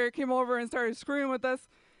ranger came over and started screaming with us.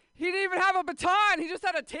 He didn't even have a baton. He just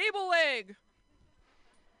had a table leg.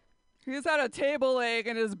 He just had a table leg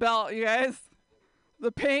in his belt, you guys.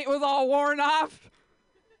 The paint was all worn off.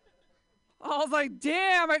 I was like,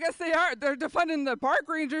 damn, I guess they're defunding the park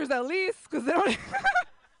rangers at least, because they don't,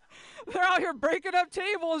 they're out here breaking up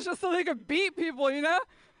tables just so they can beat people, you know?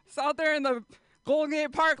 It's out there in the Golden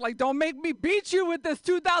Gate Park, like, don't make me beat you with this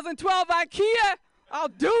 2012 IKEA. I'll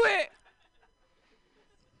do it.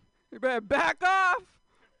 You better back off.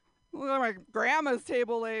 Look at my grandma's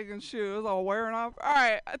table leg and shoes all wearing off. All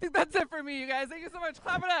right, I think that's it for me, you guys. Thank you so much.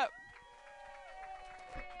 Clap it up.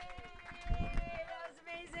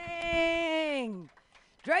 Amazing.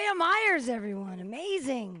 Drea Myers, everyone.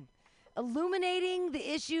 Amazing. Illuminating the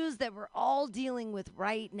issues that we're all dealing with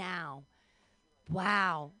right now.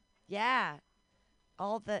 Wow. Yeah.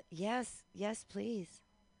 Yes, please.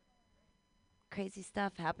 Crazy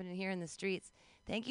stuff happening here in the streets.